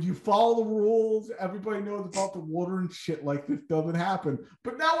 When you follow the rules, everybody knows about the water and shit like this doesn't happen.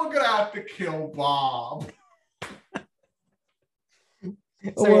 But now we're gonna have to kill Bob.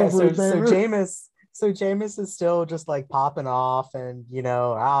 So Jameis is still just like popping off, and he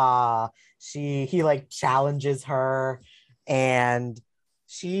like challenges her, and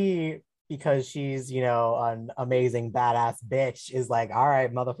she, because she's an amazing badass bitch, is like, all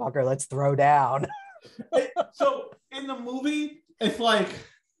right, motherfucker, let's throw down. So in the movie, it's like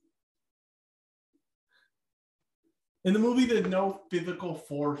there's no physical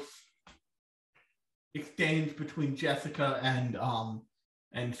force exchange between Jessica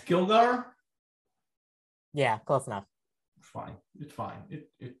and Skilgar. Yeah, close enough. It's fine.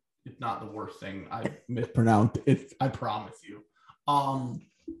 It's not the worst thing I mispronounced. I promise you.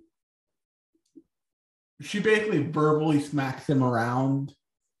 She basically verbally smacks him around,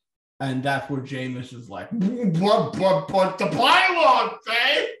 and that's where Jameis is like, but the bylaws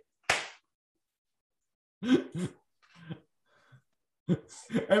say.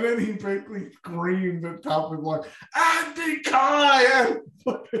 And then he basically screams at top of his lungs, Andy Kai!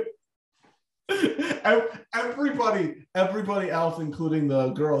 And everybody else, including the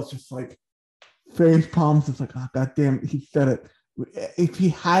girl, is just like face palms. It's like, oh, goddamn, he said it. If he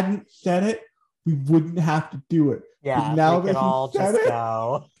hadn't said it, we wouldn't have to do it. Yeah, but now we could all just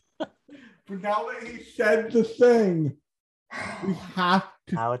go. But now that he said the thing, we have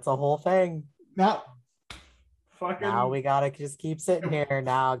to. Now it's a whole thing. Now we gotta just keep sitting here.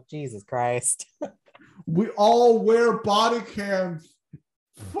 Now, Jesus Christ. We all wear body cams,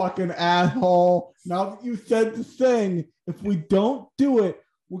 fucking asshole. Now that you said the thing, if we don't do it,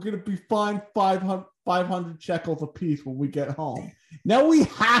 we're gonna be fined 500 shekels a piece when we get home. Now we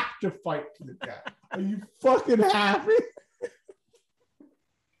have to fight to the death. Are you fucking happy?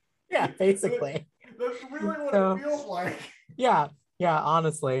 Yeah, basically. That's really what it feels like. Yeah,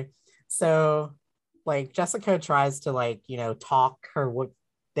 honestly. So, like, Jessica tries to, like, talk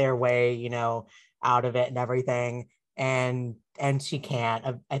their way, out of it and everything. And she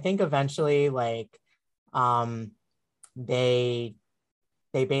can't. I think eventually, like, they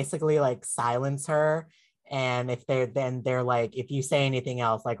basically, like, silence her. And they're like, if you say anything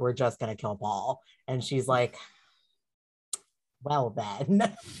else, like, we're just going to kill Paul. And she's like, well,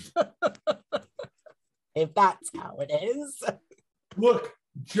 then. If that's how it is. Look,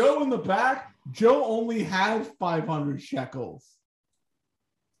 Joe in the back, Joe only has 500 shekels.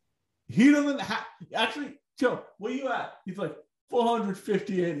 He doesn't have, actually, Joe, where you at? He's like,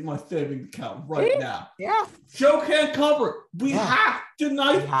 458 in my savings account right now. Yeah. Joe can't cover it. We have to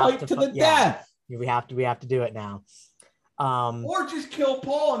knife fight to the death. We have to do it now. Or just kill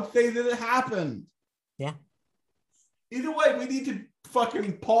Paul and say that it happened. Yeah. Either way, we need to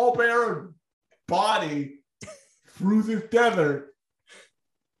fucking pallbearer body Bruiser's desert,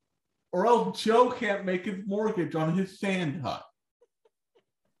 or else Joe can't make his mortgage on his sand hut.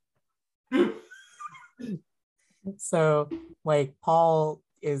 So, like, Paul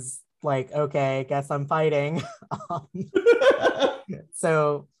is like, okay, guess I'm fighting. um,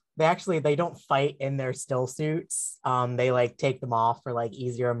 so they don't fight in their still suits. They like take them off for like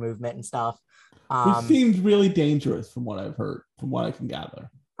easier movement and stuff. Which seems really dangerous from what I've heard, from what I can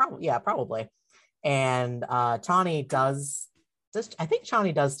gather. Probably. And Chani does I think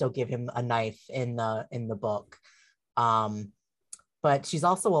Chani does still give him a knife in the book. But she's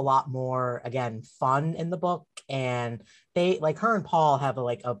also a lot more, again, fun in the book. And they like her and Paul have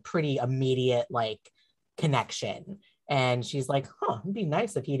a pretty immediate like connection. And she's like, it'd be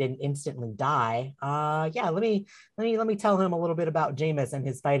nice if he didn't instantly die. Yeah, let me tell him a little bit about Jameis and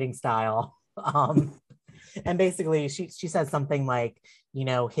his fighting style. And basically she says something like,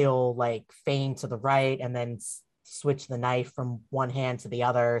 he'll like feign to the right and then switch the knife from one hand to the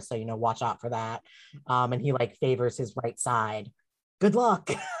other. So, watch out for that. And he like favors his right side. Good luck.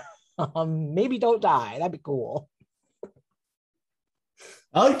 Maybe don't die. That'd be cool.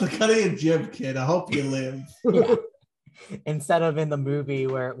 I like the cutting a jib, kid. I hope you live. Yeah. Instead of in the movie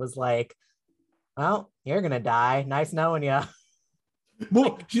where it was like, well, you're gonna die. Nice knowing you.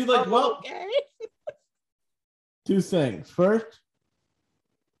 Well, she's like, well, okay. Two things. First,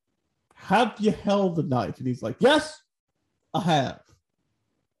 have you held the knife? And he's like, yes, I have.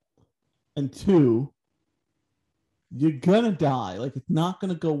 And two, you're gonna die. Like, it's not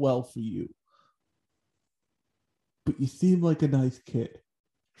gonna go well for you. But you seem like a nice kid.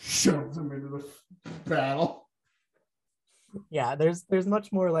 Shoves him into the battle. Yeah, there's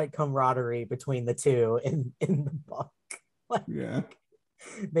much more like camaraderie between the two in the book. Like, yeah.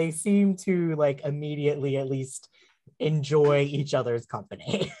 They seem to like immediately at least enjoy each other's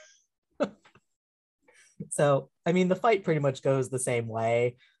company. So, I mean, the fight pretty much goes the same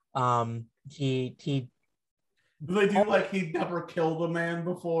way. He They do like he'd never killed a man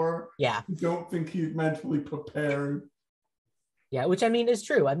before. Yeah. I don't think he's mentally prepared. Yeah, which I mean is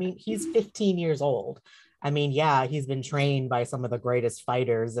true. I mean, he's 15 years old. I mean, yeah, he's been trained by some of the greatest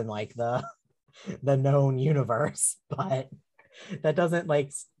fighters in like the known universe, but that doesn't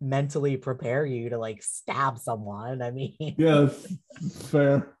like mentally prepare you to like stab someone. I mean, yes,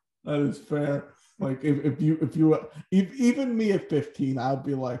 fair. That is fair. Like if even me at 15, I'd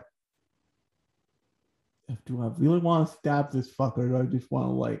be like, do I really want to stab this fucker? Or do I just want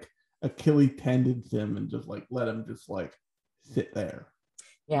to like Achilles tendons him and just like let him just like sit there?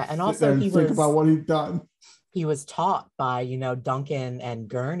 Yeah, and also he think about what he's done. He was taught by Duncan and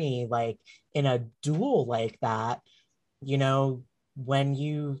Gurney, like in a duel like that, when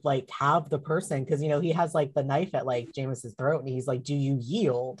you like have the person, because he has like the knife at like Jameis's throat, and he's like, do you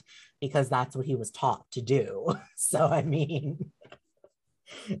yield? Because that's what he was taught to do. So I mean,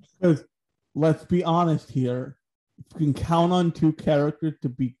 let's be honest here. If you can count on two characters to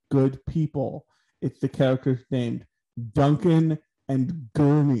be good people, it's the characters named Duncan and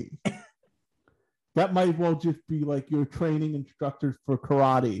Gurney. That might well just be like your training instructors for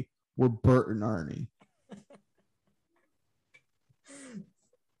karate were Bert and Ernie.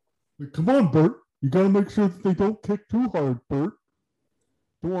 Like, come on, Bert. You got to make sure that they don't kick too hard, Bert.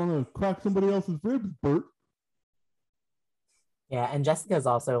 Don't want to crack somebody else's ribs, Bert. Yeah, and Jessica's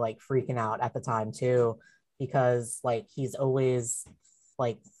also like freaking out at the time too, because like he's always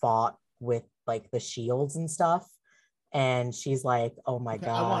like fought with like the shields and stuff. And she's like, "Oh my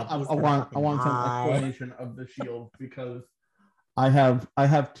god!" I want some explanation of the shield, because I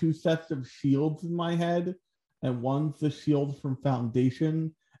have two sets of shields in my head, and one's the shield from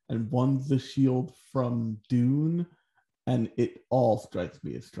Foundation, and one's the shield from Dune, and it all strikes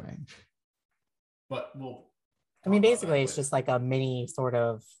me as strange. But I mean, basically, it's just like a mini sort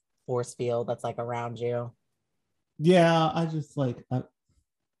of force field that's like around you. Yeah, I just like.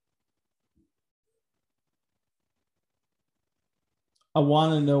 I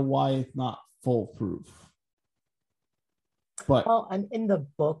want to know why it's not foolproof. But well, in the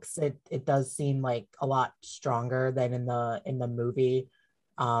books, it does seem like a lot stronger than in the movie,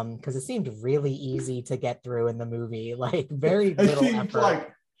 because it seemed really easy to get through in the movie, like very little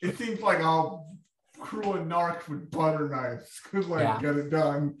effort. It seems like I'll crew of narcs with butter knives could get it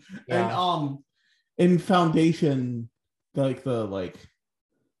done. Yeah. And in Foundation, the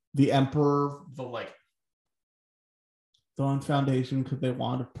Emperor, on Foundation, because they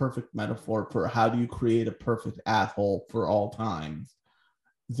want a perfect metaphor for how do you create a perfect asshole for all times.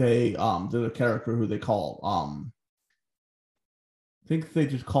 There's a character who they call I think they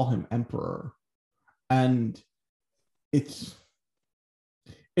just call him Emperor, and it's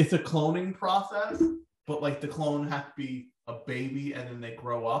a cloning process, but like the clone has to be a baby and then they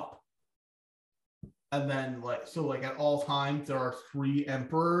grow up. And then like at all times there are 3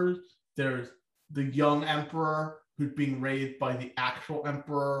 emperors. There's the young emperor who's being raised by the actual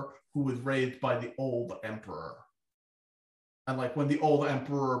emperor who was raised by the old emperor. And like when the old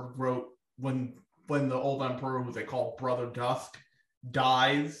emperor when the old emperor, who they call Brother Dusk,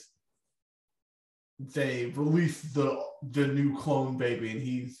 dies, they release the new clone baby, and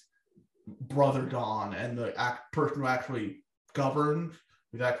he's Brother Dawn, and the person who actually governs,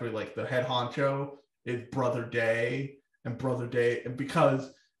 who's actually like the head honcho, is Brother Day. And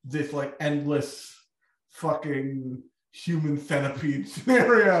because this like endless fucking human centipede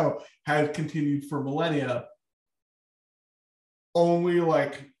scenario has continued for millennia, only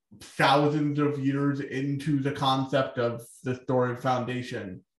like thousands of years into the concept of the story of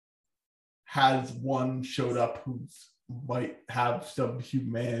Foundation has one showed up who might have some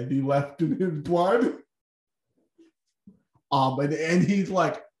humanity left in his blood. And he's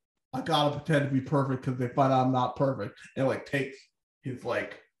like, I gotta pretend to be perfect because they find out I'm not perfect, and like takes his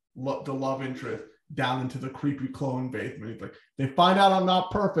like the love interest down into the creepy clone basement. He's like, they find out I'm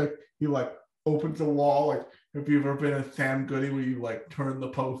not perfect. He like opens the wall. Like, if you've ever been a Sam Goody where you like turn the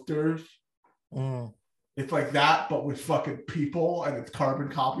posters, it's like that, but with fucking people, and it's carbon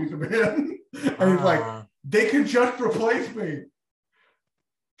copies of him. And he's like, they can just replace me.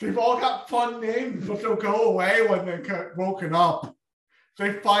 They've all got fun names, but they'll go away when they get woken up.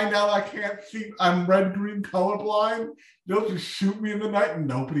 They find out I can't see, I'm red-green colorblind, they'll just shoot me in the night and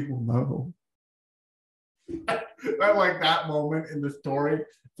nobody will know. I like that moment in the story.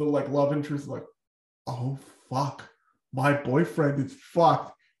 The like love interest is like, oh fuck, my boyfriend is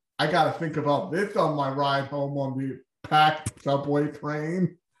fucked. I gotta think about this on my ride home on the packed subway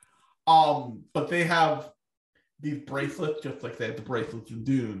train. But they have these bracelets, just like they have the bracelets in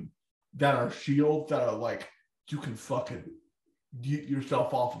Dune, that are shields that are like, you can fucking get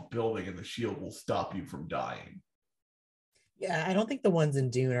yourself off a building and the shield will stop you from dying. Yeah, I don't think the ones in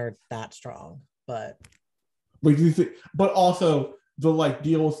Dune are that strong, but also the like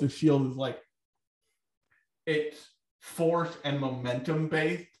deal with the shield is like, it's force and momentum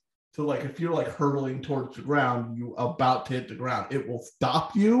based. So like if you're like hurtling towards the ground, you about to hit the ground, it will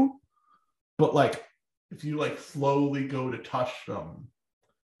stop you. But like if you like slowly go to touch them,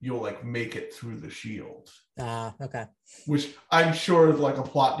 you'll like make it through the shield. Okay. Which I'm sure is like a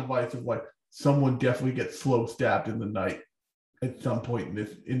plot device of like someone definitely gets slow stabbed in the night at some point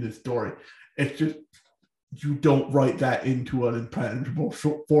in this story. It's just you don't write that into an impenetrable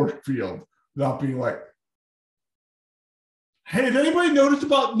force field without being like, hey, did anybody notice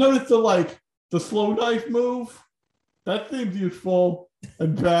the slow knife move? That seems useful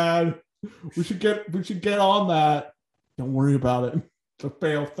and bad. We should get on that. Don't worry about it. It's a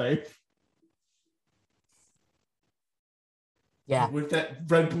fail safe. Yeah. With that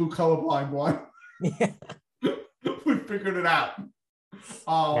red-blue colorblind one. Yeah. We figured it out.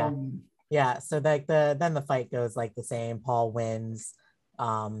 Yeah. So then the fight goes like the same. Paul wins.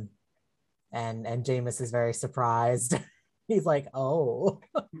 And Jameis is very surprised. He's like, oh,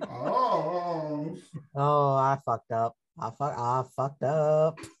 I fucked up. I fucked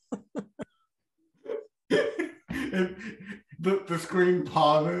up. The screen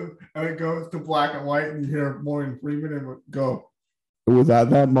pauses and it goes to black and white, and you hear Morgan Freeman and go, it was at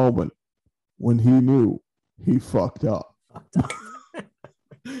that moment when he knew he fucked up.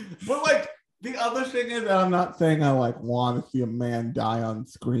 But like the other thing is that I'm not saying I like want to see a man die on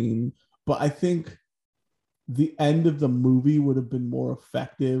screen, but I think the end of the movie would have been more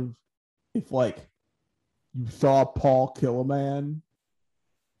effective if like you saw Paul kill a man,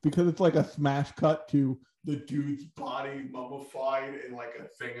 because it's like a smash cut to the dude's body mummified in like a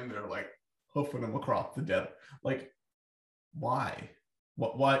thing, and they're like hoofing him across the desert. Like, why?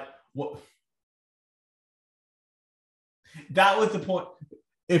 What? That was the point.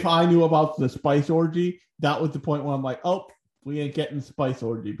 If I knew about the spice orgy, that was the point where I'm like, oh, we ain't getting spice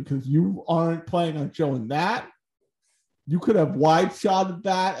orgy, because you aren't planning on showing that. You could have wide shotted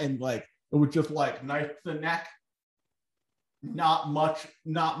that, and like it was just like knife to the neck.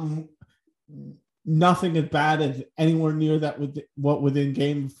 Nothing as bad as anywhere near that with what within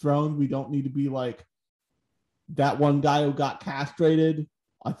Game of Thrones. We don't need to be like that one guy who got castrated,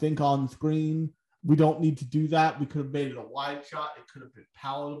 I think, on screen. We don't need to do that. We could have made it a wide shot. It could have been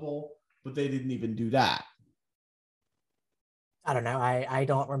palatable, but they didn't even do that. I don't know. I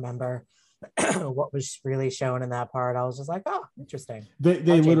don't remember what was really shown in that part. I was just like, oh, interesting. They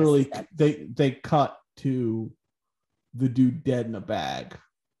literally they cut to the dude dead in a bag.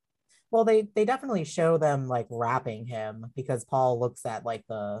 Well, they definitely show them like wrapping him, because Paul looks at like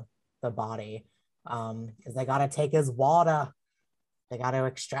the body, Because they gotta take his water. They gotta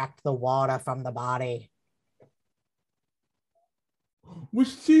extract the water from the body. Which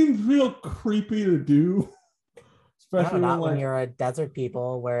seems real creepy to do. No, Especially when not when like you're a desert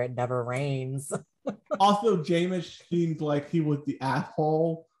people where it never rains. also Jameis seemed like he was the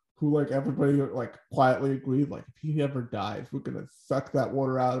asshole who like everybody like quietly agreed like if he ever dies, we're gonna suck that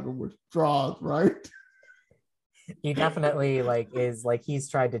water out of him with straws, right? He definitely like is like he's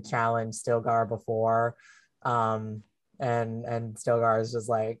tried to challenge Stilgar before. And Stilgar is just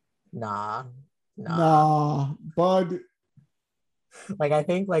like, nah, nah. Nah, bud. Like I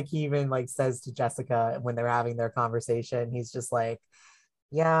think like he even like says to Jessica when they're having their conversation, he's just like,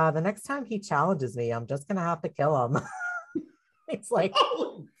 yeah, the next time he challenges me, I'm just gonna have to kill him. It's like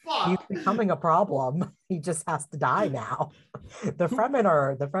Oh he's fuck. becoming a problem. He just has to die now. The Fremen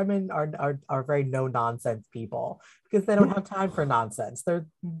are very no nonsense people because they don't have time for nonsense. The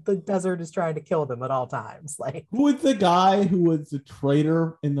desert is trying to kill them at all times. Like, Who is the guy who was the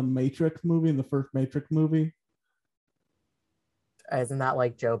traitor in the Matrix movie, in the first Matrix movie? isn't that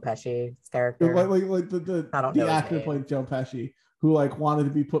like Joe Pesci's Like, character? like I don't the know his actor name. played Joe Pesci, who like wanted to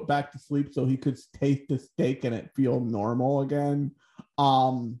be put back to sleep so he could taste the steak and it feel normal again.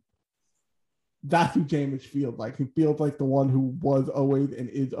 Um, that's who James feels like. He feels like the one who was always and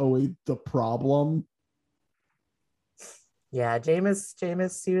is always the problem. Yeah,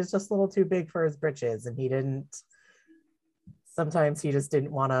 Jameis, he was just a little too big for his britches, and he didn't. Sometimes he just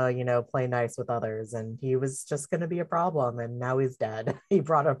didn't want to, play nice with others, and he was just going to be a problem. And now he's dead. He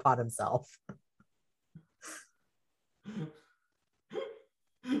brought it upon himself.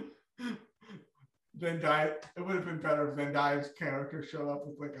 Zendaya, it would have been better if Zendaya's character showed up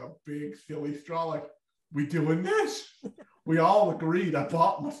with like a big silly straw, like, we doing this? We all agreed I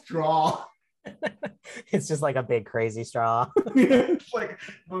bought my straw. It's just like a big crazy straw It's like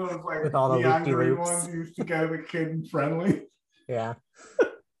one of those like with all the neon loopy green loops. ones used to get the kid friendly. Yeah.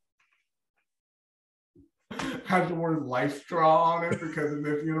 Has the word life straw on it because in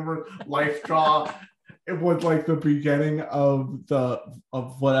this universe, life straw it was like the beginning of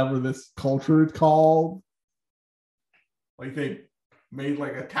whatever this culture is called. Like they made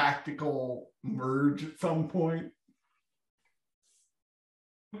like a tactical merge at some point.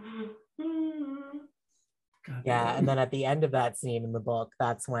 Yeah, and then at the end of that scene in the book,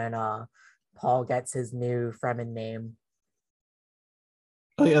 that's when Paul gets his new Fremen name.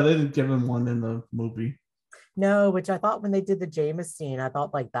 Oh yeah, they didn't give him one in the movie. No, which I thought when they did the Jameis scene, I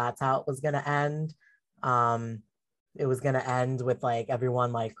thought like that's how it was gonna end. Um, it was gonna end with like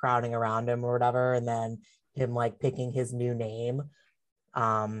everyone like crowding around him or whatever, and then him like picking his new name.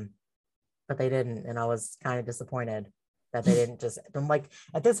 Um, but they didn't, and I was kind of disappointed that they didn't just. I'm like,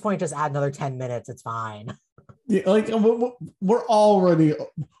 at this point, just add another 10 minutes. It's fine. Yeah, like we're already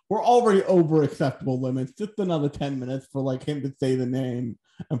over acceptable limits. Just another 10 minutes for like him to say the name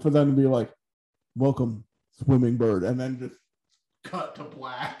and for them to be like, "Welcome, swimming bird," and then just cut to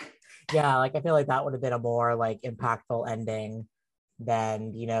black. Yeah, like I feel like that would have been a more like impactful ending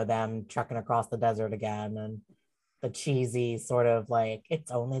than them trekking across the desert again and the cheesy sort of like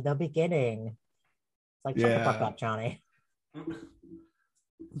it's only the beginning. It's like shut the fuck Yeah. up, Johnny.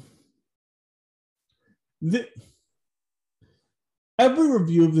 The, every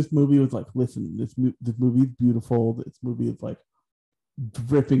review of this movie was like, "Listen, this movie is beautiful. This movie is like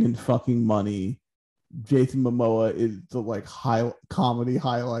dripping in fucking money. Jason Momoa is the like high comedy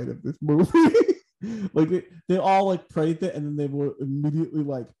highlight of this movie." Like they all like praised it, and then they were immediately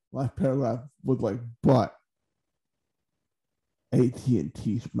like last paragraph was like, "But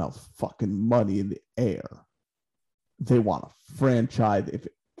AT&T smells fucking money in the air. They want a franchise if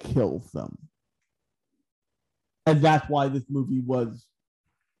it kills them." And that's why this movie was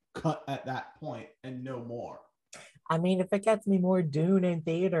cut at that point and no more. I mean, if it gets me more Dune in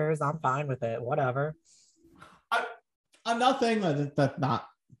theaters, I'm fine with it. Whatever. I'm not saying that's not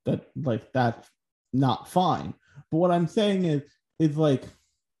that's not fine. But what I'm saying is like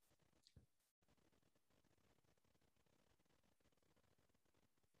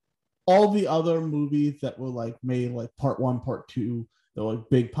all the other movies that were like made like part one, part two, they're like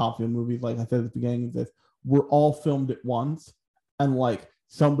big popular movies, like I said at the beginning of this, were all filmed at once. And like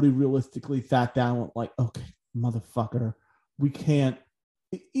somebody realistically sat down and like, okay, motherfucker, we can't.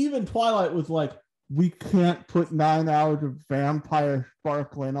 Even Twilight was like, we can't put 9 hours of vampire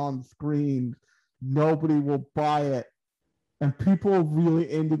sparkling on screen. Nobody will buy it. And people are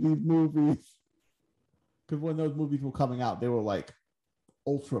really into these movies. Because when those movies were coming out, they were like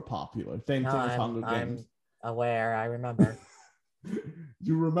ultra popular. Same No, thing with I'm Hunger Games. I'm aware. I remember.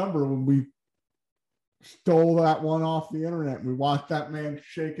 You remember when we stole that one off the internet. We watched that man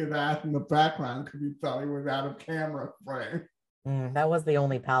shake his ass in the background because he thought he was out of camera frame. That was the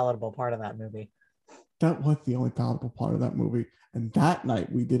only palatable part of that movie. That was the only palatable part of that movie. And that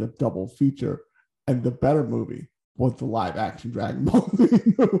night we did a double feature, and the better movie was the live action Dragon Ball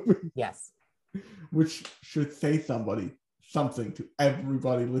Z movie. Yes. Which should say something to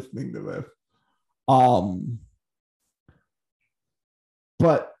everybody listening to this.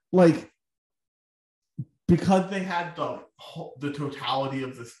 But like, because they had the totality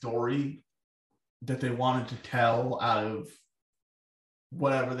of the story that they wanted to tell out of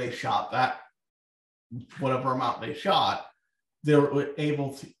whatever they shot, that whatever amount they shot, they were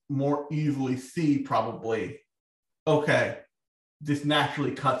able to more easily see probably, okay, this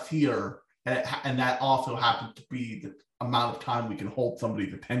naturally cuts here, and that also happens to be the amount of time we can hold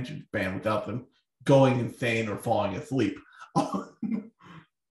somebody's attention span without them going insane or falling asleep.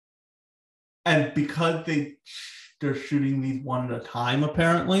 And because they're shooting these one at a time,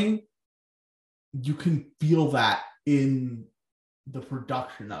 apparently, you can feel that in the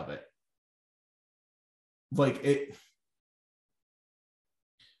production of it. Like,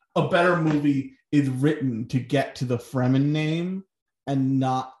 a better movie is written to get to the Fremen name and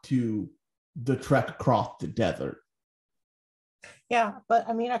not to the trek across the desert. Yeah, but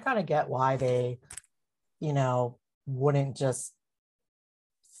I mean, I kind of get why they, wouldn't just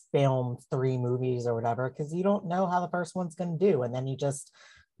film 3 movies or whatever, because you don't know how the first one's going to do. And then you just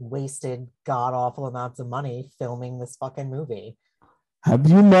wasted god-awful amounts of money filming this fucking movie. Have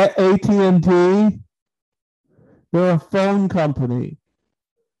you met AT&T? They're a phone company.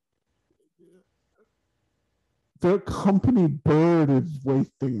 Their company bird is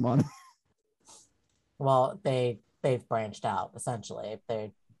wasting money. Well, they've branched out, essentially.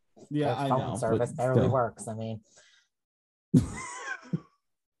 Their phone service barely works. I mean...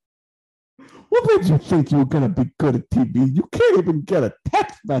 What made you think you were going to be good at TV? You can't even get a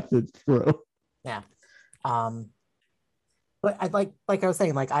text message through. Yeah. But I like I was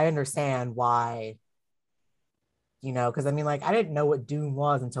saying, like, I understand why, because I mean, like, I didn't know what Dune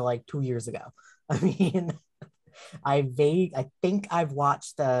was until like 2 years ago. I mean, I think I've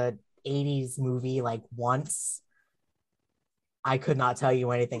watched the 80s movie like once. I could not tell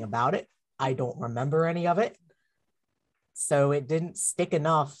you anything about it. I don't remember any of it. So it didn't stick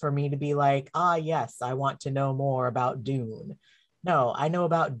enough for me to be like, yes, I want to know more about Dune. No, I know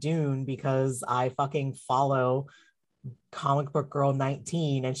about Dune because I fucking follow Comic Book Girl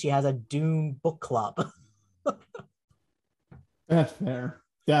 19 and she has a Dune book club. That's fair.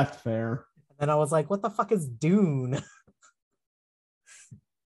 That's fair. And I was like, what the fuck is Dune?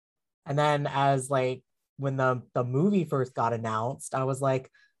 And then as like, when the movie first got announced, I was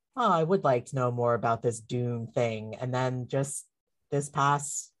like, I would like to know more about this Dune thing. And then just this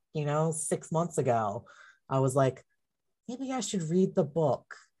past, 6 months ago, I was like, maybe I should read the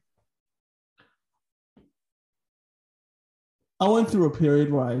book. I went through a period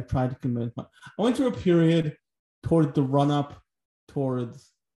where I tried to convince I went through a period toward the run-up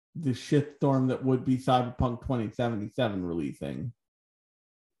towards the shitstorm that would be Cyberpunk 2077 releasing,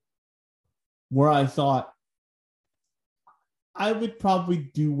 where I thought I would probably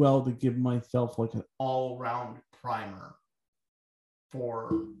do well to give myself like an all-around primer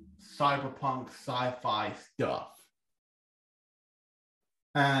for cyberpunk sci-fi stuff.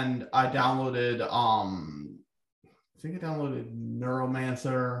 And I downloaded I think I downloaded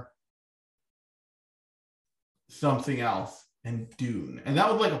Neuromancer, something else, and Dune. And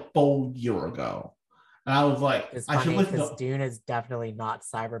that was like a full year ago. And I was like, it's funny because Dune is definitely not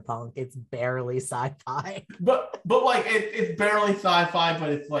cyberpunk. It's barely sci-fi. But like it's barely sci-fi, but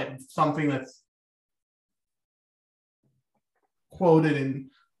it's like something that's quoted in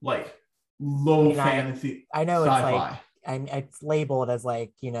like low fantasy. I know sci-fi. It's like, and it's labeled as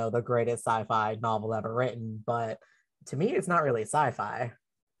like, the greatest sci-fi novel ever written, but to me, it's not really sci-fi.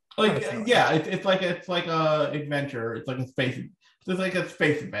 Like, yeah, it's like a adventure. It's like a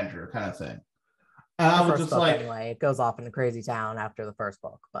space adventure kind of thing. And I was just like, anyway, it goes off in a crazy town after the first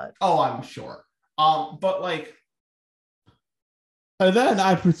book, but I'm sure. But like, and then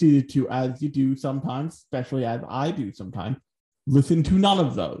I proceeded to, as you do sometimes, especially as I do sometimes, listen to none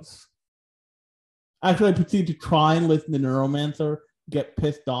of those. Actually, I proceeded to try and listen to Neuromancer, get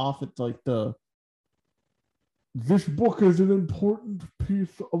pissed off. It's like this book is an important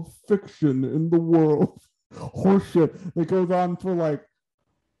piece of fiction in the world. Horseshit that goes on for like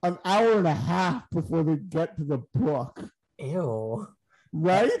an hour and a half before they get to the book. Ew.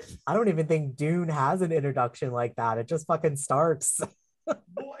 Right? I don't even think Dune has an introduction like that. It just fucking starts.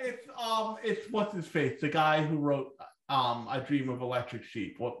 Well, it's what's his face? The guy who wrote I Dream of Electric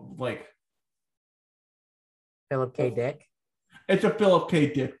Sheep. What, like, Philip K. Dick. It's a Philip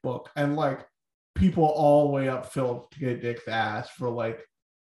K. Dick book, and like people all the way up Philip K. Dick's ass for like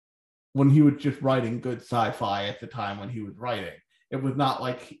when he was just writing good sci-fi at the time when he was writing. It was not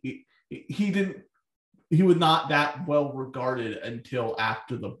like he was not that well regarded until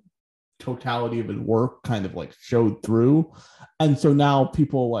after the totality of his work kind of like showed through. And so now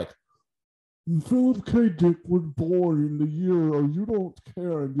people like, Philip K. Dick was born in the year, or you don't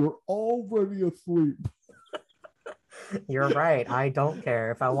care, and you're already asleep. You're right. I don't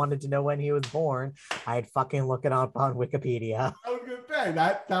care. If I wanted to know when he was born, I'd fucking look it up on Wikipedia. I was gonna say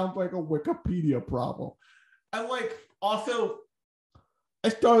that sounds like a Wikipedia problem. And like also, I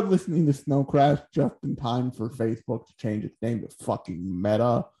started listening to Snow Crash just in time for Facebook to change its name to fucking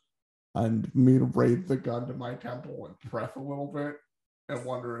Meta, and me to raise the gun to my temple and press a little bit and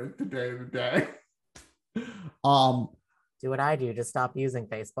wonder if today is the day. Do what I do, just stop using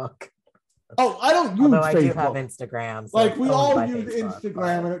Facebook. Oh, I don't use Although Facebook. I do have Instagram. So like we all use Facebook,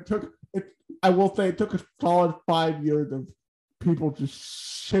 Instagram, and it took I will say it took a solid 5 years of people just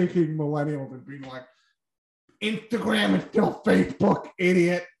shaking millennials and being like, Instagram is still Facebook,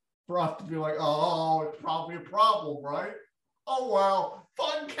 idiot. For us to be like, oh, it's probably a problem, right? Oh well,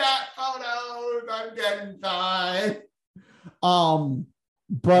 fun cat photos. I'm getting inside.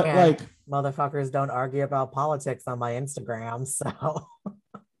 But yeah, like motherfuckers don't argue about politics on my Instagram, so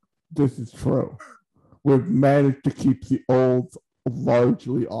this is true. We've managed to keep the old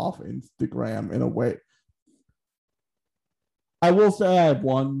largely off Instagram in a way. I will say I have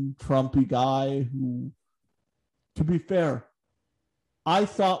one Trumpy guy who, to be fair, I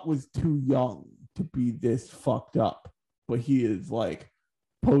thought was too young to be this fucked up, but he is like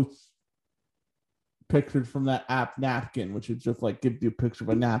posts pictures from that app Napkin, which is just like gives you a picture of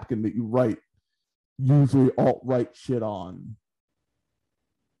a napkin that you write usually alt-right shit on.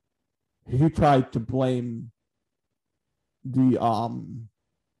 He tried to blame the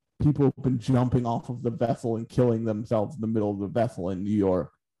people who've been jumping off of the vessel and killing themselves in the middle of the vessel in New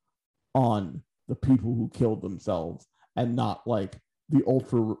York on the people who killed themselves, and not like the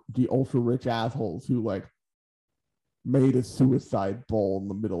ultra rich assholes who like made a suicide bowl in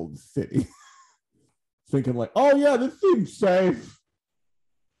the middle of the city. Thinking like, oh yeah, this seems safe.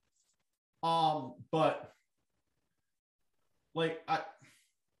 But like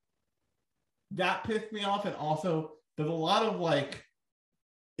that pissed me off, and also there's a lot of like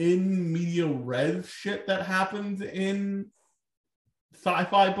in media res shit that happens in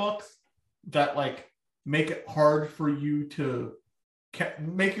sci-fi books that like make it hard for you to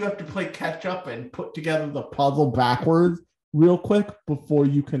make you have to play catch up and put together the puzzle backwards real quick before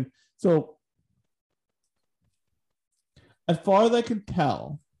you can. So as far as I can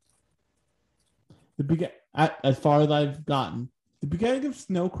tell, as far as I've gotten, the beginning of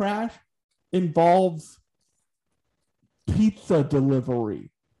Snow Crash involves pizza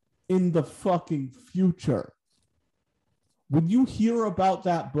delivery in the fucking future. When you hear about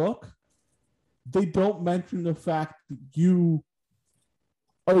that book, they don't mention the fact that you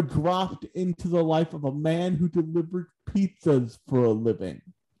are dropped into the life of a man who delivered pizzas for a living.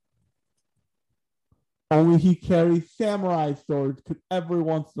 Only he carries samurai swords because every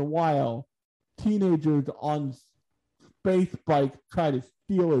once in a while, teenagers on space bikes try to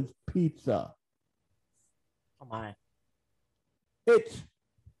steal his pizza. Oh my.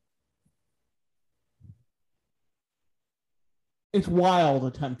 It's wild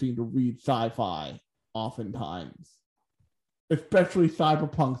attempting to read sci-fi oftentimes, especially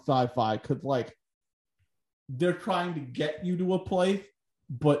cyberpunk sci-fi, because like they're trying to get you to a place,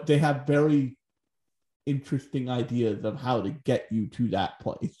 but they have very interesting ideas of how to get you to that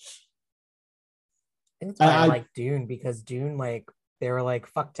place. It's why I like Dune, because Dune, like, they were like,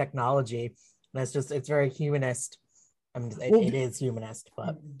 fuck technology. And it's very humanist. I mean, it is humanist,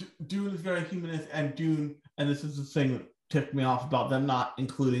 but Dune is very humanist, and this is the thing that tipped me off about them not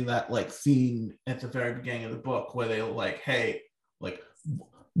including that like scene at the very beginning of the book where they were like, hey, like,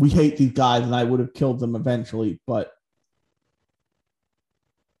 we hate these guys and I would have killed them eventually, but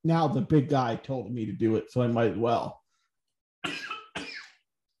now the big guy told me to do it, so I might as well.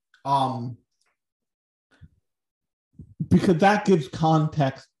 Because that gives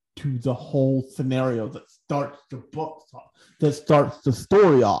context to the whole scenario that starts the book, that starts the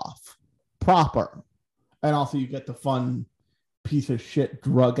story off proper. And also you get the fun piece of shit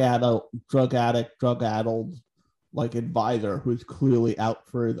drug addled like advisor who's clearly out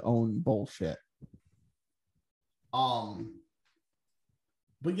for his own bullshit.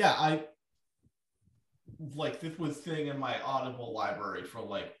 But yeah, I like this was sitting in my Audible library for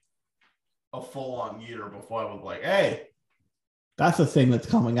like a full-on year before I was like, hey, that's a thing that's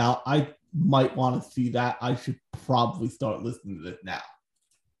coming out. I might want to see that, I should probably start listening to this now.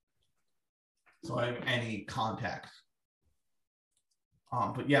 So I have any context.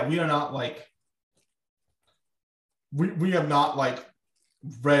 But yeah, we are not like we have not like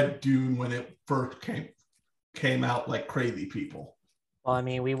read Dune when it first came out like crazy people. Well, I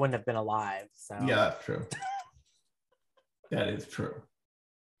mean, we wouldn't have been alive, so yeah, that's true. That is true.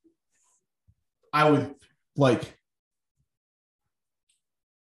 I would like,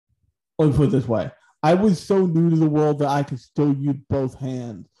 let me put it this way. I was so new to the world that I could still use both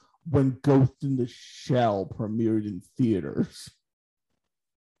hands when Ghost in the Shell premiered in theaters.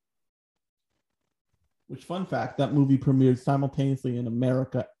 Which, fun fact, that movie premiered simultaneously in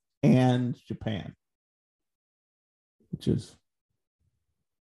America and Japan, which is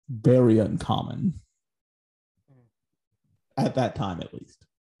very uncommon at that time, at least.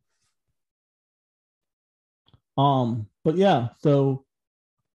 But yeah, so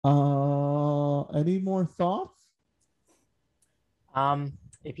any more thoughts?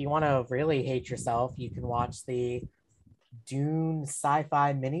 If you want to really hate yourself, you can watch the Dune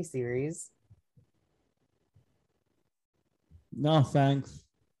sci-fi miniseries. No, thanks.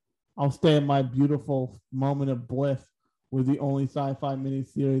 I'll stay in my beautiful moment of bliss with the only sci-fi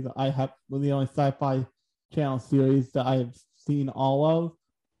miniseries I have, with the only sci-fi channel series that I have seen all of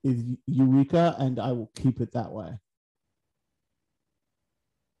is Eureka, and I will keep it that way.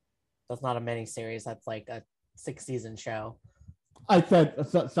 That's not a miniseries. That's like a 6-season show. I said a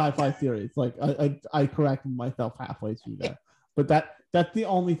sci-fi series. Like I corrected myself halfway through there, but that's the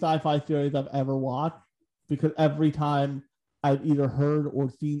only sci-fi series I've ever watched, because every time I've either heard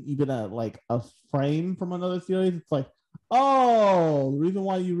or seen even a frame from another series, it's like, oh, the reason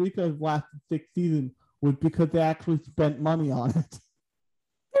why Eureka has lasted 6 seasons was because they actually spent money on it.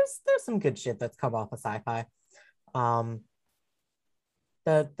 There's some good shit that's come off of sci-fi.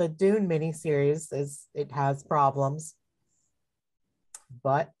 The Dune miniseries it has problems,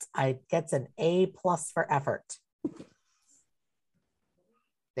 but it gets an A+ for effort.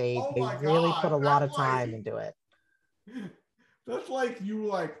 They really put a lot of time into it. That's like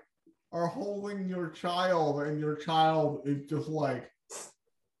you are holding your child and your child is just like,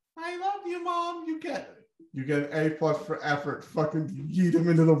 I love you, Mom. You get an A+ for effort. Fucking yeet him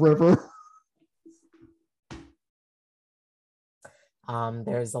into the river.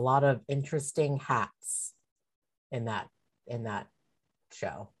 There's a lot of interesting hats in that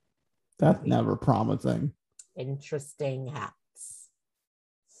show. That's never promising. Interesting hats.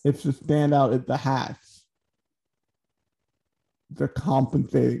 It's the standout at the hats. They're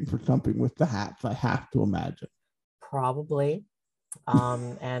compensating for something with the hats, I have to imagine. Probably.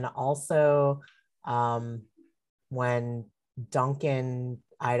 And also, when Duncan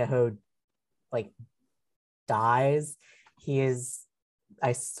Idaho dies,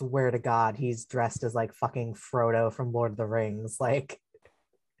 I swear to God, he's dressed as fucking Frodo from Lord of the Rings.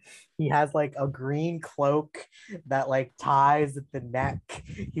 He has a green cloak that ties at the neck.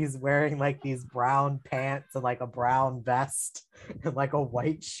 He's wearing these brown pants and a brown vest and a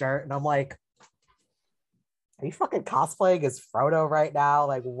white shirt. And I'm like, are you fucking cosplaying as Frodo right now?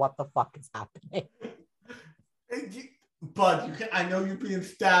 What the fuck is happening? But I know you're being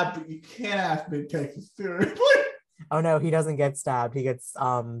stabbed, but you can't ask me to take it seriously. Oh no, he doesn't get stabbed. He gets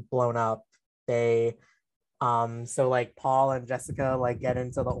blown up. They so Paul and Jessica get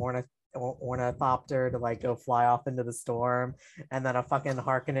into the ornithopter to go fly off into the storm, and then a fucking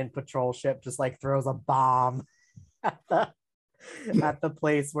Harkonnen patrol ship just throws a bomb at the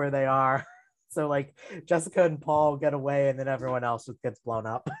place where they are. So Jessica and Paul get away, and then everyone else just gets blown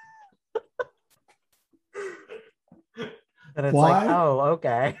up. And it's Why? oh,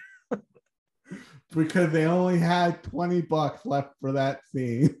 okay. Because they only had $20 left for that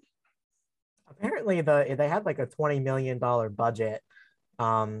scene. Apparently they had a $20 million budget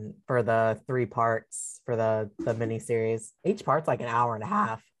for the 3 parts for the miniseries. Each part's an hour and a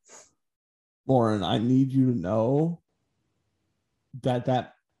half. Lauren, I need you to know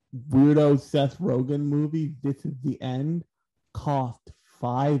that weirdo Seth Rogen movie, This Is the End, cost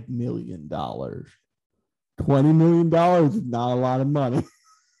 $5 million. $20 million is not a lot of money.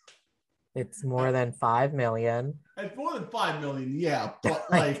 It's more than 5 million. It's more than 5 million, yeah. But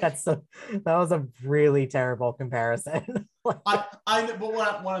that was a really terrible comparison. I but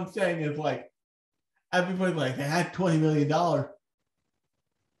what I'm saying is everybody they had $20 million. I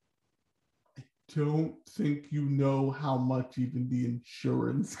don't think you know how much even the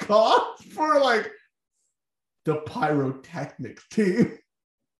insurance costs for the pyrotechnics team.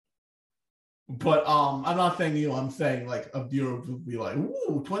 But I'm not saying you. I'm saying a viewer would be like,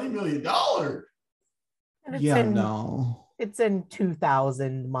 "Ooh, $20 million." Yeah, no. It's in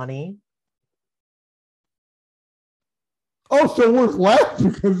 2000 money. Oh, so we're left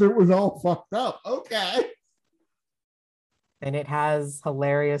because it was all fucked up. Okay. And it has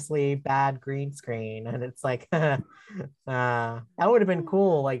hilariously bad green screen. And it's like, that would have been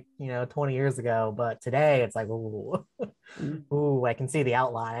cool, like, 20 years ago. But today it's like, ooh, ooh, I can see the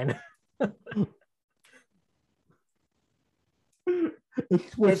outline.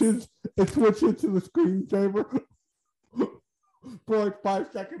 It switches to the screensaver. For like 5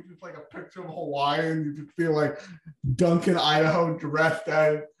 seconds, it's like a picture of Hawaii, and you just feel like Duncan, Idaho, dressed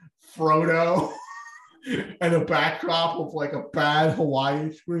as Frodo, and a backdrop of like a bad Hawaii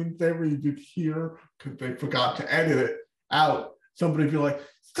screensaver. You just hear, because they forgot to edit it out, somebody be like,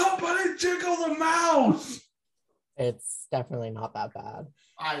 "Somebody jiggle the mouse." It's definitely not that bad.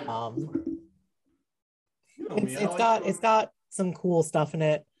 It's got some cool stuff in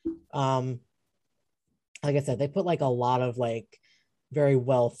it. Like I said, they put like a lot of like very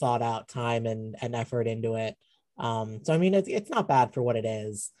well thought out time and effort into it. So I mean, it's not bad for what it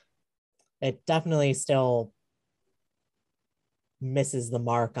is. It definitely still misses the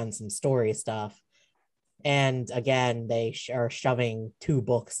mark on some story stuff. And again, they are shoving 2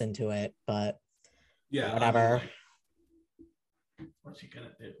 books into it, but yeah, whatever. I mean, like, what's he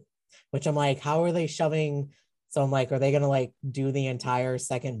gonna do? Which I'm like, how are they shoving? So I'm like, are they gonna like do the entire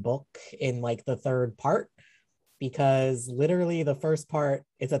second book in like the 3rd part? Because literally the first part,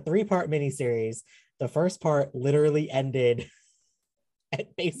 it's a 3-part miniseries. The first part literally ended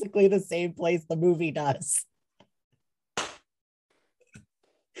at basically the same place the movie does.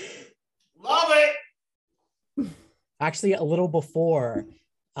 Love it. Actually, a little before,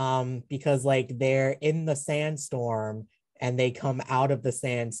 because like they're in the sandstorm and they come out of the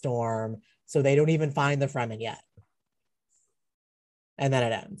sandstorm, so they don't even find the Fremen yet. And then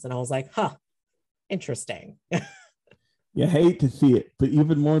it ends. And I was like, huh, interesting. You hate to see it, but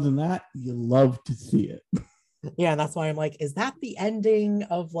even more than that, you love to see it. Yeah, and that's why I'm like, is that the ending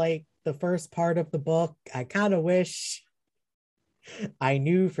of like the first part of the book? I kind of wish I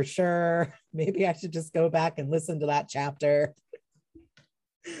knew for sure. Maybe I should just go back and listen to that chapter.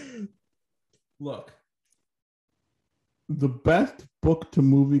 Look, the best book to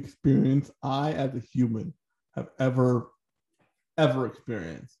movie experience I, as a human, have ever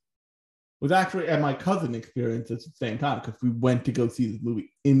experienced was actually, and my cousin experienced at the same time, because we went to go see this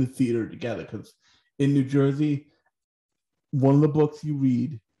movie in the theater together. Because in New Jersey, one of the books you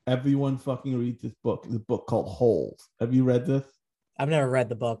read, everyone fucking reads this book. It's a book called Holes. Have you read this? I've never read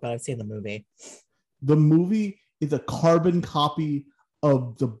the book, but I've seen the movie. The movie is a carbon copy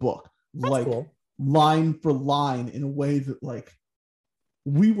of the book. That's like cool. Line for line, in a way that like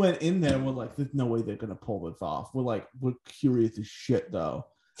we went in there and we're like, there's no way they're gonna pull this off. We're curious as shit though.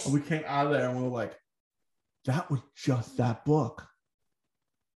 And we came out of there and we were like, that was just that book.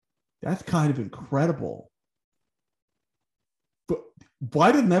 That's kind of incredible. But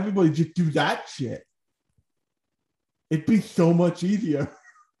why didn't everybody just do that shit? It'd be so much easier.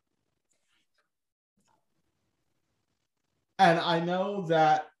 And I know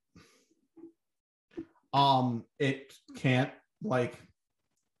that it can't, like,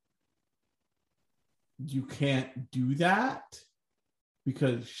 you can't do that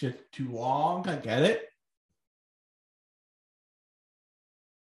because shit's too long. I get it.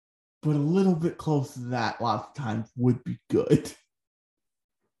 But a little bit close to that lots of times would be good.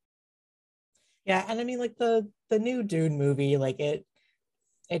 Yeah, and I mean, like the new Dune movie, like it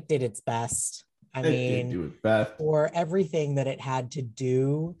did its best. I mean, did do its best for everything that it had to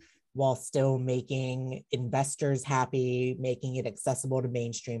do while still making investors happy, making it accessible to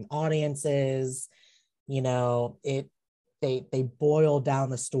mainstream audiences. They boiled down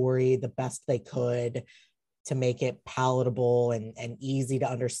the story the best they could to make it palatable and easy to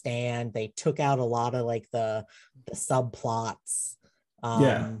understand. They took out a lot of like the subplots.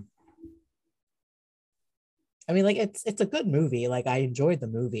 Yeah. I mean, like it's a good movie. Like I enjoyed the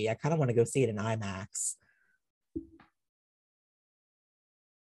movie. I kind of want to go see it in IMAX.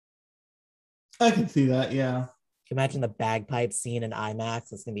 I can see that, yeah. Can you imagine the bagpipe scene in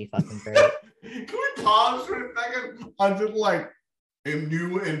IMAX? It's gonna be fucking great. Can we pause for a second on just like a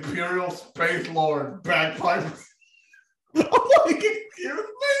new Imperial Space Lord bagpipes? I'm like, excuse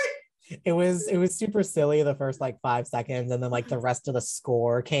me? It was super silly the first like 5 seconds, and then like the rest of the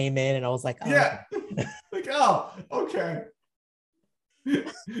score came in, and I was like, oh, yeah, okay. Like, oh, okay. I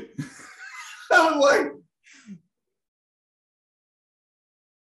was like,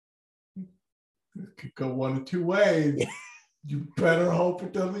 it could go one of two ways. You better hope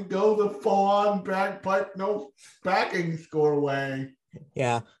it doesn't go the full-on bagpipe, no backing score way.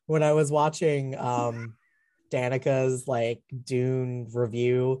 Yeah, when I was watching Danica's like Dune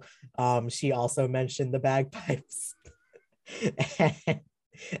review, she also mentioned the bagpipes. and,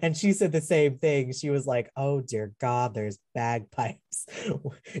 and she said the same thing. She was like, "Oh dear God, there's bagpipes.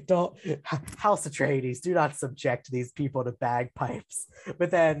 Don't, House Atreides, do not subject these people to bagpipes."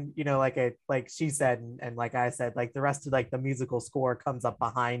 But then, like she said, and like I said, like the rest of like the musical score comes up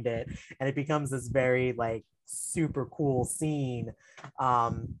behind it, and it becomes this very like super cool scene.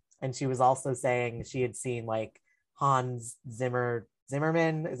 And she was also saying she had seen like Hans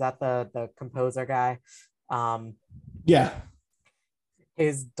Zimmerman, is that the composer guy? Yeah.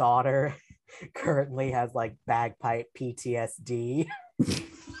 His daughter currently has like bagpipe PTSD.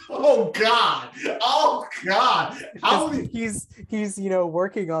 Oh God. How many? He's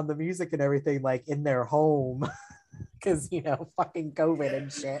working on the music and everything like in their home because fucking COVID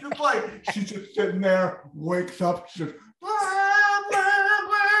and shit. Just like she's just sitting there, wakes up, she's just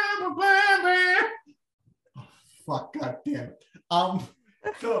fuck, god damn it.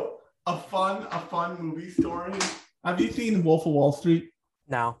 So a fun movie story. Have you seen Wolf of Wall Street?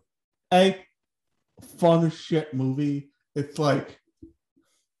 No. A fun shit movie. It's like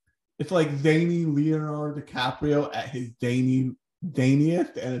zany Leonardo DiCaprio at his zaniest,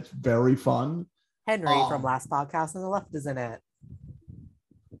 and it's very fun. Henry from Last Podcast on the Left is in it.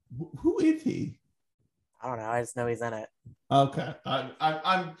 Who is he? I don't know. I just know he's in it. Okay,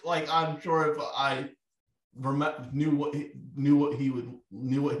 I'm sure if I knew what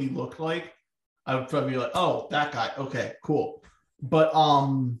he looked like, I would probably be like, oh, that guy. Okay, cool. But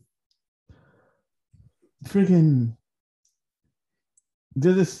freaking,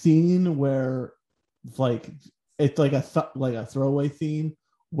 there's a scene where it's like a throwaway scene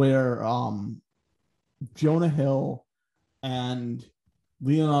where Jonah Hill and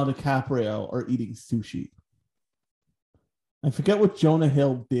Leonardo DiCaprio are eating sushi. I forget what Jonah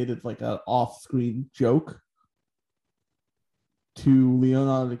Hill did as like an off-screen joke to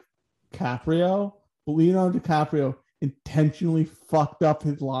Leonardo DiCaprio, but Leonardo DiCaprio intentionally fucked up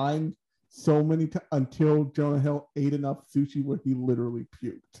his line so many times until Jonah Hill ate enough sushi where he literally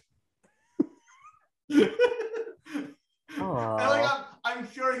puked. And I'm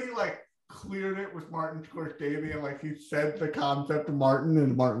sure he cleared it with Martin Scorsese, and he said the concept to Martin,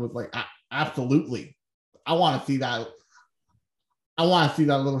 and Martin was like, absolutely, I want to see that. I want to see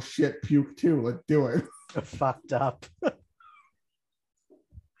that little shit puke too. Let's do it. Fucked up. But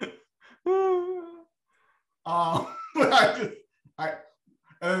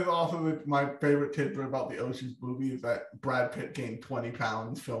and also my favorite tidbit about the Ocean's movie is that Brad Pitt gained 20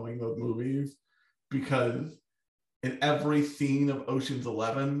 pounds filming those movies, because in every scene of Ocean's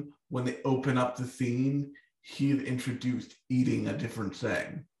 11, when they open up the scene, he's introduced eating a different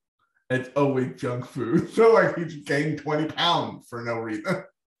thing. It's always junk food. So he just gained 20 pounds for no reason.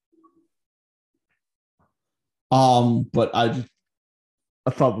 But I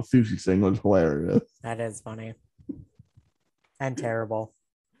thought the sushi thing was hilarious. That is funny. And terrible.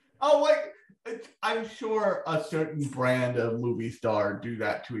 Oh, I'm sure a certain brand of movie star do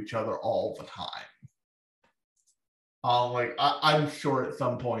that to each other all the time. I'm sure at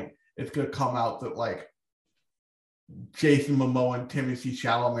some point it's gonna come out that Jason Momoa and Timothée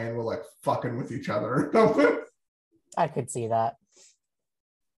Chalamet were fucking with each other or something. I could see that.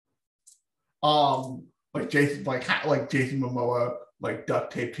 Jason Momoa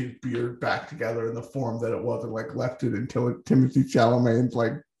duct taped his beard back together in the form that it was, and left it until Timothée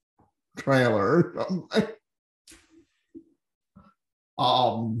Chalamet's trailer or something.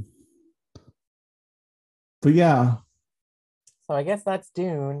 But yeah. So I guess that's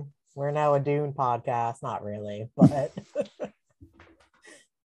Dune. We're now a Dune podcast. Not really, but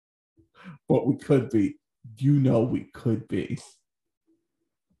but we could be. We could be. It's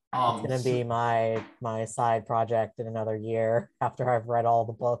gonna be my side project in another year after I've read all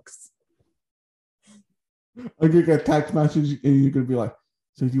the books. I get a text message and you're gonna be like,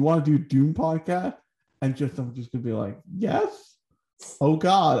 "So do you want to do Dune podcast?" And I'm just gonna be like, "Yes." Oh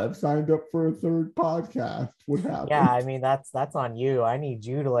God, I've signed up for a third podcast. What happened? Yeah, I mean that's on you. I need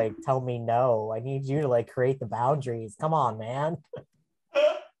you to tell me no. I need you to create the boundaries. Come on, man.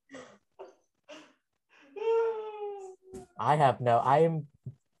 I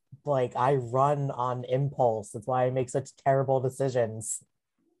run on impulse. That's why I make such terrible decisions.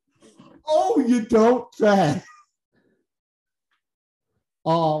 Oh, you don't say.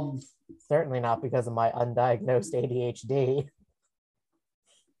 Certainly not because of my undiagnosed ADHD.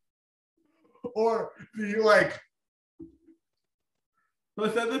 Or do you I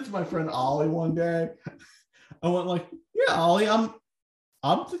said this to my friend Ollie one day. I went yeah, Ollie, I'm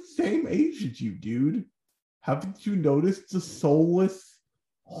the same age as you, dude. Haven't you noticed the soulless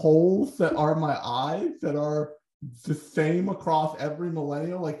holes that are my eyes that are the same across every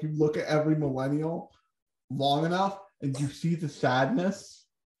millennial? You look at every millennial long enough and you see the sadness,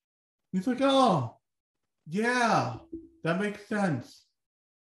 he's like, oh, yeah, that makes sense.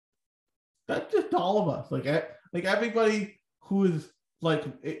 That's just all of us. Like everybody who is like,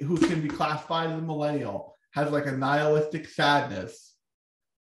 who can be classified as a millennial has like a nihilistic sadness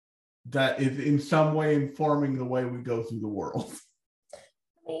that is in some way informing the way we go through the world. I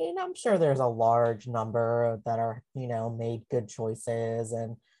mean, I'm sure there's a large number that are, made good choices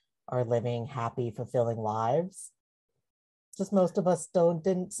and are living happy, fulfilling lives. Just most of us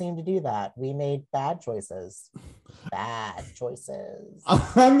didn't seem to do that. We made bad choices. Bad choices.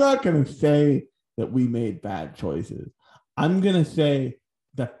 I'm not going to say that we made bad choices. I'm going to say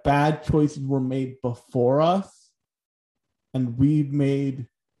that bad choices were made before us, and we've made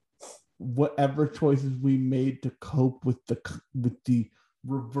whatever choices we made to cope with the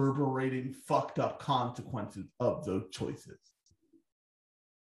reverberating fucked up consequences of those choices.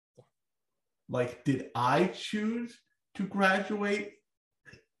 Like, did I choose to graduate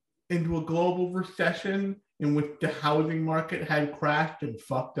into a global recession in which the housing market had crashed and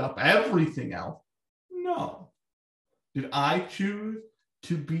fucked up everything else? No. Did I choose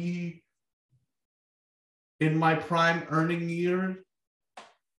to be in my prime earning years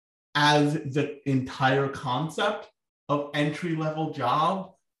as the entire concept of entry-level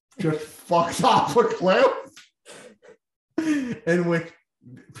job just fucked off a cliff? In which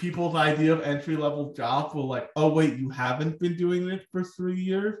people's idea of entry-level jobs were like, oh, wait, you haven't been doing this for 3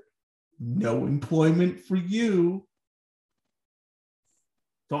 years? No employment for you.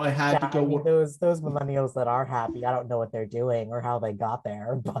 So I had to go. I mean, those millennials that are happy, I don't know what they're doing or how they got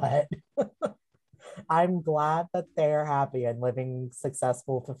there, but I'm glad that they're happy and living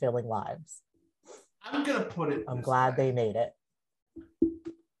successful, fulfilling lives. I'm going to put it. I'm glad they made it.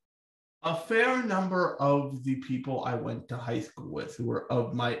 A fair number of the people I went to high school with who were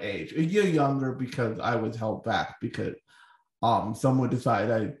of my age, a year younger because I was held back because someone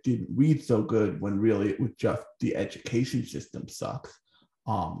decided I didn't read so good when really it was just the education system sucks.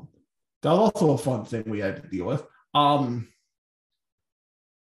 That was also a fun thing we had to deal with. A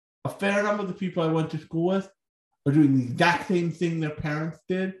fair number of the people I went to school with are doing the exact same thing their parents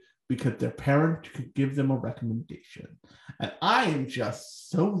did because their parents could give them a recommendation. And I am just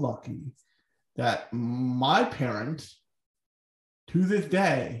so lucky that my parent, to this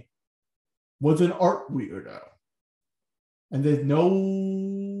day, was an art weirdo. And there's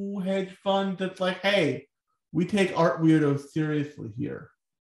no hedge fund that's like, hey, we take art weirdos seriously here.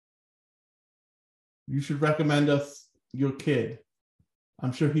 You should recommend us your kid.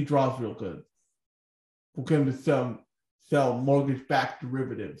 I'm sure he draws real good. We'll get him to sell mortgage-backed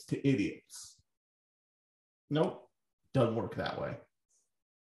derivatives to idiots. Nope, doesn't work that way.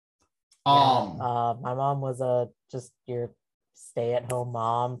 My mom was just your stay-at-home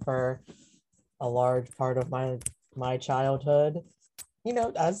mom for a large part of my childhood.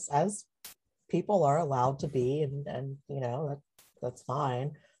 As people are allowed to be, and that's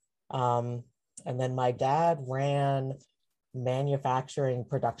fine. And then my dad ran manufacturing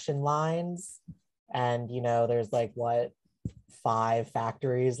production lines, and there's like 5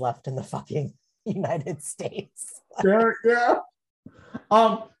 factories left in the fucking United States. Yeah.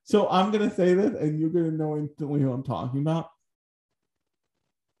 So I'm gonna say this, and you're gonna know instantly who I'm talking about.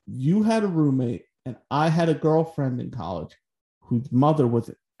 You had a roommate, and I had a girlfriend in college whose mother was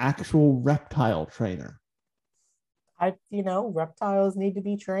an actual reptile trainer. Reptiles need to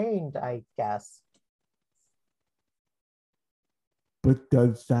be trained, I guess. But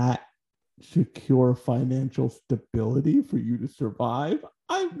does that secure financial stability for you to survive?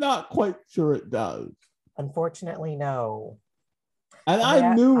 I'm not quite sure it does. Unfortunately, no. And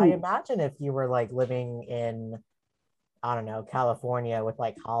I knew. I imagine if you were like living in, I don't know, California with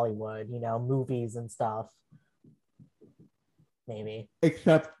like Hollywood, movies and stuff. Maybe.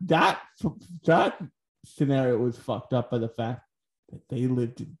 Except that scenario was fucked up by the fact that they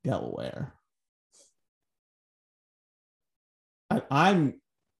lived in Delaware. And I'm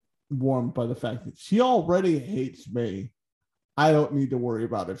warmed by the fact that she already hates me. I don't need to worry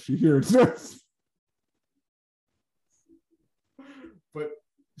about if she hears this. But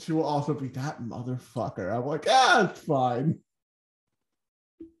she will also be that motherfucker. I'm like, it's fine.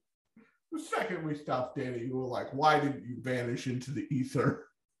 The second we stopped dating, you were like, why didn't you vanish into the ether?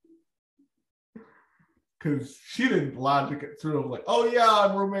 Because she didn't logic it through. Like, oh yeah,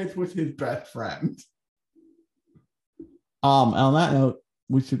 I'm roommates with his best friend. On that note,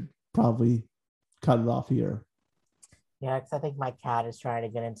 we should probably cut it off here. Yeah, because I think my cat is trying to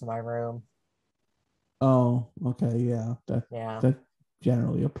get into my room. Oh, okay, yeah. That's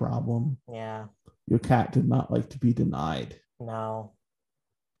generally a problem. Yeah. Your cat did not like to be denied. No.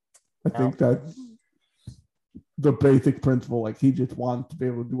 I think that's the basic principle. Like, he just wants to be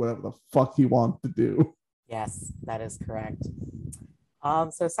able to do whatever the fuck he wants to do. Yes, that is correct.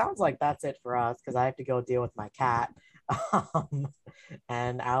 So it sounds like that's it for us because I have to go deal with my cat.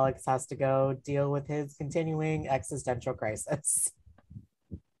 And Alex has to go deal with his continuing existential crisis.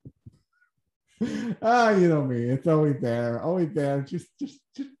 You know me. It's always there. Always there. Just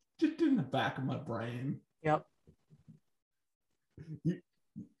in the back of my brain. Yep. You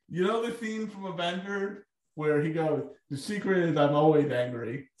know the scene from Avengers where he goes, "The secret is I'm always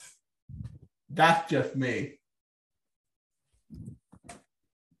angry." That's just me.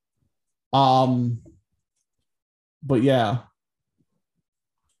 But yeah.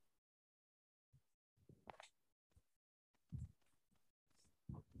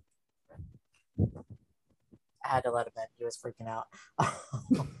 I had to let him in. He was freaking out.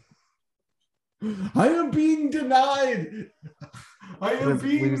 I am being denied. I am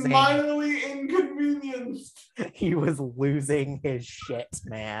being minorly inconvenienced. He was losing his shit,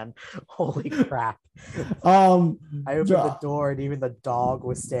 man. Holy crap. I opened the door and even the dog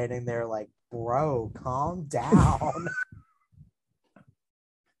was standing there like, bro, calm down.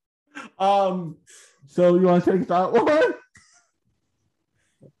 So you want to take that one?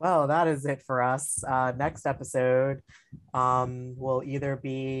 Well, that is it for us. Next episode will either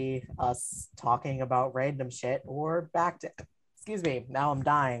be us talking about random shit or back to, excuse me, now I'm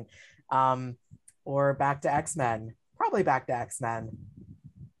dying, or back to X-Men. Probably back to X-Men.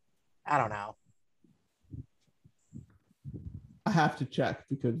 I don't know. I have to check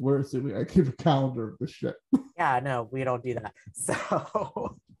because we're assuming I keep a calendar of this shit. Yeah, no, we don't do that.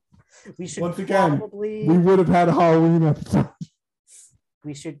 So we should once again, we would have had a Halloween episode.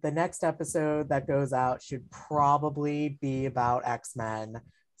 We should, the next episode that goes out should probably be about X-Men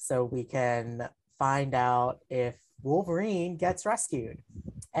so we can find out if Wolverine gets rescued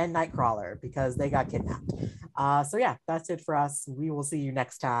and Nightcrawler because they got kidnapped. So yeah, that's it for us. We will see you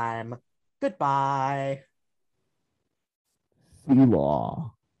next time. Goodbye.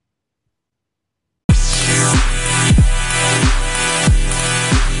 Law.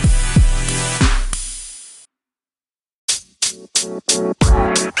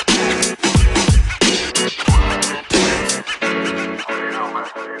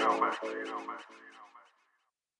 You know, man.